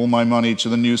regard giving all my money to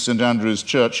the new St. Andrew's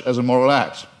Church as a moral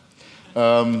act.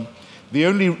 The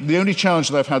only challenge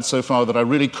that I've had so far that I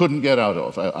really couldn't get out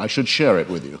of, I should share it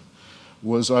with you,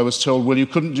 was I was told, well, you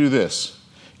couldn't do this.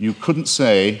 You couldn't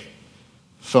say,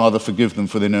 Father, forgive them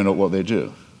for they know not what they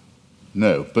do.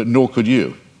 No, but nor could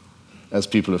you, as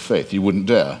people of faith. You wouldn't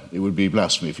dare. It would be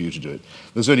blasphemy for you to do it.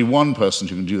 There's only one person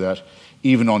who can do that,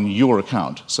 even on your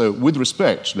account. So with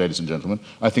respect, ladies and gentlemen,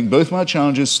 I think both my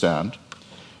challenges stand.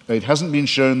 It hasn't been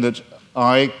shown that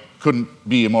I couldn't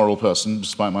be a moral person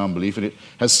despite my unbelief, and it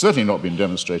has certainly not been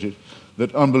demonstrated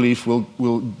that unbelief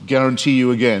will guarantee you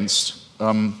against,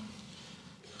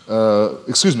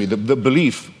 the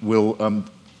belief will,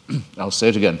 I'll say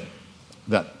it again,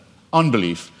 that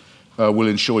unbelief will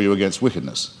ensure you against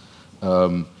wickedness.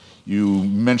 You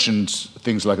mentioned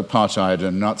things like apartheid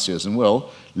and Nazism.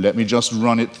 Well, let me just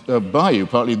run it by you.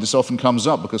 Partly this often comes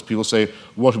up because people say,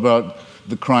 what about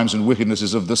the crimes and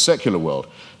wickednesses of the secular world?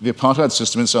 The apartheid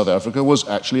system in South Africa was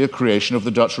actually a creation of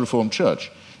the Dutch Reformed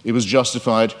Church. It was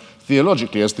justified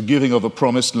theologically as the giving of a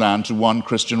promised land to one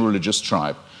Christian religious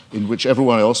tribe, in which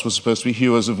everyone else was supposed to be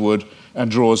hewers of wood and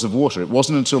drawers of water. It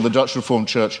wasn't until the Dutch Reformed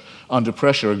Church, under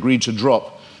pressure, agreed to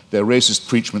drop their racist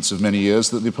preachments of many years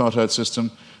that the apartheid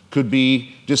system could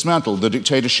be dismantled. The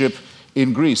dictatorship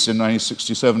in Greece in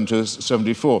 1967 to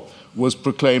 74 was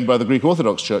proclaimed by the Greek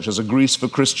Orthodox Church as a Greece for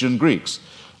Christian Greeks.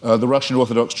 The Russian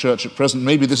Orthodox Church at present,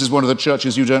 maybe this is one of the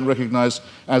churches you don't recognize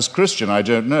as Christian, I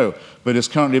don't know, but it's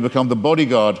currently become the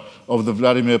bodyguard of the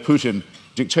Vladimir Putin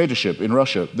dictatorship in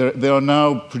Russia. They are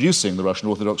now producing, the Russian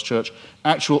Orthodox Church,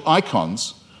 actual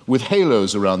icons with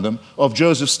halos around them of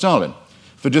Joseph Stalin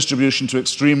for distribution to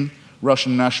extreme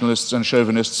Russian nationalists and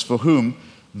chauvinists for whom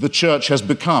the church has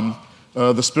become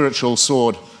the spiritual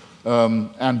sword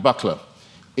and buckler.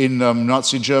 In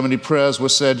Nazi Germany, prayers were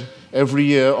said every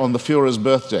year on the Führer's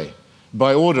birthday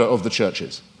by order of the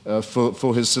churches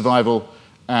for his survival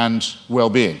and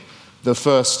well-being. The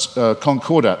first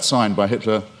concordat signed by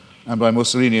Hitler and by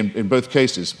Mussolini in both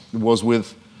cases was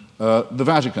with the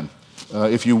Vatican.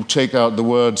 If you take out the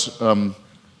word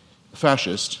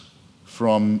fascist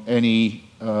from any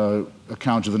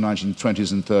account of the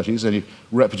 1920s and 30s, any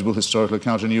reputable historical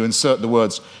account, and you insert the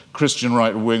words Christian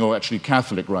right wing or actually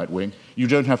Catholic right wing, you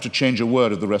don't have to change a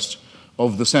word of the rest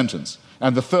of the sentence.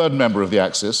 And the third member of the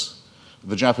Axis,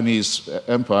 the Japanese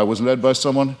Empire, was led by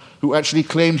someone who actually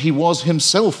claimed he was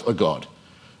himself a god,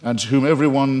 and to whom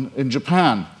everyone in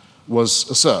Japan was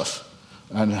a serf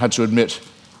and had to admit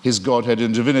his godhead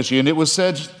and divinity. And it was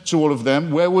said to all of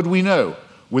them, where would we know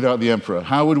without the emperor?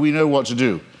 How would we know what to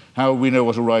do? How would we know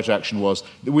what a right action was?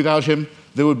 Without him,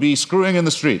 there would be screwing in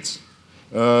the streets.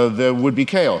 There would be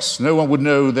chaos. No one would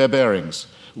know their bearings.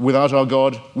 Without our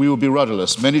God, we would be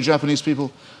rudderless. Many Japanese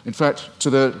people, in fact,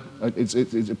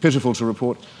 it's pitiful to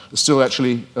report, still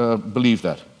actually believe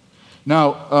that.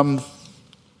 Now,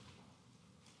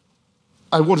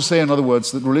 I want to say, in other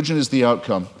words, that religion is the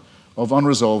outcome of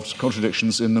unresolved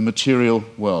contradictions in the material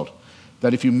world.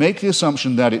 That if you make the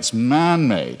assumption that it's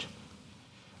man-made,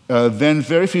 then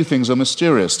very few things are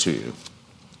mysterious to you.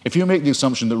 If you make the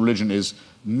assumption that religion is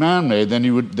man-made, then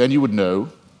you would know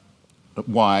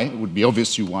why, it would be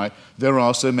obvious to you why, there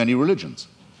are so many religions.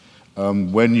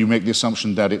 When you make the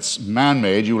assumption that it's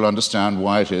man-made, you will understand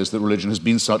why it is that religion has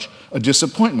been such a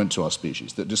disappointment to our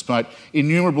species, that despite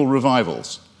innumerable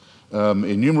revivals,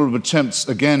 innumerable attempts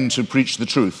again to preach the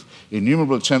truth,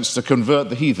 innumerable attempts to convert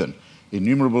the heathen,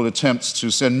 innumerable attempts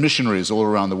to send missionaries all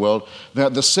around the world,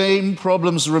 that the same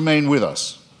problems remain with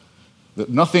us, that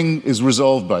nothing is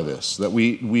resolved by this, that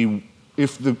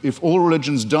if all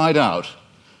religions died out,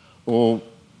 or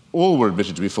all were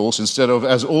admitted to be false, instead of,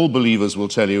 as all believers will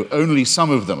tell you, only some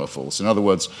of them are false. In other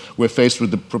words, we're faced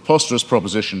with the preposterous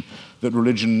proposition that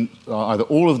religion are either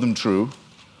all of them true,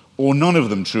 or none of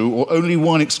them true, or only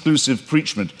one exclusive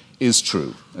preachment is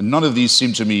true. And none of these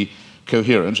seem to me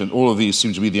coherent, and all of these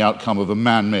seem to be the outcome of a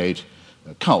man-made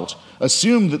cult.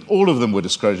 Assume that all of them were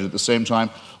discredited at the same time,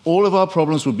 all of our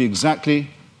problems would be exactly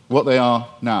what they are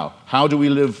now. How do we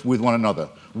live with one another?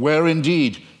 Where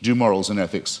indeed do morals and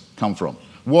ethics come from?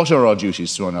 What are our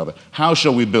duties to one another? How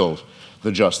shall we build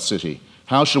the just city?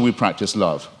 How shall we practice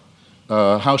love?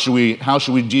 How shall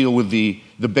we deal with the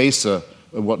baser,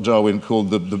 what Darwin called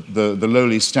the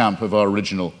lowly stamp of our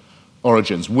original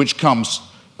origins, which comes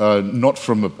not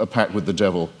from a pact with the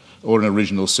devil or an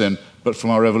original sin, but from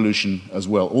our evolution as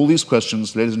well. All these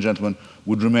questions, ladies and gentlemen,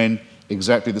 would remain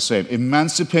exactly the same.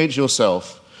 Emancipate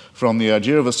yourself from the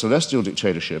idea of a celestial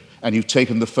dictatorship, and you've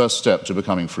taken the first step to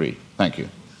becoming free. Thank you.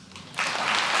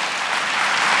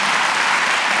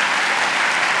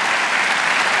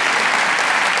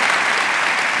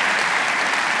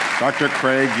 Dr.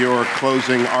 Craig, your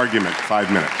closing argument,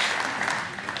 5 minutes.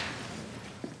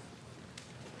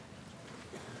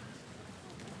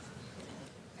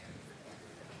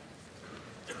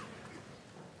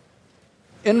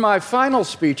 In my final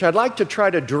speech, I'd like to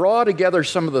try to draw together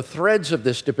some of the threads of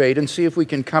this debate and see if we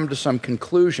can come to some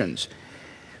conclusions.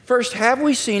 First, have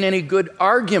we seen any good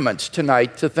arguments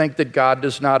tonight to think that God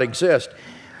does not exist?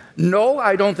 No,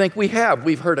 I don't think we have.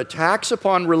 We've heard attacks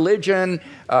upon religion,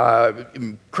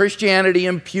 Christianity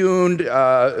impugned,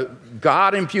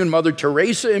 God impugned, Mother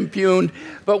Teresa impugned,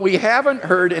 but we haven't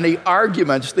heard any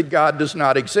arguments that God does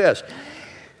not exist.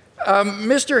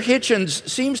 Mr. Hitchens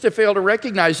seems to fail to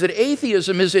recognize that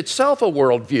atheism is itself a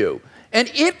worldview,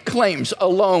 and it claims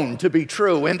alone to be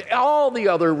true, and all the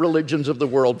other religions of the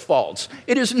world false.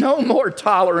 It is no more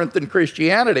tolerant than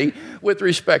Christianity with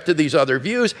respect to these other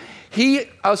views. He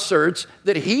asserts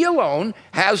that he alone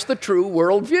has the true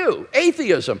worldview,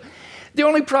 atheism. The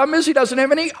only problem is he doesn't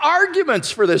have any arguments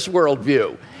for this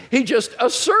worldview. He just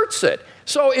asserts it.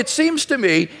 So it seems to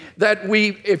me that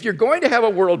if you're going to have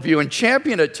a worldview and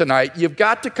champion it tonight, you've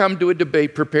got to come to a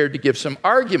debate prepared to give some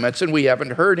arguments, and we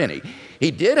haven't heard any.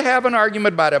 He did have an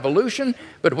argument about evolution,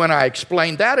 but when I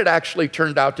explained that, it actually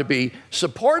turned out to be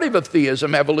supportive of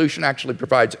theism. Evolution actually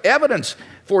provides evidence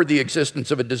for the existence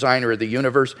of a designer of the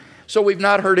universe. So we've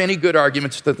not heard any good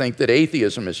arguments to think that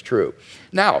atheism is true.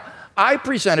 Now, I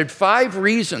presented 5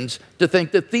 reasons to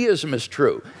think that theism is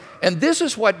true. And this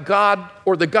is what God,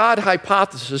 or the God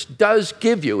hypothesis, does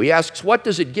give you. He asks, what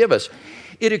does it give us?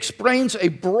 It explains a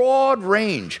broad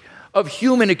range of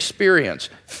human experience,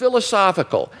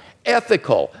 philosophical,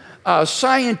 ethical,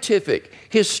 scientific,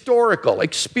 historical,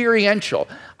 experiential.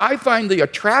 I find the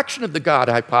attraction of the God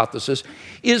hypothesis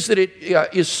is that it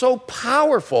is so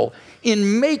powerful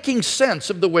in making sense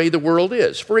of the way the world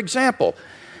is. For example,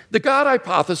 the God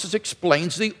hypothesis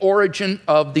explains the origin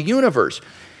of the universe.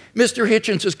 Mr.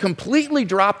 Hitchens has completely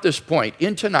dropped this point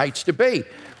in tonight's debate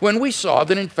when we saw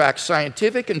that, in fact,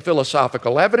 scientific and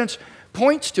philosophical evidence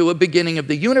points to a beginning of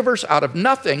the universe out of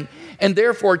nothing and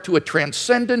therefore to a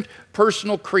transcendent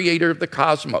personal creator of the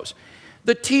cosmos.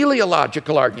 The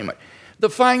teleological argument, the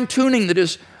fine-tuning that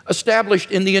is established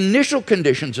in the initial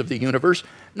conditions of the universe,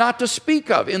 not to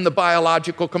speak of in the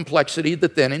biological complexity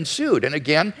that then ensued. And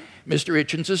again, Mr.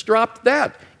 Hitchens has dropped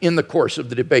that in the course of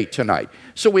the debate tonight.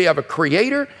 So we have a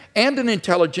creator and an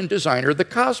intelligent designer of the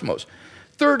cosmos.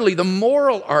 Thirdly, the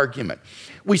moral argument.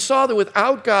 We saw that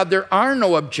without God, there are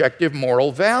no objective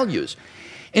moral values.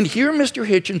 And here Mr.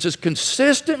 Hitchens has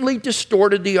consistently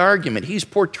distorted the argument. He's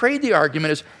portrayed the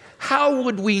argument as, how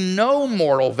would we know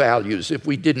moral values if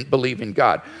we didn't believe in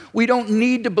God? We don't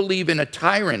need to believe in a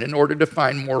tyrant in order to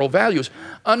find moral values.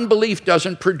 Unbelief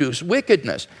doesn't produce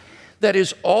wickedness. That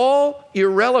is all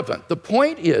irrelevant. The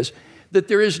point is that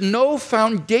there is no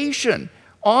foundation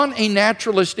on a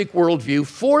naturalistic worldview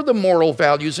for the moral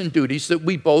values and duties that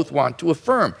we both want to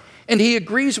affirm. And he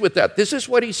agrees with that. This is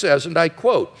what he says, and I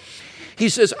quote. He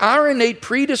says, our innate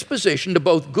predisposition to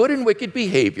both good and wicked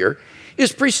behavior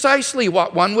is precisely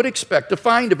what one would expect to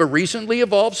find of a recently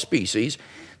evolved species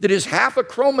that is half a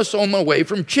chromosome away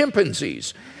from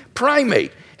chimpanzees,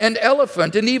 primate, and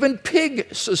elephant, and even pig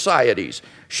societies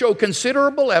show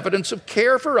considerable evidence of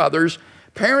care for others,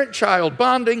 parent-child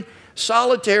bonding,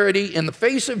 solidarity in the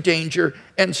face of danger,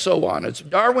 and so on. As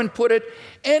Darwin put it,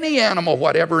 any animal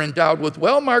whatever endowed with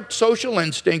well-marked social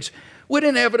instincts would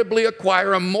inevitably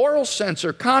acquire a moral sense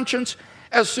or conscience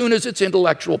as soon as its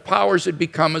intellectual powers had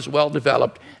become as well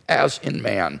developed as in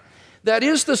man. That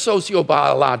is the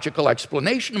sociobiological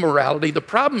explanation of morality. The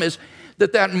problem is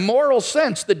that moral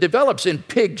sense that develops in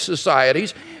pig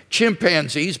societies,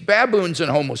 chimpanzees, baboons,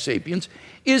 and Homo sapiens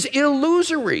is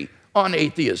illusory on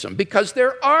atheism because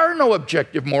there are no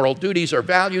objective moral duties or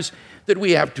values that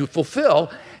we have to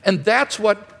fulfill, and that's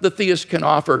what the theist can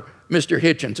offer Mr.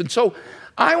 Hitchens. And so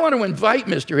I want to invite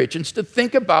Mr. Hitchens to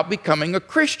think about becoming a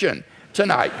Christian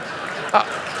tonight.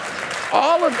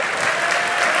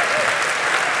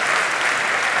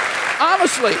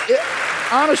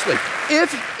 Honestly,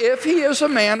 if he is a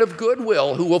man of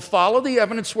goodwill who will follow the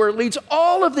evidence where it leads,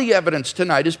 all of the evidence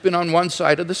tonight has been on one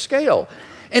side of the scale.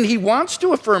 And he wants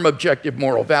to affirm objective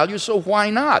moral values, so why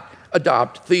not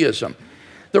adopt theism?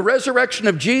 The resurrection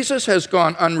of Jesus has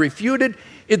gone unrefuted.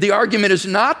 The argument is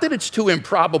not that it's too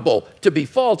improbable to be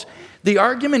false. The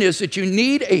argument is that you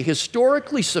need a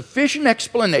historically sufficient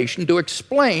explanation to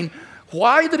explain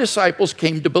why the disciples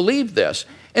came to believe this.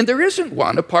 And there isn't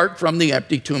one apart from the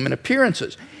empty tomb and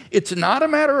appearances. It's not a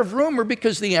matter of rumor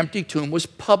because the empty tomb was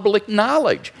public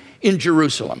knowledge in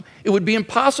Jerusalem. It would be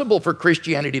impossible for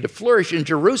Christianity to flourish in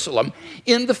Jerusalem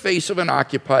in the face of an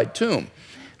occupied tomb.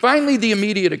 Finally, the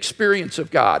immediate experience of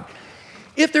God.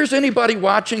 If there's anybody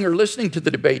watching or listening to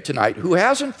the debate tonight who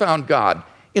hasn't found God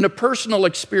in a personal,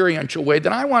 experiential way,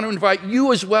 then I want to invite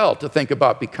you as well to think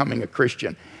about becoming a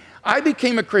Christian. I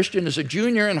became a Christian as a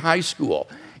junior in high school,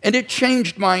 and it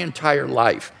changed my entire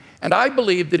life. And I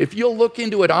believe that if you'll look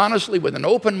into it honestly with an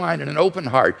open mind and an open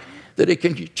heart, that it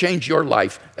can change your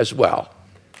life as well.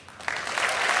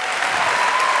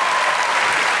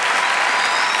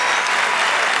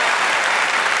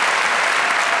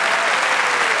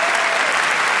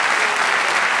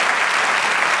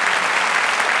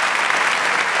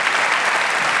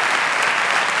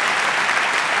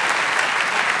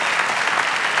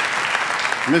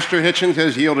 Mr. Hitchens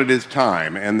has yielded his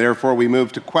time, and therefore we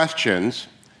move to questions,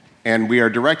 and we are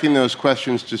directing those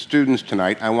questions to students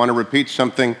tonight. I want to repeat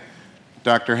something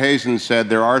Dr. Hazen said: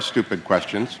 there are stupid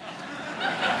questions.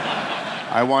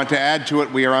 I want to add to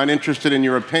it, we are uninterested in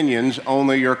your opinions,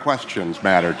 only your questions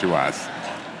matter to us.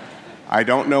 I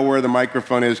don't know where the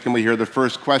microphone is. Can we hear the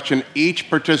first question? Each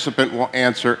participant will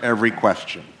answer every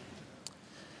question.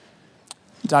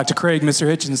 Dr. Craig, Mr.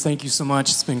 Hitchens, thank you so much.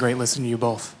 It's been great listening to you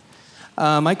both.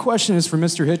 My question is for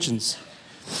Mr. Hitchens.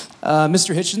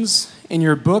 Mr. Hitchens, in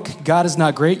your book, God is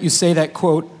Not Great, you say that,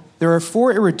 quote, there are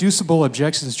 4 irreducible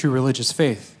objections to religious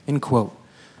faith, end quote.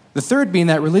 The third being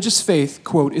that religious faith,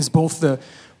 quote, is both the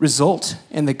result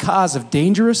and the cause of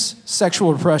dangerous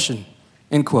sexual repression,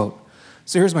 end quote.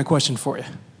 So here's my question for you.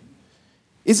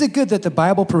 Is it good that the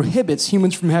Bible prohibits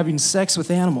humans from having sex with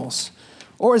animals?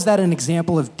 Or is that an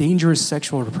example of dangerous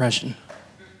sexual repression?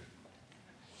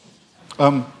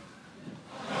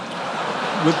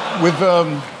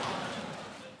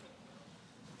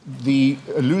 The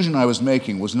allusion I was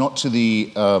making was not to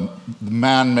the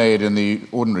man-made in the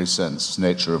ordinary sense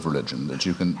nature of religion, that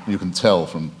you can tell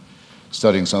from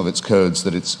studying some of its codes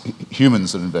that it's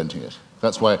humans that are inventing it.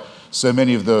 That's why so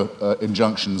many of the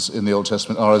injunctions in the Old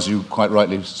Testament are, as you quite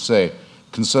rightly say,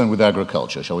 concerned with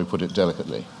agriculture, shall we put it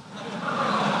delicately.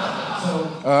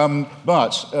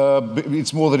 But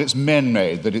it's more that it's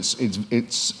men-made, that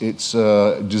it's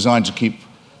designed to keep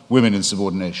women in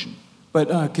subordination.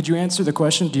 But could you answer the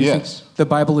question? Do you think the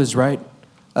Bible is right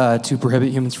to prohibit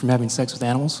humans from having sex with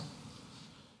animals?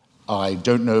 I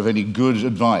don't know of any good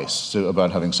advice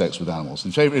about having sex with animals.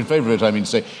 In favor of it, I mean to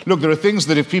say, look, there are things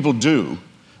that if people do,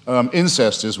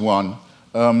 incest is one,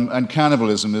 and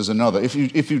cannibalism is another.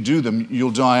 If you do them,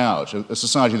 you'll die out. A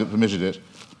society that permitted it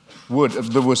would.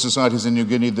 There were societies in New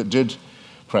Guinea that did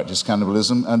practice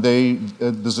cannibalism, and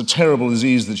there's a terrible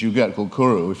disease that you get called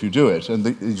kuru if you do it, and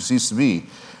it seems to be.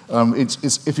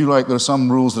 It's, if you like, there are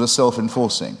some rules that are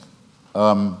self-enforcing.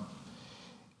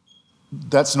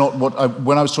 That's not what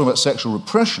when I was talking about sexual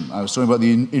repression, I was talking about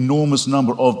the enormous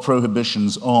number of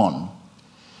prohibitions on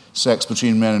sex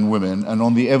between men and women, and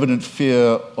on the evident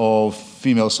fear of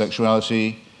female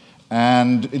sexuality,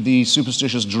 and the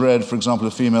superstitious dread, for example,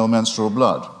 of female menstrual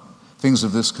blood. Things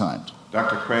of this kind.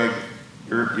 Dr. Craig,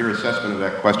 your assessment of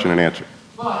that question and answer.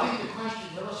 Well, I think the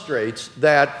question illustrates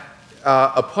that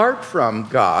apart from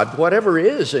God, whatever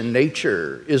is in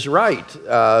nature is right.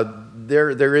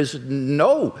 There is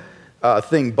no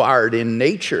thing barred in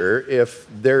nature if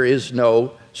there is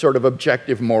no sort of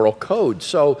objective moral code.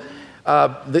 So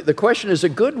the question is a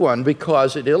good one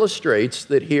because it illustrates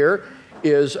that here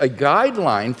is a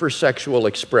guideline for sexual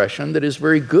expression that is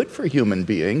very good for human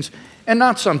beings and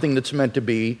not something that's meant to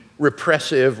be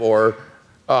repressive or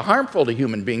harmful to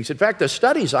human beings. In fact, the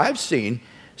studies I've seen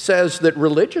says that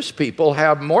religious people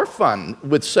have more fun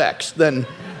with sex than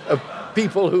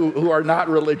people who are not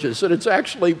religious. And it's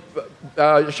actually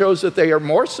shows that they are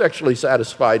more sexually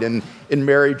satisfied in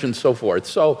marriage and so forth.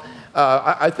 So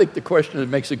I think the question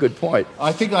makes a good point.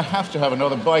 I think I have to have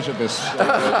another bite of this.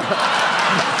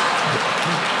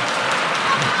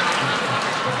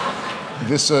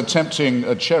 This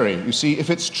tempting cherry. You see, if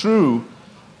it's true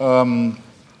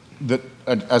that,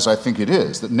 as I think it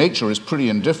is, that nature is pretty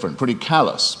indifferent, pretty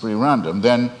callous, pretty random,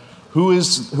 then who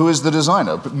is the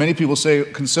designer? But many people say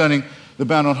concerning the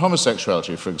ban on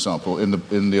homosexuality, for example,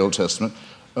 in the Old Testament,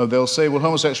 they'll say, well,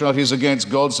 homosexuality is against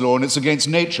God's law and it's against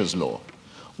nature's law.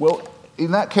 Well,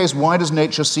 in that case, why does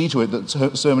nature see to it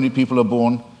that so many people are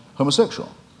born homosexual?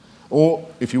 Or,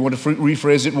 if you want to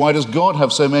rephrase it, why does God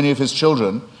have so many of his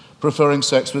children preferring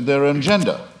sex with their own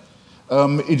gender?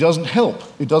 It doesn't help.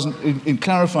 It doesn't, in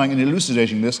clarifying and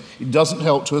elucidating this, it doesn't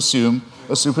help to assume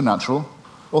a supernatural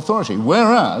authority.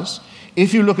 Whereas,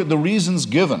 if you look at the reasons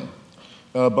given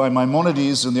by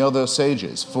Maimonides and the other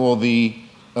sages for the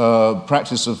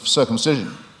practice of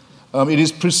circumcision, it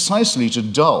is precisely to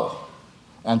dull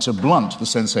and to blunt the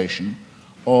sensation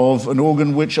of an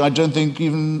organ which I don't think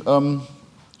even, well,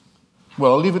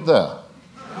 I'll leave it there.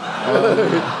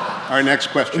 Our next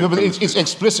question. It's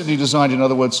explicitly designed, in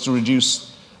other words, to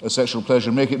reduce sexual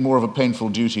pleasure, make it more of a painful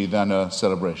duty than a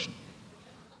celebration.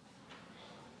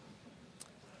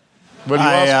 Well, you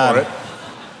asked for it.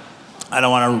 I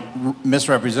don't want to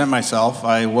misrepresent myself.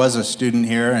 I was a student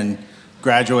here and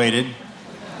graduated.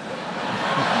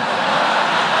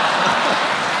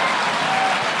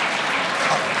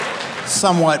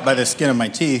 Somewhat by the skin of my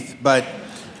teeth, but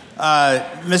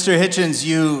Mr. Hitchens,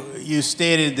 you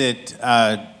stated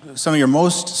that some of your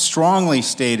most strongly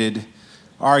stated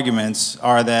arguments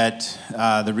are that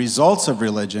the results of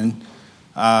religion,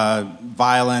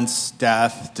 violence,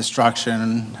 death,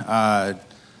 destruction,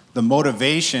 the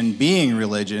motivation being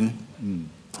religion,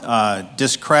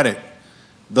 discredit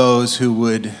those who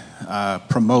would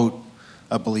promote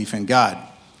a belief in God.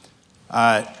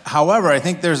 However, I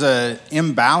think there's an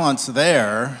imbalance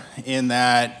there in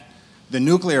that the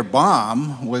nuclear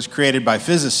bomb was created by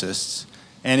physicists,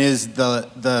 and is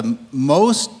the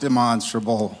most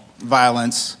demonstrable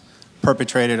violence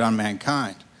perpetrated on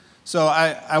mankind. So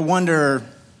I wonder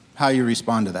how you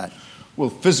respond to that. Well,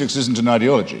 physics isn't an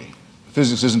ideology.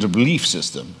 Physics isn't a belief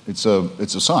system. It's a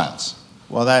science.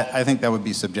 Well, I think that would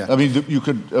be subjective. I mean, you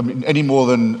could, any more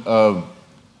than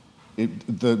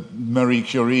the Marie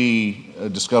Curie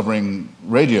discovering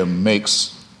radium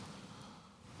makes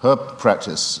her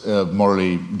practice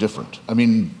morally different. I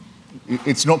mean,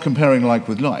 it's not comparing like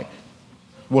with like.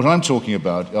 What I'm talking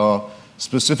about are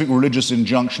specific religious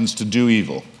injunctions to do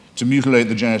evil, to mutilate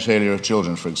the genitalia of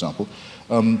children, for example,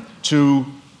 to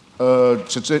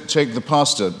take the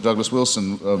pastor, Douglas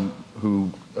Wilson,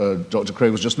 who Dr.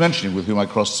 Craig was just mentioning, with whom I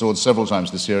crossed swords several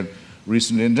times this year and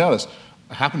recently in Dallas.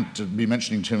 I happened to be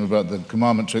mentioning to him about the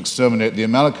commandment to exterminate the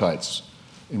Amalekites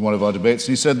in one of our debates,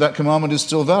 and he said that commandment is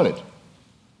still valid.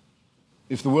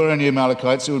 If there were any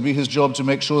Amalekites, it would be his job to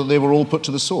make sure that they were all put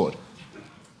to the sword.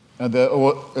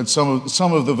 And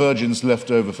some of the virgins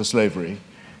left over for slavery,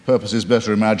 purposes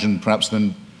better imagined perhaps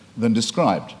than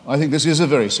described. I think this is a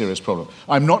very serious problem.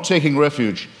 I'm not taking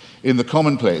refuge in the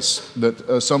commonplace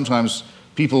that sometimes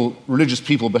religious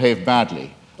people behave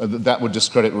badly, that would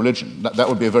discredit religion. That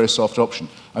would be a very soft option.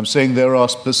 I'm saying there are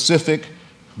specific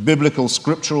biblical,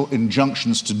 scriptural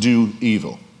injunctions to do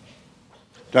evil.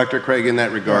 Dr. Craig, in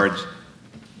that regards,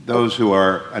 those who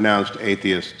are announced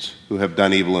atheists who have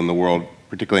done evil in the world,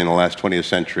 particularly in the last 20th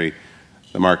century,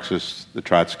 the Marxists, the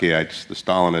Trotskyites, the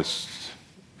Stalinists,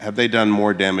 have they done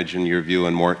more damage in your view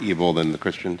and more evil than the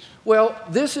Christians? Well,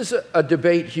 this is a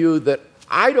debate, Hugh, that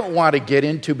I don't want to get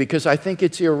into because I think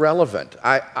it's irrelevant.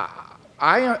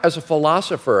 I as a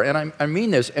philosopher, and I mean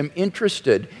this, am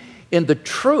interested in the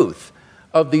truth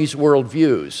of these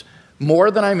worldviews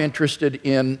more than I'm interested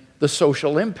in the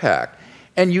social impact.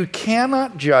 And you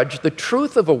cannot judge the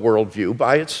truth of a worldview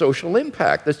by its social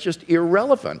impact. That's just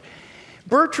irrelevant.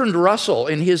 Bertrand Russell,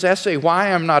 in his essay,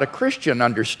 Why I'm Not a Christian,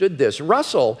 understood this.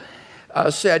 Russell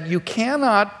said, you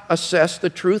cannot assess the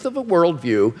truth of a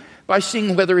worldview by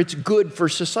seeing whether it's good for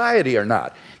society or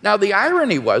not. Now, the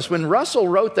irony was, when Russell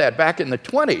wrote that back in the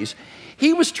 20s,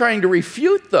 he was trying to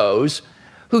refute those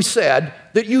who said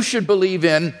that you should believe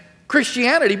in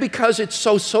Christianity because it's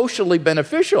so socially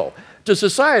beneficial to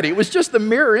society. It was just the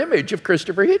mirror image of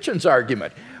Christopher Hitchens'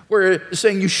 argument, where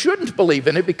saying you shouldn't believe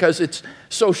in it because it's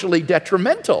socially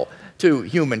detrimental to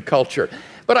human culture.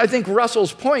 But I think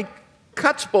Russell's point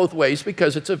cuts both ways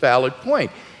because it's a valid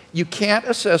point. You can't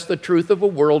assess the truth of a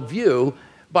worldview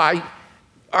by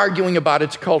arguing about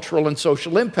its cultural and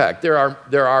social impact. There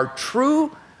are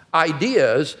true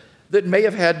ideas that may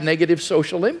have had negative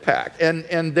social impact,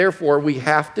 and therefore we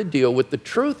have to deal with the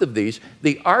truth of these,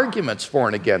 the arguments for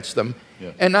and against them,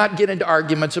 and not get into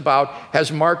arguments about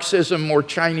has Marxism or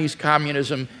Chinese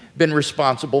communism been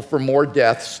responsible for more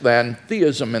deaths than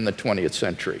theism in the 20th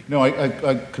century. No,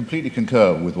 I completely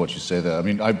concur with what you say there. I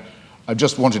mean, I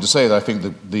just wanted to say that I think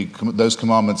that those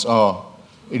commandments are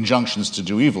injunctions to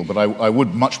do evil, but I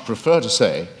would much prefer to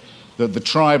say that the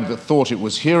tribe that thought it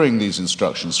was hearing these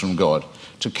instructions from God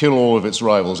to kill all of its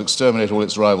rivals, exterminate all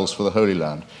its rivals for the Holy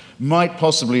Land, might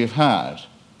possibly have had,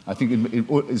 I think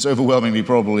it's overwhelmingly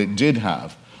probable it did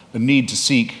have, a need to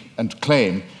seek and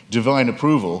claim divine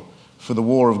approval for the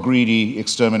war of greedy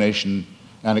extermination,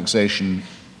 annexation,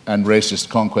 and racist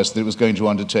conquest that it was going to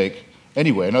undertake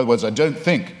anyway. In other words, I don't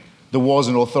think there was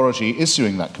an authority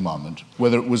issuing that commandment,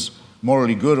 whether it was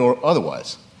morally good or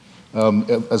otherwise,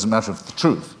 as a matter of the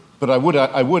truth. But I would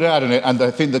add, and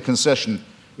I think the concession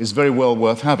is very well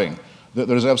worth having, that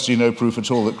there is absolutely no proof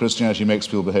at all that Christianity makes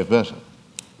people behave better.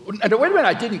 And wait a minute,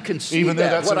 I didn't concede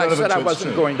that. What I said, I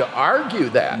wasn't going to argue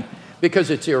that because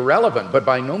it's irrelevant, but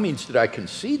by no means did I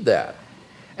concede that.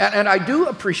 And I do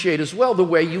appreciate as well the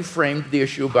way you framed the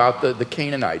issue about the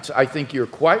Canaanites. I think you're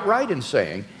quite right in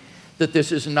saying that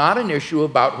this is not an issue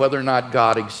about whether or not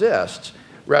God exists.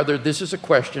 Rather, this is a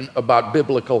question about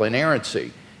biblical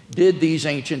inerrancy. Did these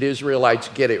ancient Israelites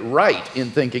get it right in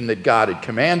thinking that God had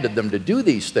commanded them to do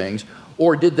these things,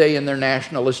 or did they, in their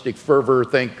nationalistic fervor,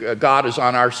 think God is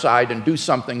on our side and do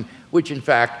something which, in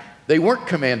fact, they weren't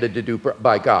commanded to do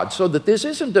by God? So that this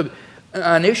isn't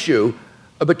an issue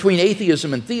between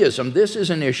atheism and theism. This is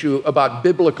an issue about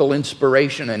biblical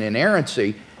inspiration and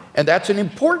inerrancy, and that's an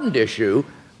important issue,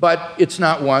 but it's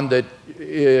not one that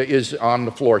is on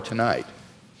the floor tonight.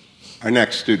 Our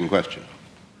next student question.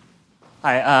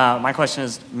 Hi, my question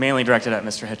is mainly directed at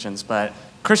Mr. Hitchens, but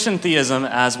Christian theism,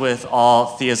 as with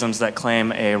all theisms that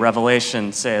claim a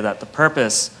revelation, say that the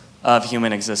purpose of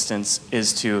human existence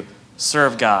is to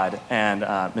serve God, and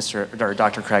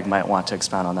Dr. Craig might want to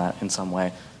expound on that in some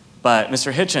way. But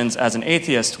Mr. Hitchens, as an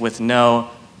atheist with no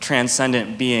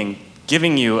transcendent being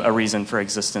giving you a reason for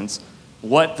existence,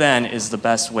 what then is the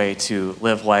best way to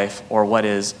live life, or what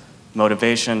is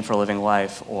motivation for living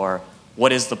life, or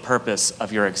what is the purpose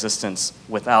of your existence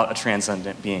without a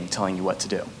transcendent being telling you what to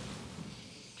do?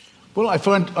 Well, I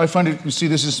find it, you see,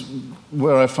 this is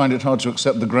where I find it hard to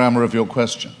accept the grammar of your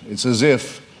question. It's as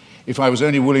if I was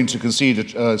only willing to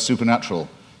concede supernatural,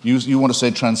 you want to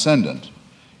say transcendent,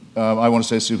 I want to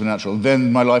say supernatural,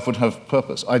 then my life would have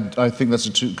purpose. I think that's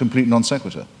a complete non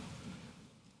sequitur.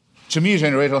 To me, at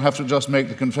any rate, I'll have to just make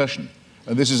the confession.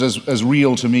 And this is as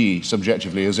real to me,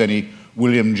 subjectively, as any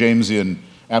William Jamesian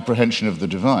apprehension of the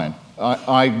divine.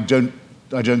 I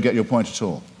don't get your point at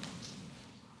all.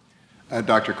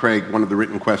 Dr. Craig, one of the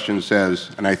written questions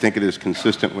says, and I think it is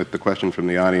consistent with the question from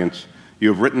the audience, you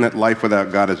have written that life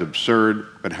without God is absurd,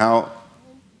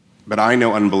 but I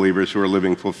know unbelievers who are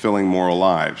living fulfilling moral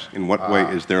lives. In what way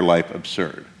is their life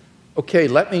absurd? Okay,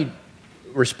 let me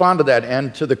respond to that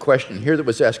and to the question here that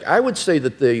was asked. I would say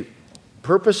that the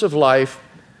purpose of life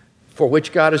for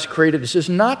which God has created us is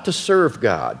not to serve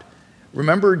God.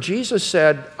 Remember, Jesus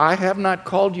said, I have not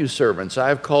called you servants, I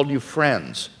have called you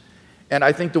friends. And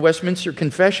I think the Westminster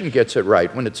Confession gets it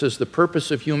right when it says the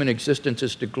purpose of human existence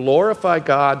is to glorify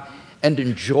God and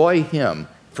enjoy Him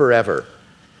forever.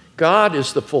 God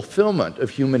is the fulfillment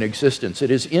of human existence.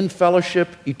 It is in fellowship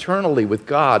eternally with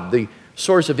God, the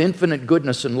source of infinite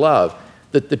goodness and love,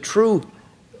 that the true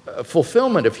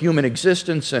fulfillment of human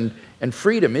existence and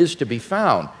freedom is to be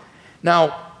found.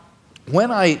 Now,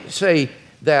 when I say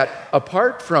that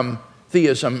apart from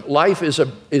theism, life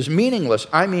is meaningless,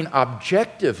 I mean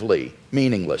objectively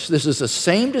meaningless. This is the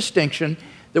same distinction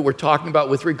that we're talking about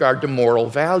with regard to moral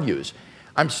values.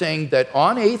 I'm saying that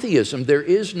on atheism, there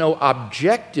is no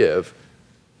objective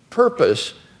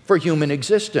purpose for human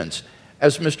existence.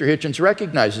 As Mr. Hitchens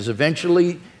recognizes,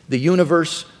 eventually the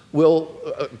universe will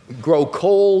grow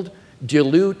cold,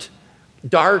 dilute,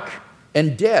 dark,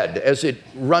 and dead as it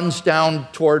runs down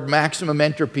toward maximum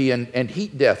entropy and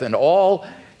heat death, and all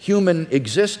human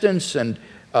existence and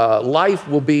life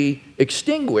will be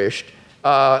extinguished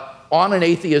on an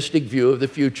atheistic view of the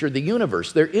future of the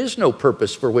universe. There is no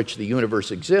purpose for which the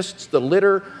universe exists. The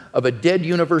litter of a dead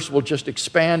universe will just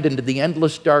expand into the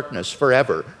endless darkness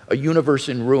forever, a universe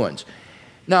in ruins.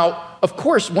 Now, of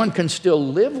course, one can still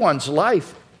live one's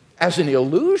life as an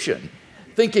illusion,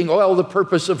 thinking, well, the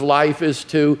purpose of life is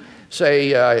to, say,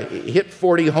 hit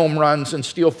 40 home runs and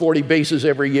steal 40 bases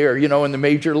every year, in the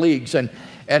major leagues, and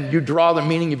you draw the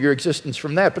meaning of your existence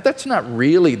from that. But that's not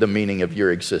really the meaning of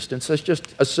your existence. That's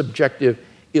just a subjective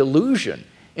illusion.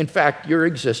 In fact, your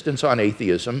existence on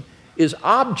atheism is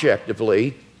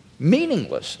objectively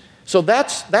meaningless. So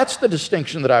that's the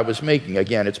distinction that I was making.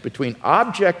 Again, it's between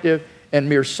objective and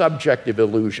mere subjective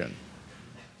illusion.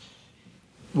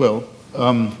 Well,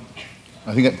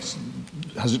 I think it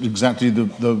has it exactly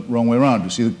the wrong way around. You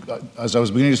see, as I was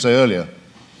beginning to say earlier,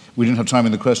 we didn't have time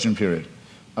in the question period.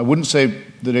 I wouldn't say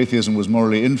that atheism was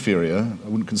morally inferior. I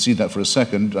wouldn't concede that for a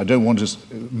second. I don't want to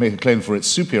make a claim for its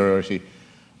superiority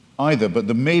either, but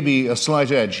there may be a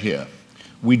slight edge here.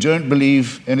 We don't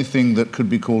believe anything that could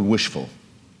be called wishful.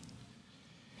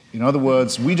 In other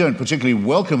words, we don't particularly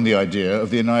welcome the idea of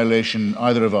the annihilation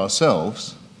either of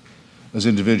ourselves as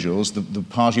individuals, the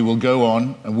party will go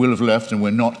on and we'll have left and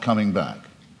we're not coming back,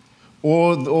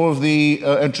 or of the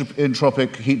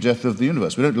entropic heat death of the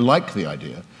universe. We don't like the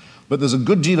idea, but there's a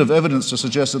good deal of evidence to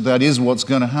suggest that that is what's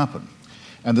going to happen.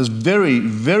 And there's very,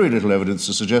 very little evidence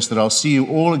to suggest that I'll see you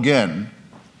all again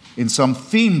in some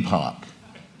theme park.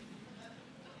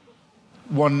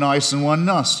 One nice and one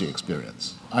nasty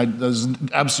experience. There's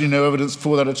absolutely no evidence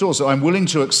for that at all. So I'm willing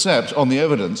to accept, on the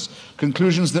evidence,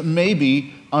 conclusions that may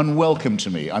be unwelcome to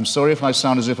me. I'm sorry if I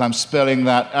sound as if I'm spelling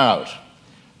that out,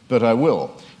 but I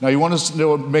will. Now, you want to know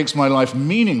what makes my life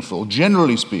meaningful?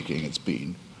 Generally speaking, it's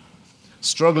been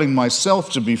struggling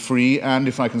myself to be free, and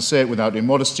if I can say it without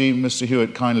immodesty, Mr.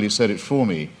 Hewitt kindly said it for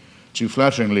me, too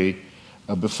flatteringly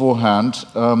beforehand,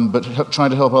 but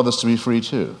trying to help others to be free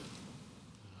too.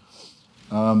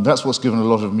 That's what's given a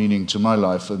lot of meaning to my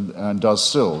life and does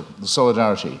still, the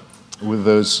solidarity with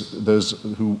those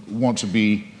who want to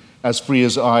be as free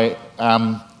as I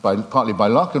am, partly by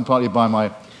luck and partly by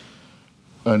my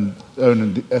own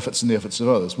efforts and the efforts of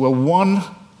others. Well, one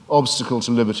obstacle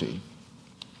to liberty,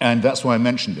 and that's why I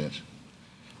mentioned it,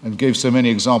 and gave so many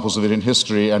examples of it in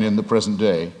history and in the present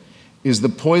day, is the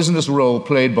poisonous role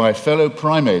played by fellow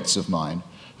primates of mine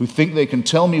who think they can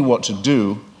tell me what to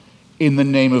do in the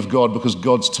name of God because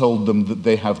God's told them that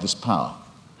they have this power.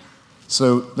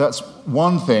 So that's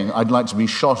one thing I'd like to be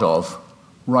shot of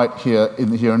right here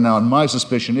in the here and now. And my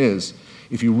suspicion is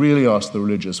if you really ask the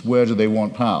religious, where do they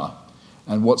want power?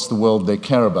 And what's the world they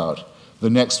care about? The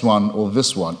next one or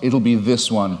this one? It'll be this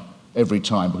one every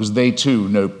time, because they too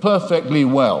know perfectly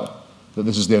well that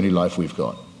this is the only life we've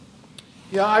got.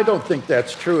 Yeah, I don't think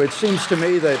that's true. It seems to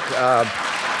me that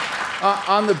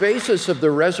on the basis of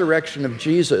the resurrection of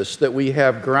Jesus, that we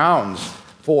have grounds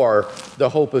for the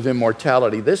hope of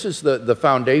immortality. This is the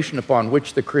foundation upon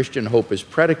which the Christian hope is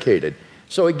predicated.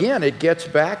 So again, it gets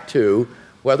back to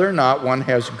whether or not one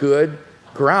has good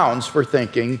grounds for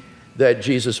thinking that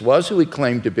Jesus was who he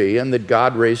claimed to be and that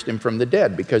God raised him from the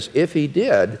dead. Because if he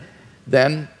did,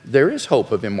 then there is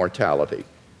hope of immortality.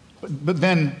 But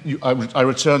then I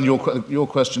return your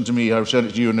question to me, I return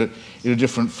it to you in a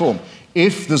different form.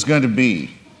 If there's going to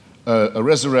be a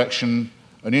resurrection,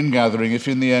 an ingathering, if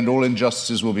in the end all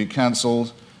injustices will be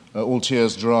cancelled, all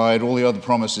tears dried, all the other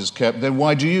promises kept, then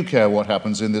why do you care what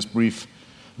happens in this brief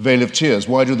veil of tears?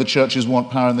 Why do the churches want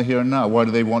power in the here and now? Why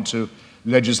do they want to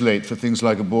legislate for things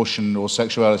like abortion or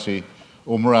sexuality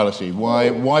or morality?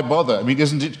 Why bother? I mean,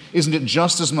 isn't it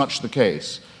just as much the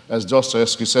case, as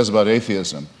Dostoevsky says about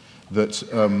atheism, that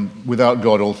without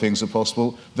God all things are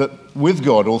possible, that with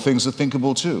God all things are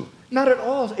thinkable too? Not at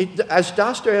all. As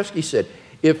Dostoevsky said,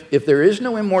 if there is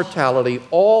no immortality,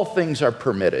 all things are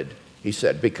permitted, he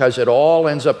said, because it all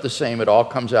ends up the same, it all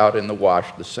comes out in the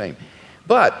wash the same.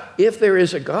 But if there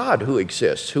is a God who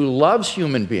exists, who loves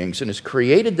human beings and has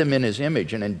created them in his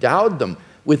image and endowed them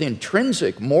with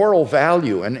intrinsic moral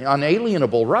value and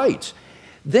unalienable rights,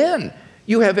 then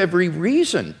you have every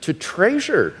reason to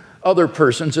treasure other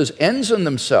persons as ends in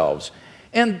themselves.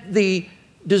 And the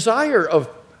desire of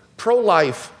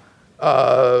pro-life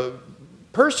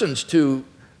persons to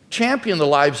champion the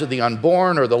lives of the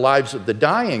unborn or the lives of the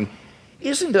dying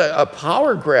isn't a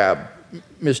power grab,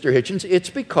 Mr. Hitchens. It's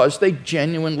because they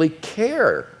genuinely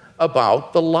care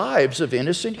about the lives of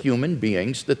innocent human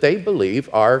beings that they believe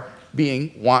are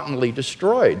being wantonly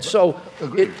destroyed. So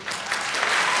it's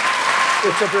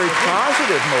a very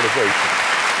positive motivation.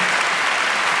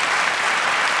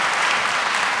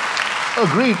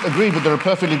 Agreed, but there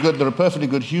are perfectly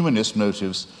good humanist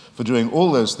motives for doing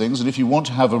all those things, and if you want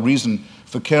to have a reason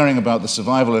for caring about the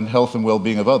survival and health and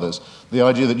well-being of others, the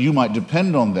idea that you might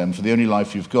depend on them for the only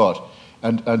life you've got,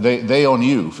 and they on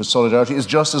you for solidarity, is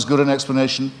just as good an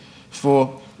explanation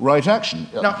for right action.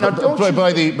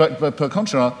 Per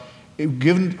contra,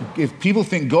 if people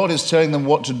think God is telling them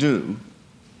what to do,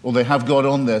 or they have God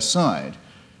on their side,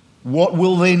 what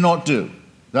will they not do?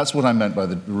 That's what I meant by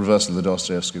the reversal of the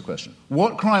Dostoevsky question.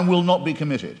 What crime will not be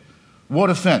committed? What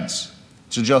offense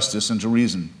to justice and to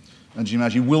reason and to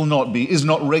humanity is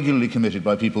not regularly committed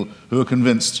by people who are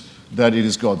convinced that it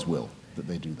is God's will that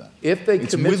they do that? If they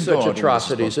commit such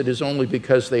atrocities, it is only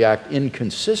because they act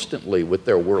inconsistently with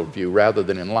their worldview rather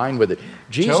than in line with it.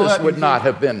 Jesus would not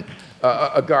have been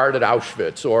a guard at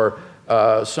Auschwitz or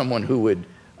someone who would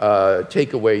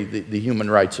take away the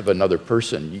human rights of another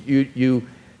person. You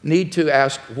need to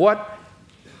ask what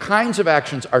kinds of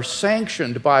actions are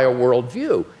sanctioned by a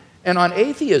worldview. And on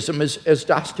atheism, as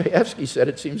Dostoevsky said,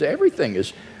 it seems everything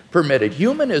is permitted.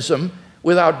 Humanism,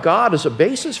 without God as a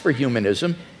basis for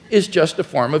humanism, is just a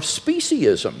form of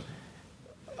speciesism,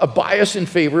 a bias in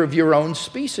favor of your own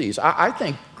species. I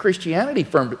think Christianity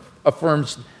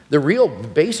affirms the real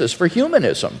basis for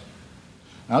humanism.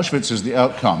 Auschwitz is the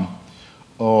outcome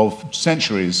of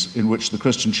centuries in which the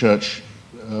Christian church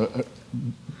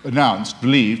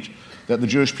believed that the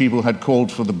Jewish people had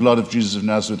called for the blood of Jesus of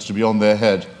Nazareth to be on their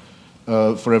head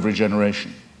for every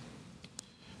generation.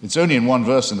 It's only in one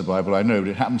verse in the Bible, I know, but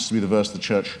it happens to be the verse the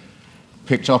church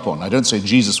picked up on. I don't say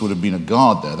Jesus would have been a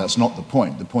guard there. That's not the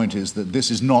point. The point is that this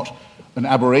is not an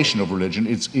aberration of religion.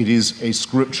 It is a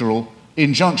scriptural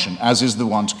injunction, as is the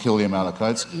one to kill the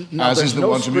Amalekites, as is the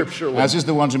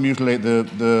one to mutilate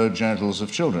the genitals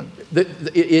of children.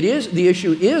 The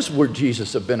issue is, would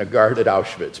Jesus have been a guard at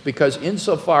Auschwitz? Because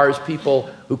insofar as people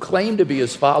who claim to be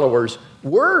his followers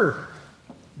were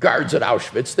guards at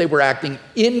Auschwitz, they were acting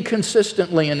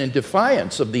inconsistently and in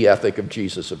defiance of the ethic of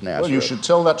Jesus of Nazareth. Well, you should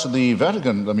tell that to the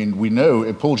Vatican. I mean, we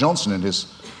know Paul Johnson, in his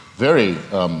very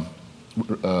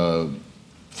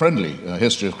friendly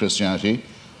history of Christianity,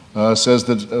 says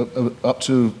that up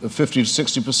to 50 to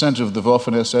 60% of the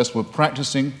Waffen-SS were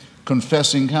practicing,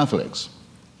 confessing Catholics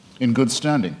in good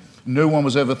standing. No one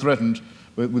was ever threatened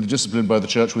with discipline by the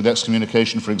church, with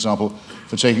excommunication, for example,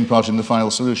 for taking part in the final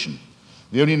solution.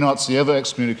 The only Nazi ever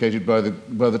excommunicated by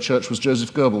the church was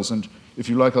Joseph Goebbels, and if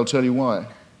you like, I'll tell you why.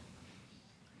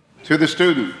 To the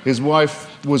student. His wife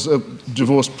was a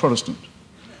divorced Protestant.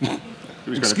 He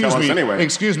was going to tell us anyway.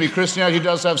 Excuse me, Christianity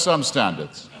does have some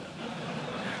standards.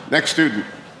 Next student.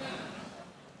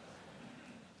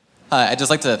 I'd just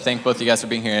like to thank both of you guys for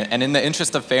being here. And in the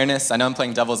interest of fairness, I know I'm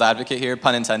playing devil's advocate here,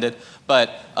 pun intended,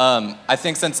 but I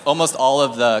think since almost all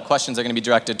of the questions are going to be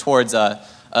directed towards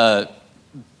Mr.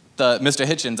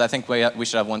 Hitchens, I think we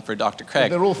should have one for Dr.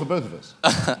 Craig. They're all for both of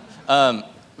us.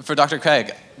 For Dr.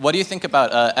 Craig, what do you think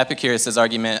about Epicurus'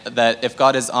 argument that if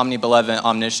God is omnibenevolent,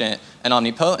 omniscient, and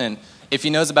omnipotent, if he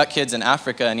knows about kids in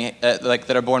Africa and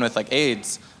that are born with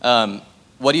AIDS,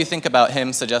 what do you think about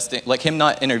him suggesting, him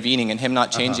not intervening and him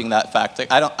not changing that fact?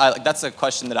 That's a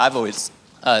question that I've always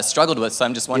struggled with. So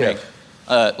I'm just wondering,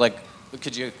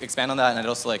 could you expand on that? And I'd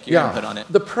also like your input on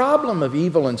it. The problem of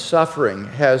evil and suffering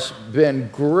has been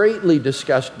greatly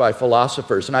discussed by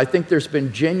philosophers, and I think there's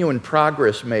been genuine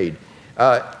progress made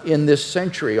in this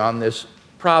century on this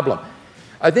problem.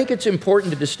 I think it's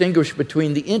important to distinguish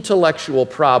between the intellectual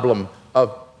problem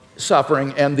of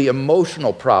suffering and the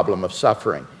emotional problem of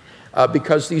suffering,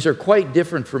 because these are quite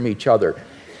different from each other.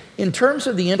 In terms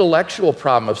of the intellectual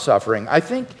problem of suffering, I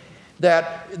think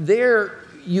that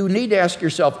you need to ask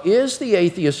yourself, is the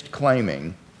atheist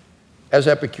claiming, as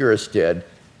Epicurus did,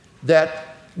 that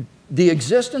the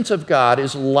existence of God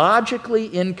is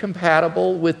logically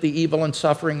incompatible with the evil and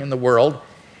suffering in the world?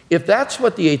 If that's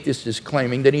what the atheist is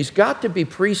claiming, then he's got to be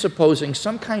presupposing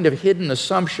some kind of hidden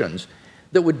assumptions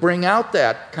that would bring out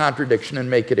that contradiction and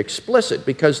make it explicit,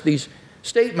 because these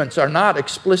statements are not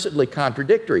explicitly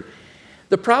contradictory.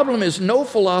 The problem is no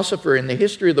philosopher in the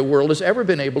history of the world has ever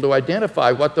been able to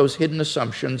identify what those hidden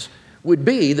assumptions would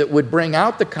be that would bring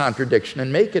out the contradiction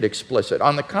and make it explicit.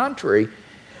 On the contrary,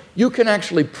 you can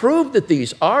actually prove that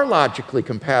these are logically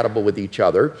compatible with each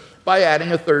other by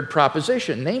adding a third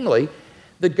proposition, namely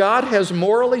that God has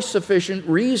morally sufficient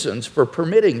reasons for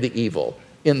permitting the evil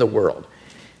in the world.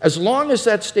 As long as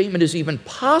that statement is even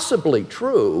possibly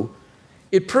true,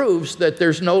 it proves that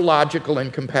there's no logical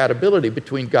incompatibility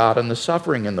between God and the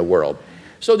suffering in the world.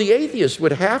 So the atheist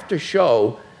would have to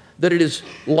show that it is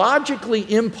logically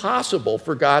impossible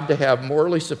for God to have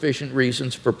morally sufficient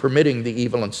reasons for permitting the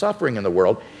evil and suffering in the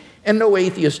world, and no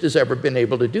atheist has ever been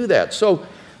able to do that. So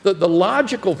the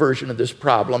logical version of this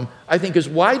problem, I think, is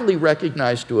widely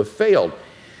recognized to have failed.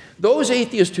 Those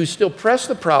atheists who still press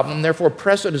the problem, therefore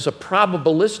press it as a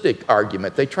probabilistic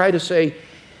argument. They try to say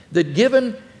that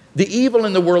given the evil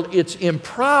in the world, it's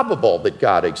improbable that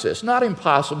God exists. Not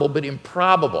impossible, but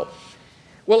improbable.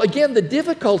 Well, again, the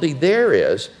difficulty there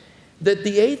is that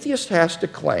the atheist has to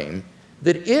claim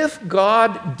that if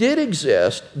God did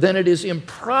exist, then it is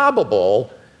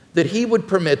improbable that he would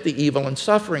permit the evil and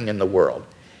suffering in the world.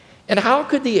 And how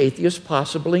could the atheist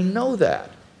possibly know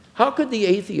that? How could the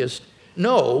atheist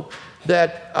know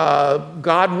that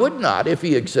God would not, if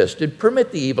he existed,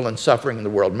 permit the evil and suffering in the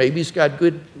world? Maybe he's got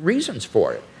good reasons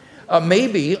for it.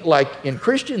 Maybe, like in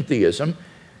Christian theism,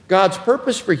 God's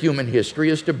purpose for human history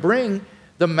is to bring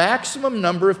the maximum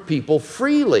number of people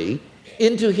freely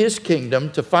into his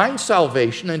kingdom to find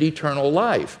salvation and eternal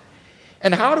life.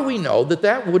 And how do we know that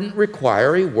that wouldn't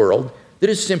require a world that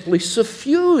is simply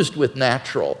suffused with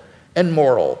natural and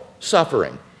moral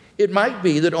suffering? It might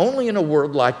be that only in a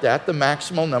world like that the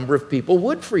maximal number of people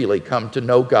would freely come to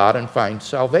know God and find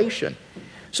salvation.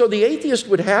 So the atheist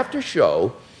would have to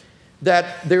show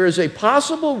that there is a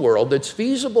possible world that's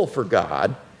feasible for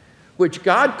God, which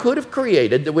God could have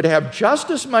created, that would have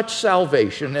just as much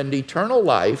salvation and eternal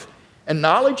life and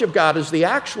knowledge of God as the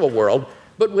actual world,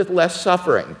 but with less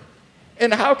suffering.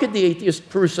 And how could the atheist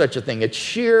prove such a thing? It's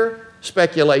sheer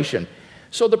speculation.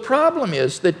 So the problem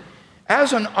is that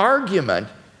as an argument,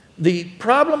 the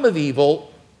problem of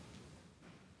evil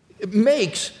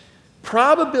makes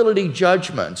probability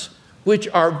judgments which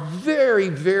are very,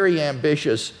 very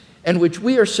ambitious and which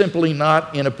we are simply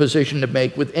not in a position to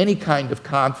make with any kind of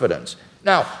confidence.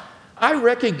 Now, I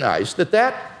recognize that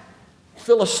that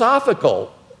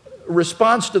philosophical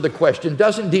response to the question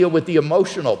doesn't deal with the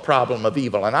emotional problem of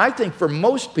evil. And I think for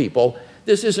most people,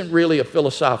 this isn't really a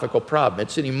philosophical problem.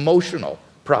 It's an emotional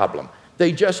problem.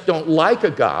 They just don't like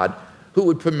a God who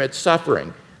would permit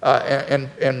suffering and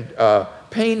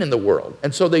pain in the world.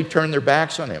 And so they turn their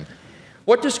backs on him.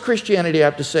 What does Christianity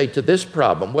have to say to this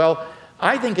problem? Well,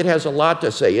 I think it has a lot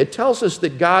to say. It tells us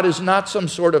that God is not some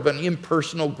sort of an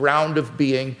impersonal ground of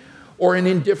being or an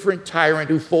indifferent tyrant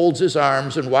who folds his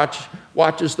arms and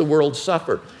watches the world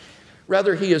suffer.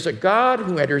 Rather, he is a God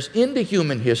who enters into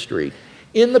human history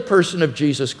in the person of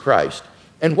Jesus Christ.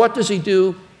 And what does he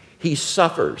do? He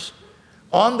suffers.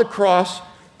 On the cross,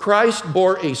 Christ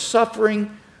bore a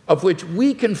suffering of which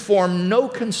we can form no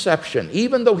conception.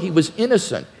 Even though he was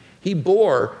innocent, he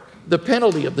bore the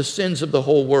penalty of the sins of the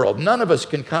whole world. None of us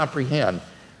can comprehend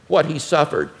what he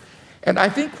suffered. And I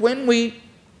think when we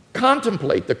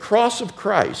contemplate the cross of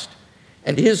Christ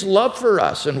and his love for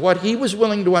us and what he was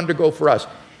willing to undergo for us,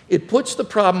 it puts the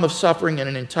problem of suffering in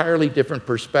an entirely different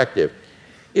perspective.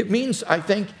 It means, I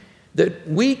think, that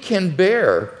we can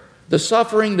bear the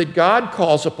suffering that God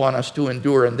calls upon us to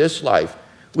endure in this life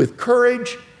with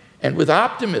courage and with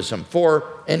optimism for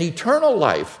an eternal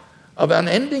life of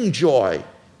unending joy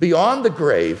beyond the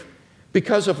grave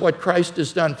because of what Christ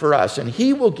has done for us. And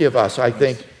he will give us, I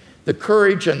think, the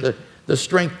courage and the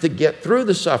strength to get through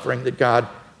the suffering that God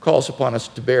calls upon us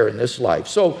to bear in this life.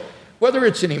 So whether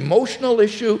it's an emotional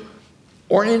issue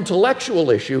or an intellectual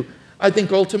issue, I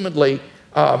think ultimately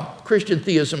Christian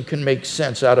theism can make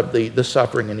sense out of the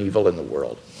suffering and evil in the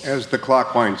world. As the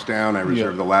clock winds down, I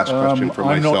reserve the last question for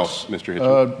myself, Mr.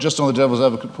 Hitchens. Just on the devil's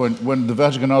advocate point, when the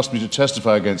Vatican asked me to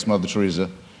testify against Mother Teresa,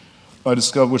 I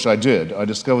discovered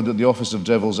that the office of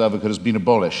devil's advocate has been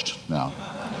abolished now.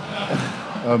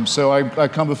 So I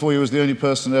come before you as the only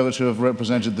person ever to have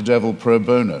represented the devil pro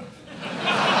bono.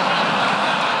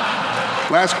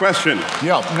 Last question.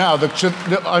 Yeah. Now,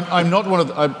 I'm not one of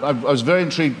the, I was very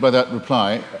intrigued by that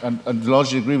reply and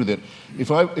largely agree with it. If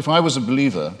I was a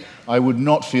believer, I would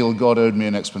not feel God owed me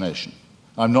an explanation.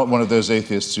 I'm not one of those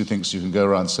atheists who thinks you can go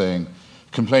around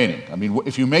complaining. I mean,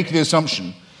 if you make the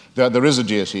assumption that there is a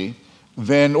deity,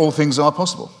 then all things are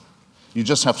possible. You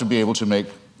just have to be able to make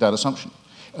that assumption.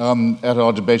 At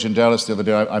our debate in Dallas the other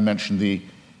day, I mentioned the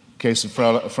case of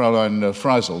Fräulein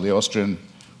Freisel, the Austrian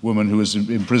woman who was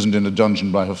imprisoned in a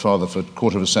dungeon by her father for a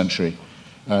quarter of a century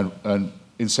and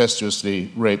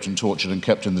incestuously raped and tortured and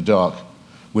kept in the dark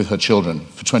with her children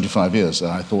for 25 years. And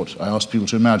I asked people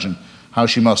to imagine how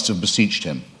she must have beseeched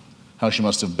him, how she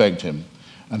must have begged him,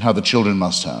 and how the children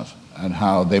must have, and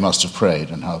how they must have prayed,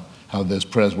 and how those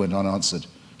prayers went unanswered,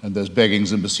 and those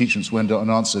beggings and beseechments went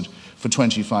unanswered for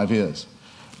 25 years.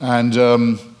 And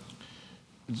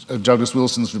Douglas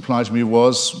Wilson's reply to me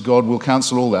was, God will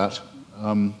cancel all that,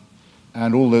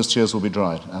 and all those tears will be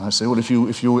dried. And I say, well, if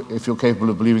you're capable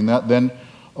of believing that, then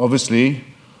obviously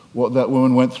what that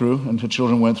woman went through and her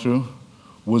children went through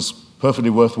was perfectly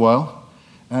worthwhile.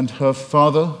 And her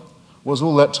father was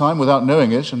all that time, without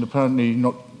knowing it, and apparently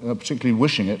not particularly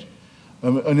wishing it,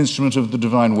 an instrument of the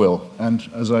divine will. And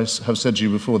as I have said to you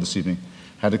before this evening,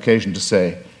 had occasion to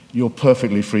say, you're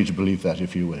perfectly free to believe that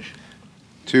if you wish.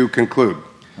 To conclude.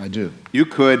 I do. You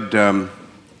could, Mr.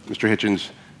 Hitchens,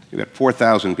 you've got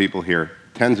 4,000 people here,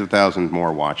 tens of thousands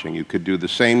more watching. You could do the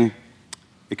same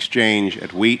exchange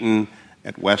at Wheaton,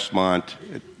 at Westmont,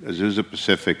 at Azusa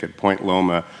Pacific, at Point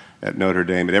Loma, at Notre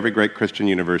Dame, at every great Christian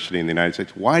university in the United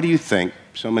States. Why do you think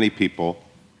so many people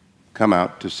come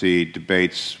out to see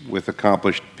debates with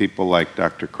accomplished people like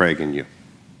Dr. Craig and you?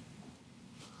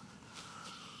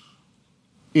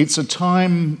 It's a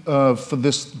time for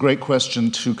this great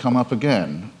question to come up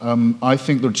again. I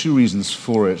think there are two reasons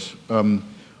for it.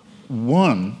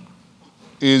 One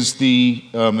is the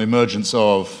emergence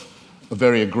of a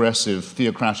very aggressive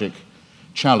theocratic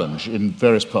challenge in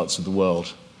various parts of the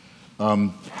world.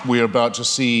 We are about to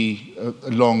see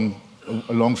a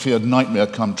long-feared nightmare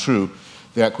come true,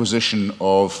 the acquisition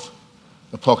of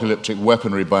apocalyptic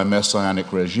weaponry by a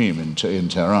messianic regime in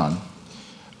Tehran,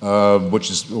 which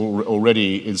is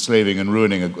already enslaving and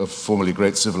ruining a formerly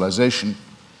great civilization.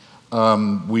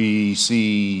 We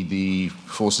see the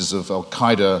forces of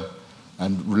Al-Qaeda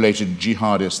and related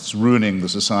jihadists ruining the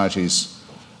societies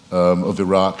of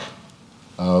Iraq,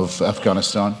 of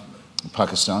Afghanistan,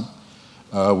 Pakistan.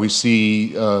 We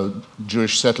see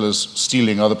Jewish settlers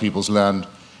stealing other people's land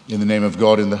in the name of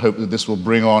God in the hope that this will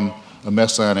bring on a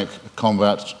messianic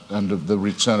combat and the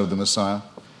return of the Messiah.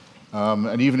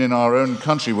 And even in our own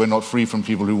country, we're not free from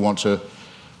people who want to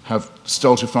have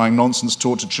stultifying nonsense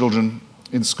taught to children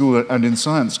in school and in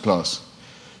science class.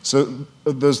 So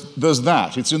there's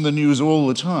that. It's in the news all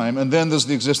the time. And then there's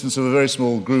the existence of a very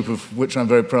small group, of which I'm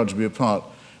very proud to be a part,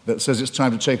 that says it's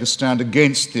time to take a stand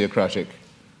against theocratic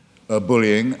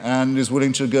bullying and is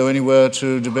willing to go anywhere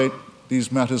to debate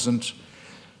these matters and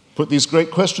put these great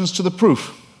questions to the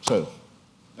proof. So,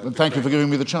 thank you for giving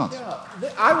me the chance. Yeah,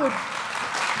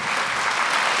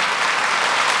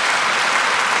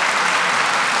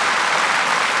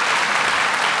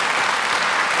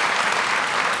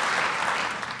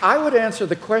 I would answer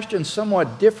the question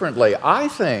somewhat differently. I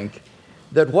think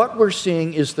that what we're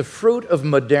seeing is the fruit of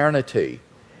modernity.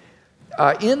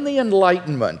 In the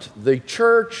Enlightenment, the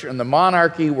church and the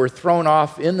monarchy were thrown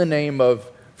off in the name of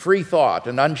free thought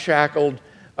and unshackled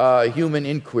human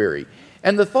inquiry.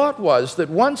 And the thought was that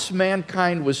once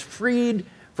mankind was freed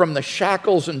from the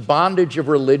shackles and bondage of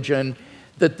religion,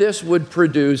 that this would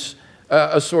produce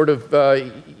a sort of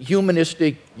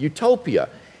humanistic utopia.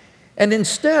 And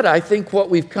instead, I think what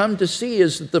we've come to see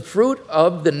is that the fruit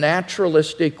of the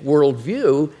naturalistic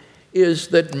worldview is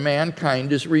that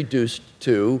mankind is reduced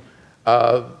to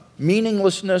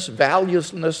meaninglessness,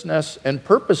 valuelessness, and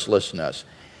purposelessness.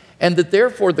 And that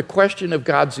therefore the question of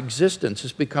God's existence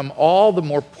has become all the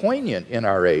more poignant in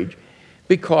our age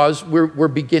because we're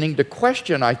beginning to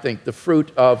question, I think, the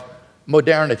fruit of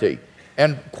modernity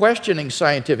and questioning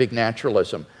scientific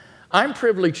naturalism. I'm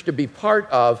privileged to be part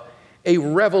of a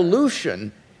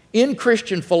revolution in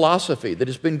Christian philosophy that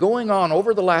has been going on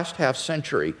over the last half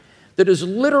century that has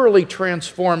literally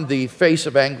transformed the face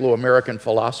of Anglo-American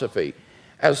philosophy.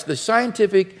 As the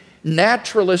scientific,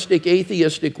 naturalistic,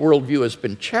 atheistic worldview has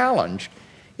been challenged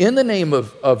in the name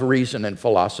of reason and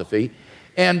philosophy,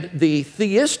 and the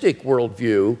theistic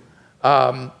worldview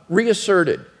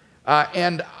reasserted.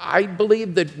 And I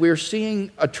believe that we're seeing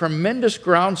a tremendous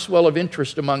groundswell of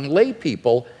interest among lay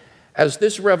people as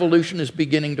this revolution is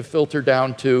beginning to filter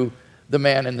down to the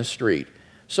man in the street.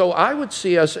 So I would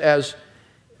see us as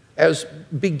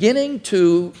beginning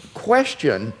to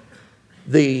question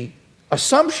the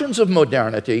assumptions of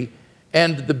modernity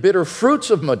and the bitter fruits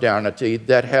of modernity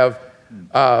that have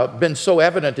been so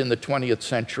evident in the 20th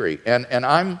century. And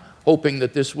I'm hoping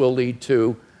that this will lead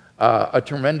to a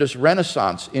tremendous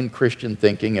renaissance in Christian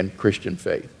thinking and Christian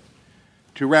faith.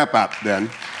 To wrap up, then,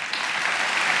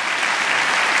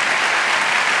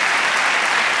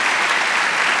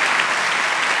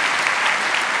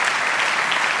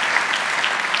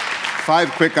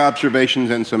 five quick observations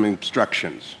and some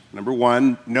instructions. Number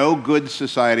one, no good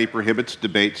society prohibits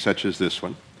debates such as this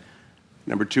one.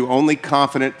 Number two, only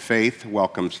confident faith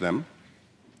welcomes them.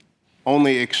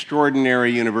 Only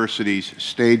extraordinary universities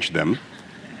stage them.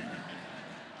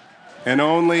 And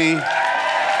only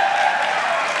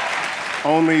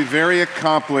very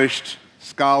accomplished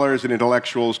scholars and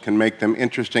intellectuals can make them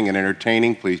interesting and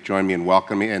entertaining. Please join me in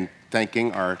welcoming and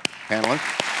thanking our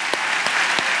panelists.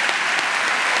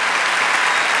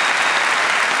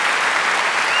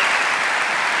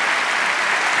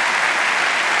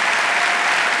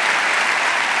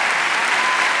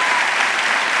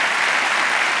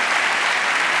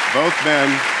 Both men,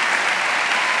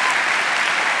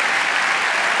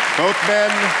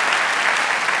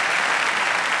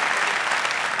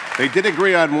 they did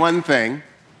agree on one thing,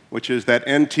 which is that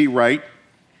N.T. Wright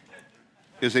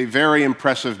is a very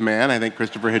impressive man, I think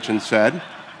Christopher Hitchens said.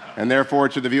 And therefore,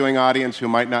 to the viewing audience who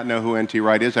might not know who N.T.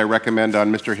 Wright is, I recommend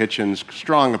on Mr. Hitchens'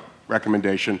 strong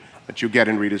recommendation that you get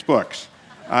and read his books.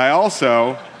 I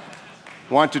also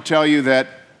want to tell you that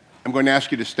I'm going to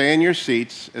ask you to stay in your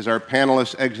seats as our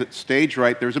panelists exit stage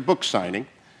right. There's a book signing.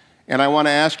 And I want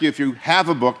to ask you, if you have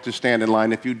a book, to stand in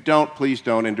line. If you don't, please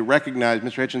don't. And to recognize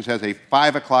Mr. Hitchens has a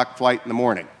 5 o'clock flight in the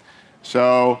morning.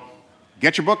 So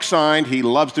get your book signed. He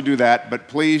loves to do that. But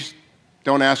please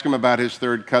don't ask him about his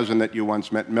third cousin that you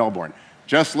once met in Melbourne.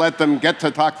 Just let them get to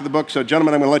talk to the book. So,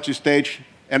 gentlemen, I'm going to let you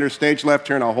enter stage left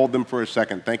here, and I'll hold them for a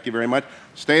second. Thank you very much.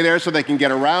 Stay there so they can get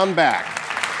around back.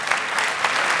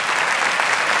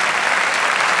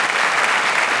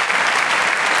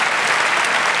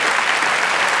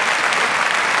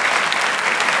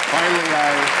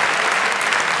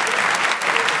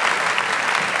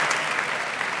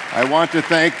 I want to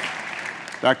thank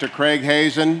Dr. Craig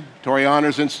Hazen, Torrey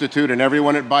Honors Institute, and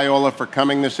everyone at Biola for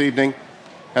coming this evening.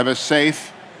 Have a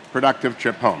safe, productive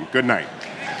trip home. Good night.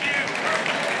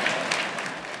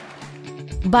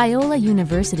 Biola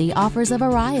University offers a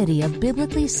variety of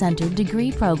biblically centered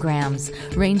degree programs,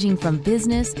 ranging from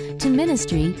business to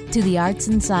ministry to the arts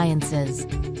and sciences.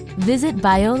 Visit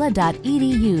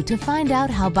biola.edu to find out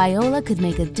how Biola could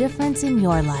make a difference in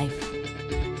your life.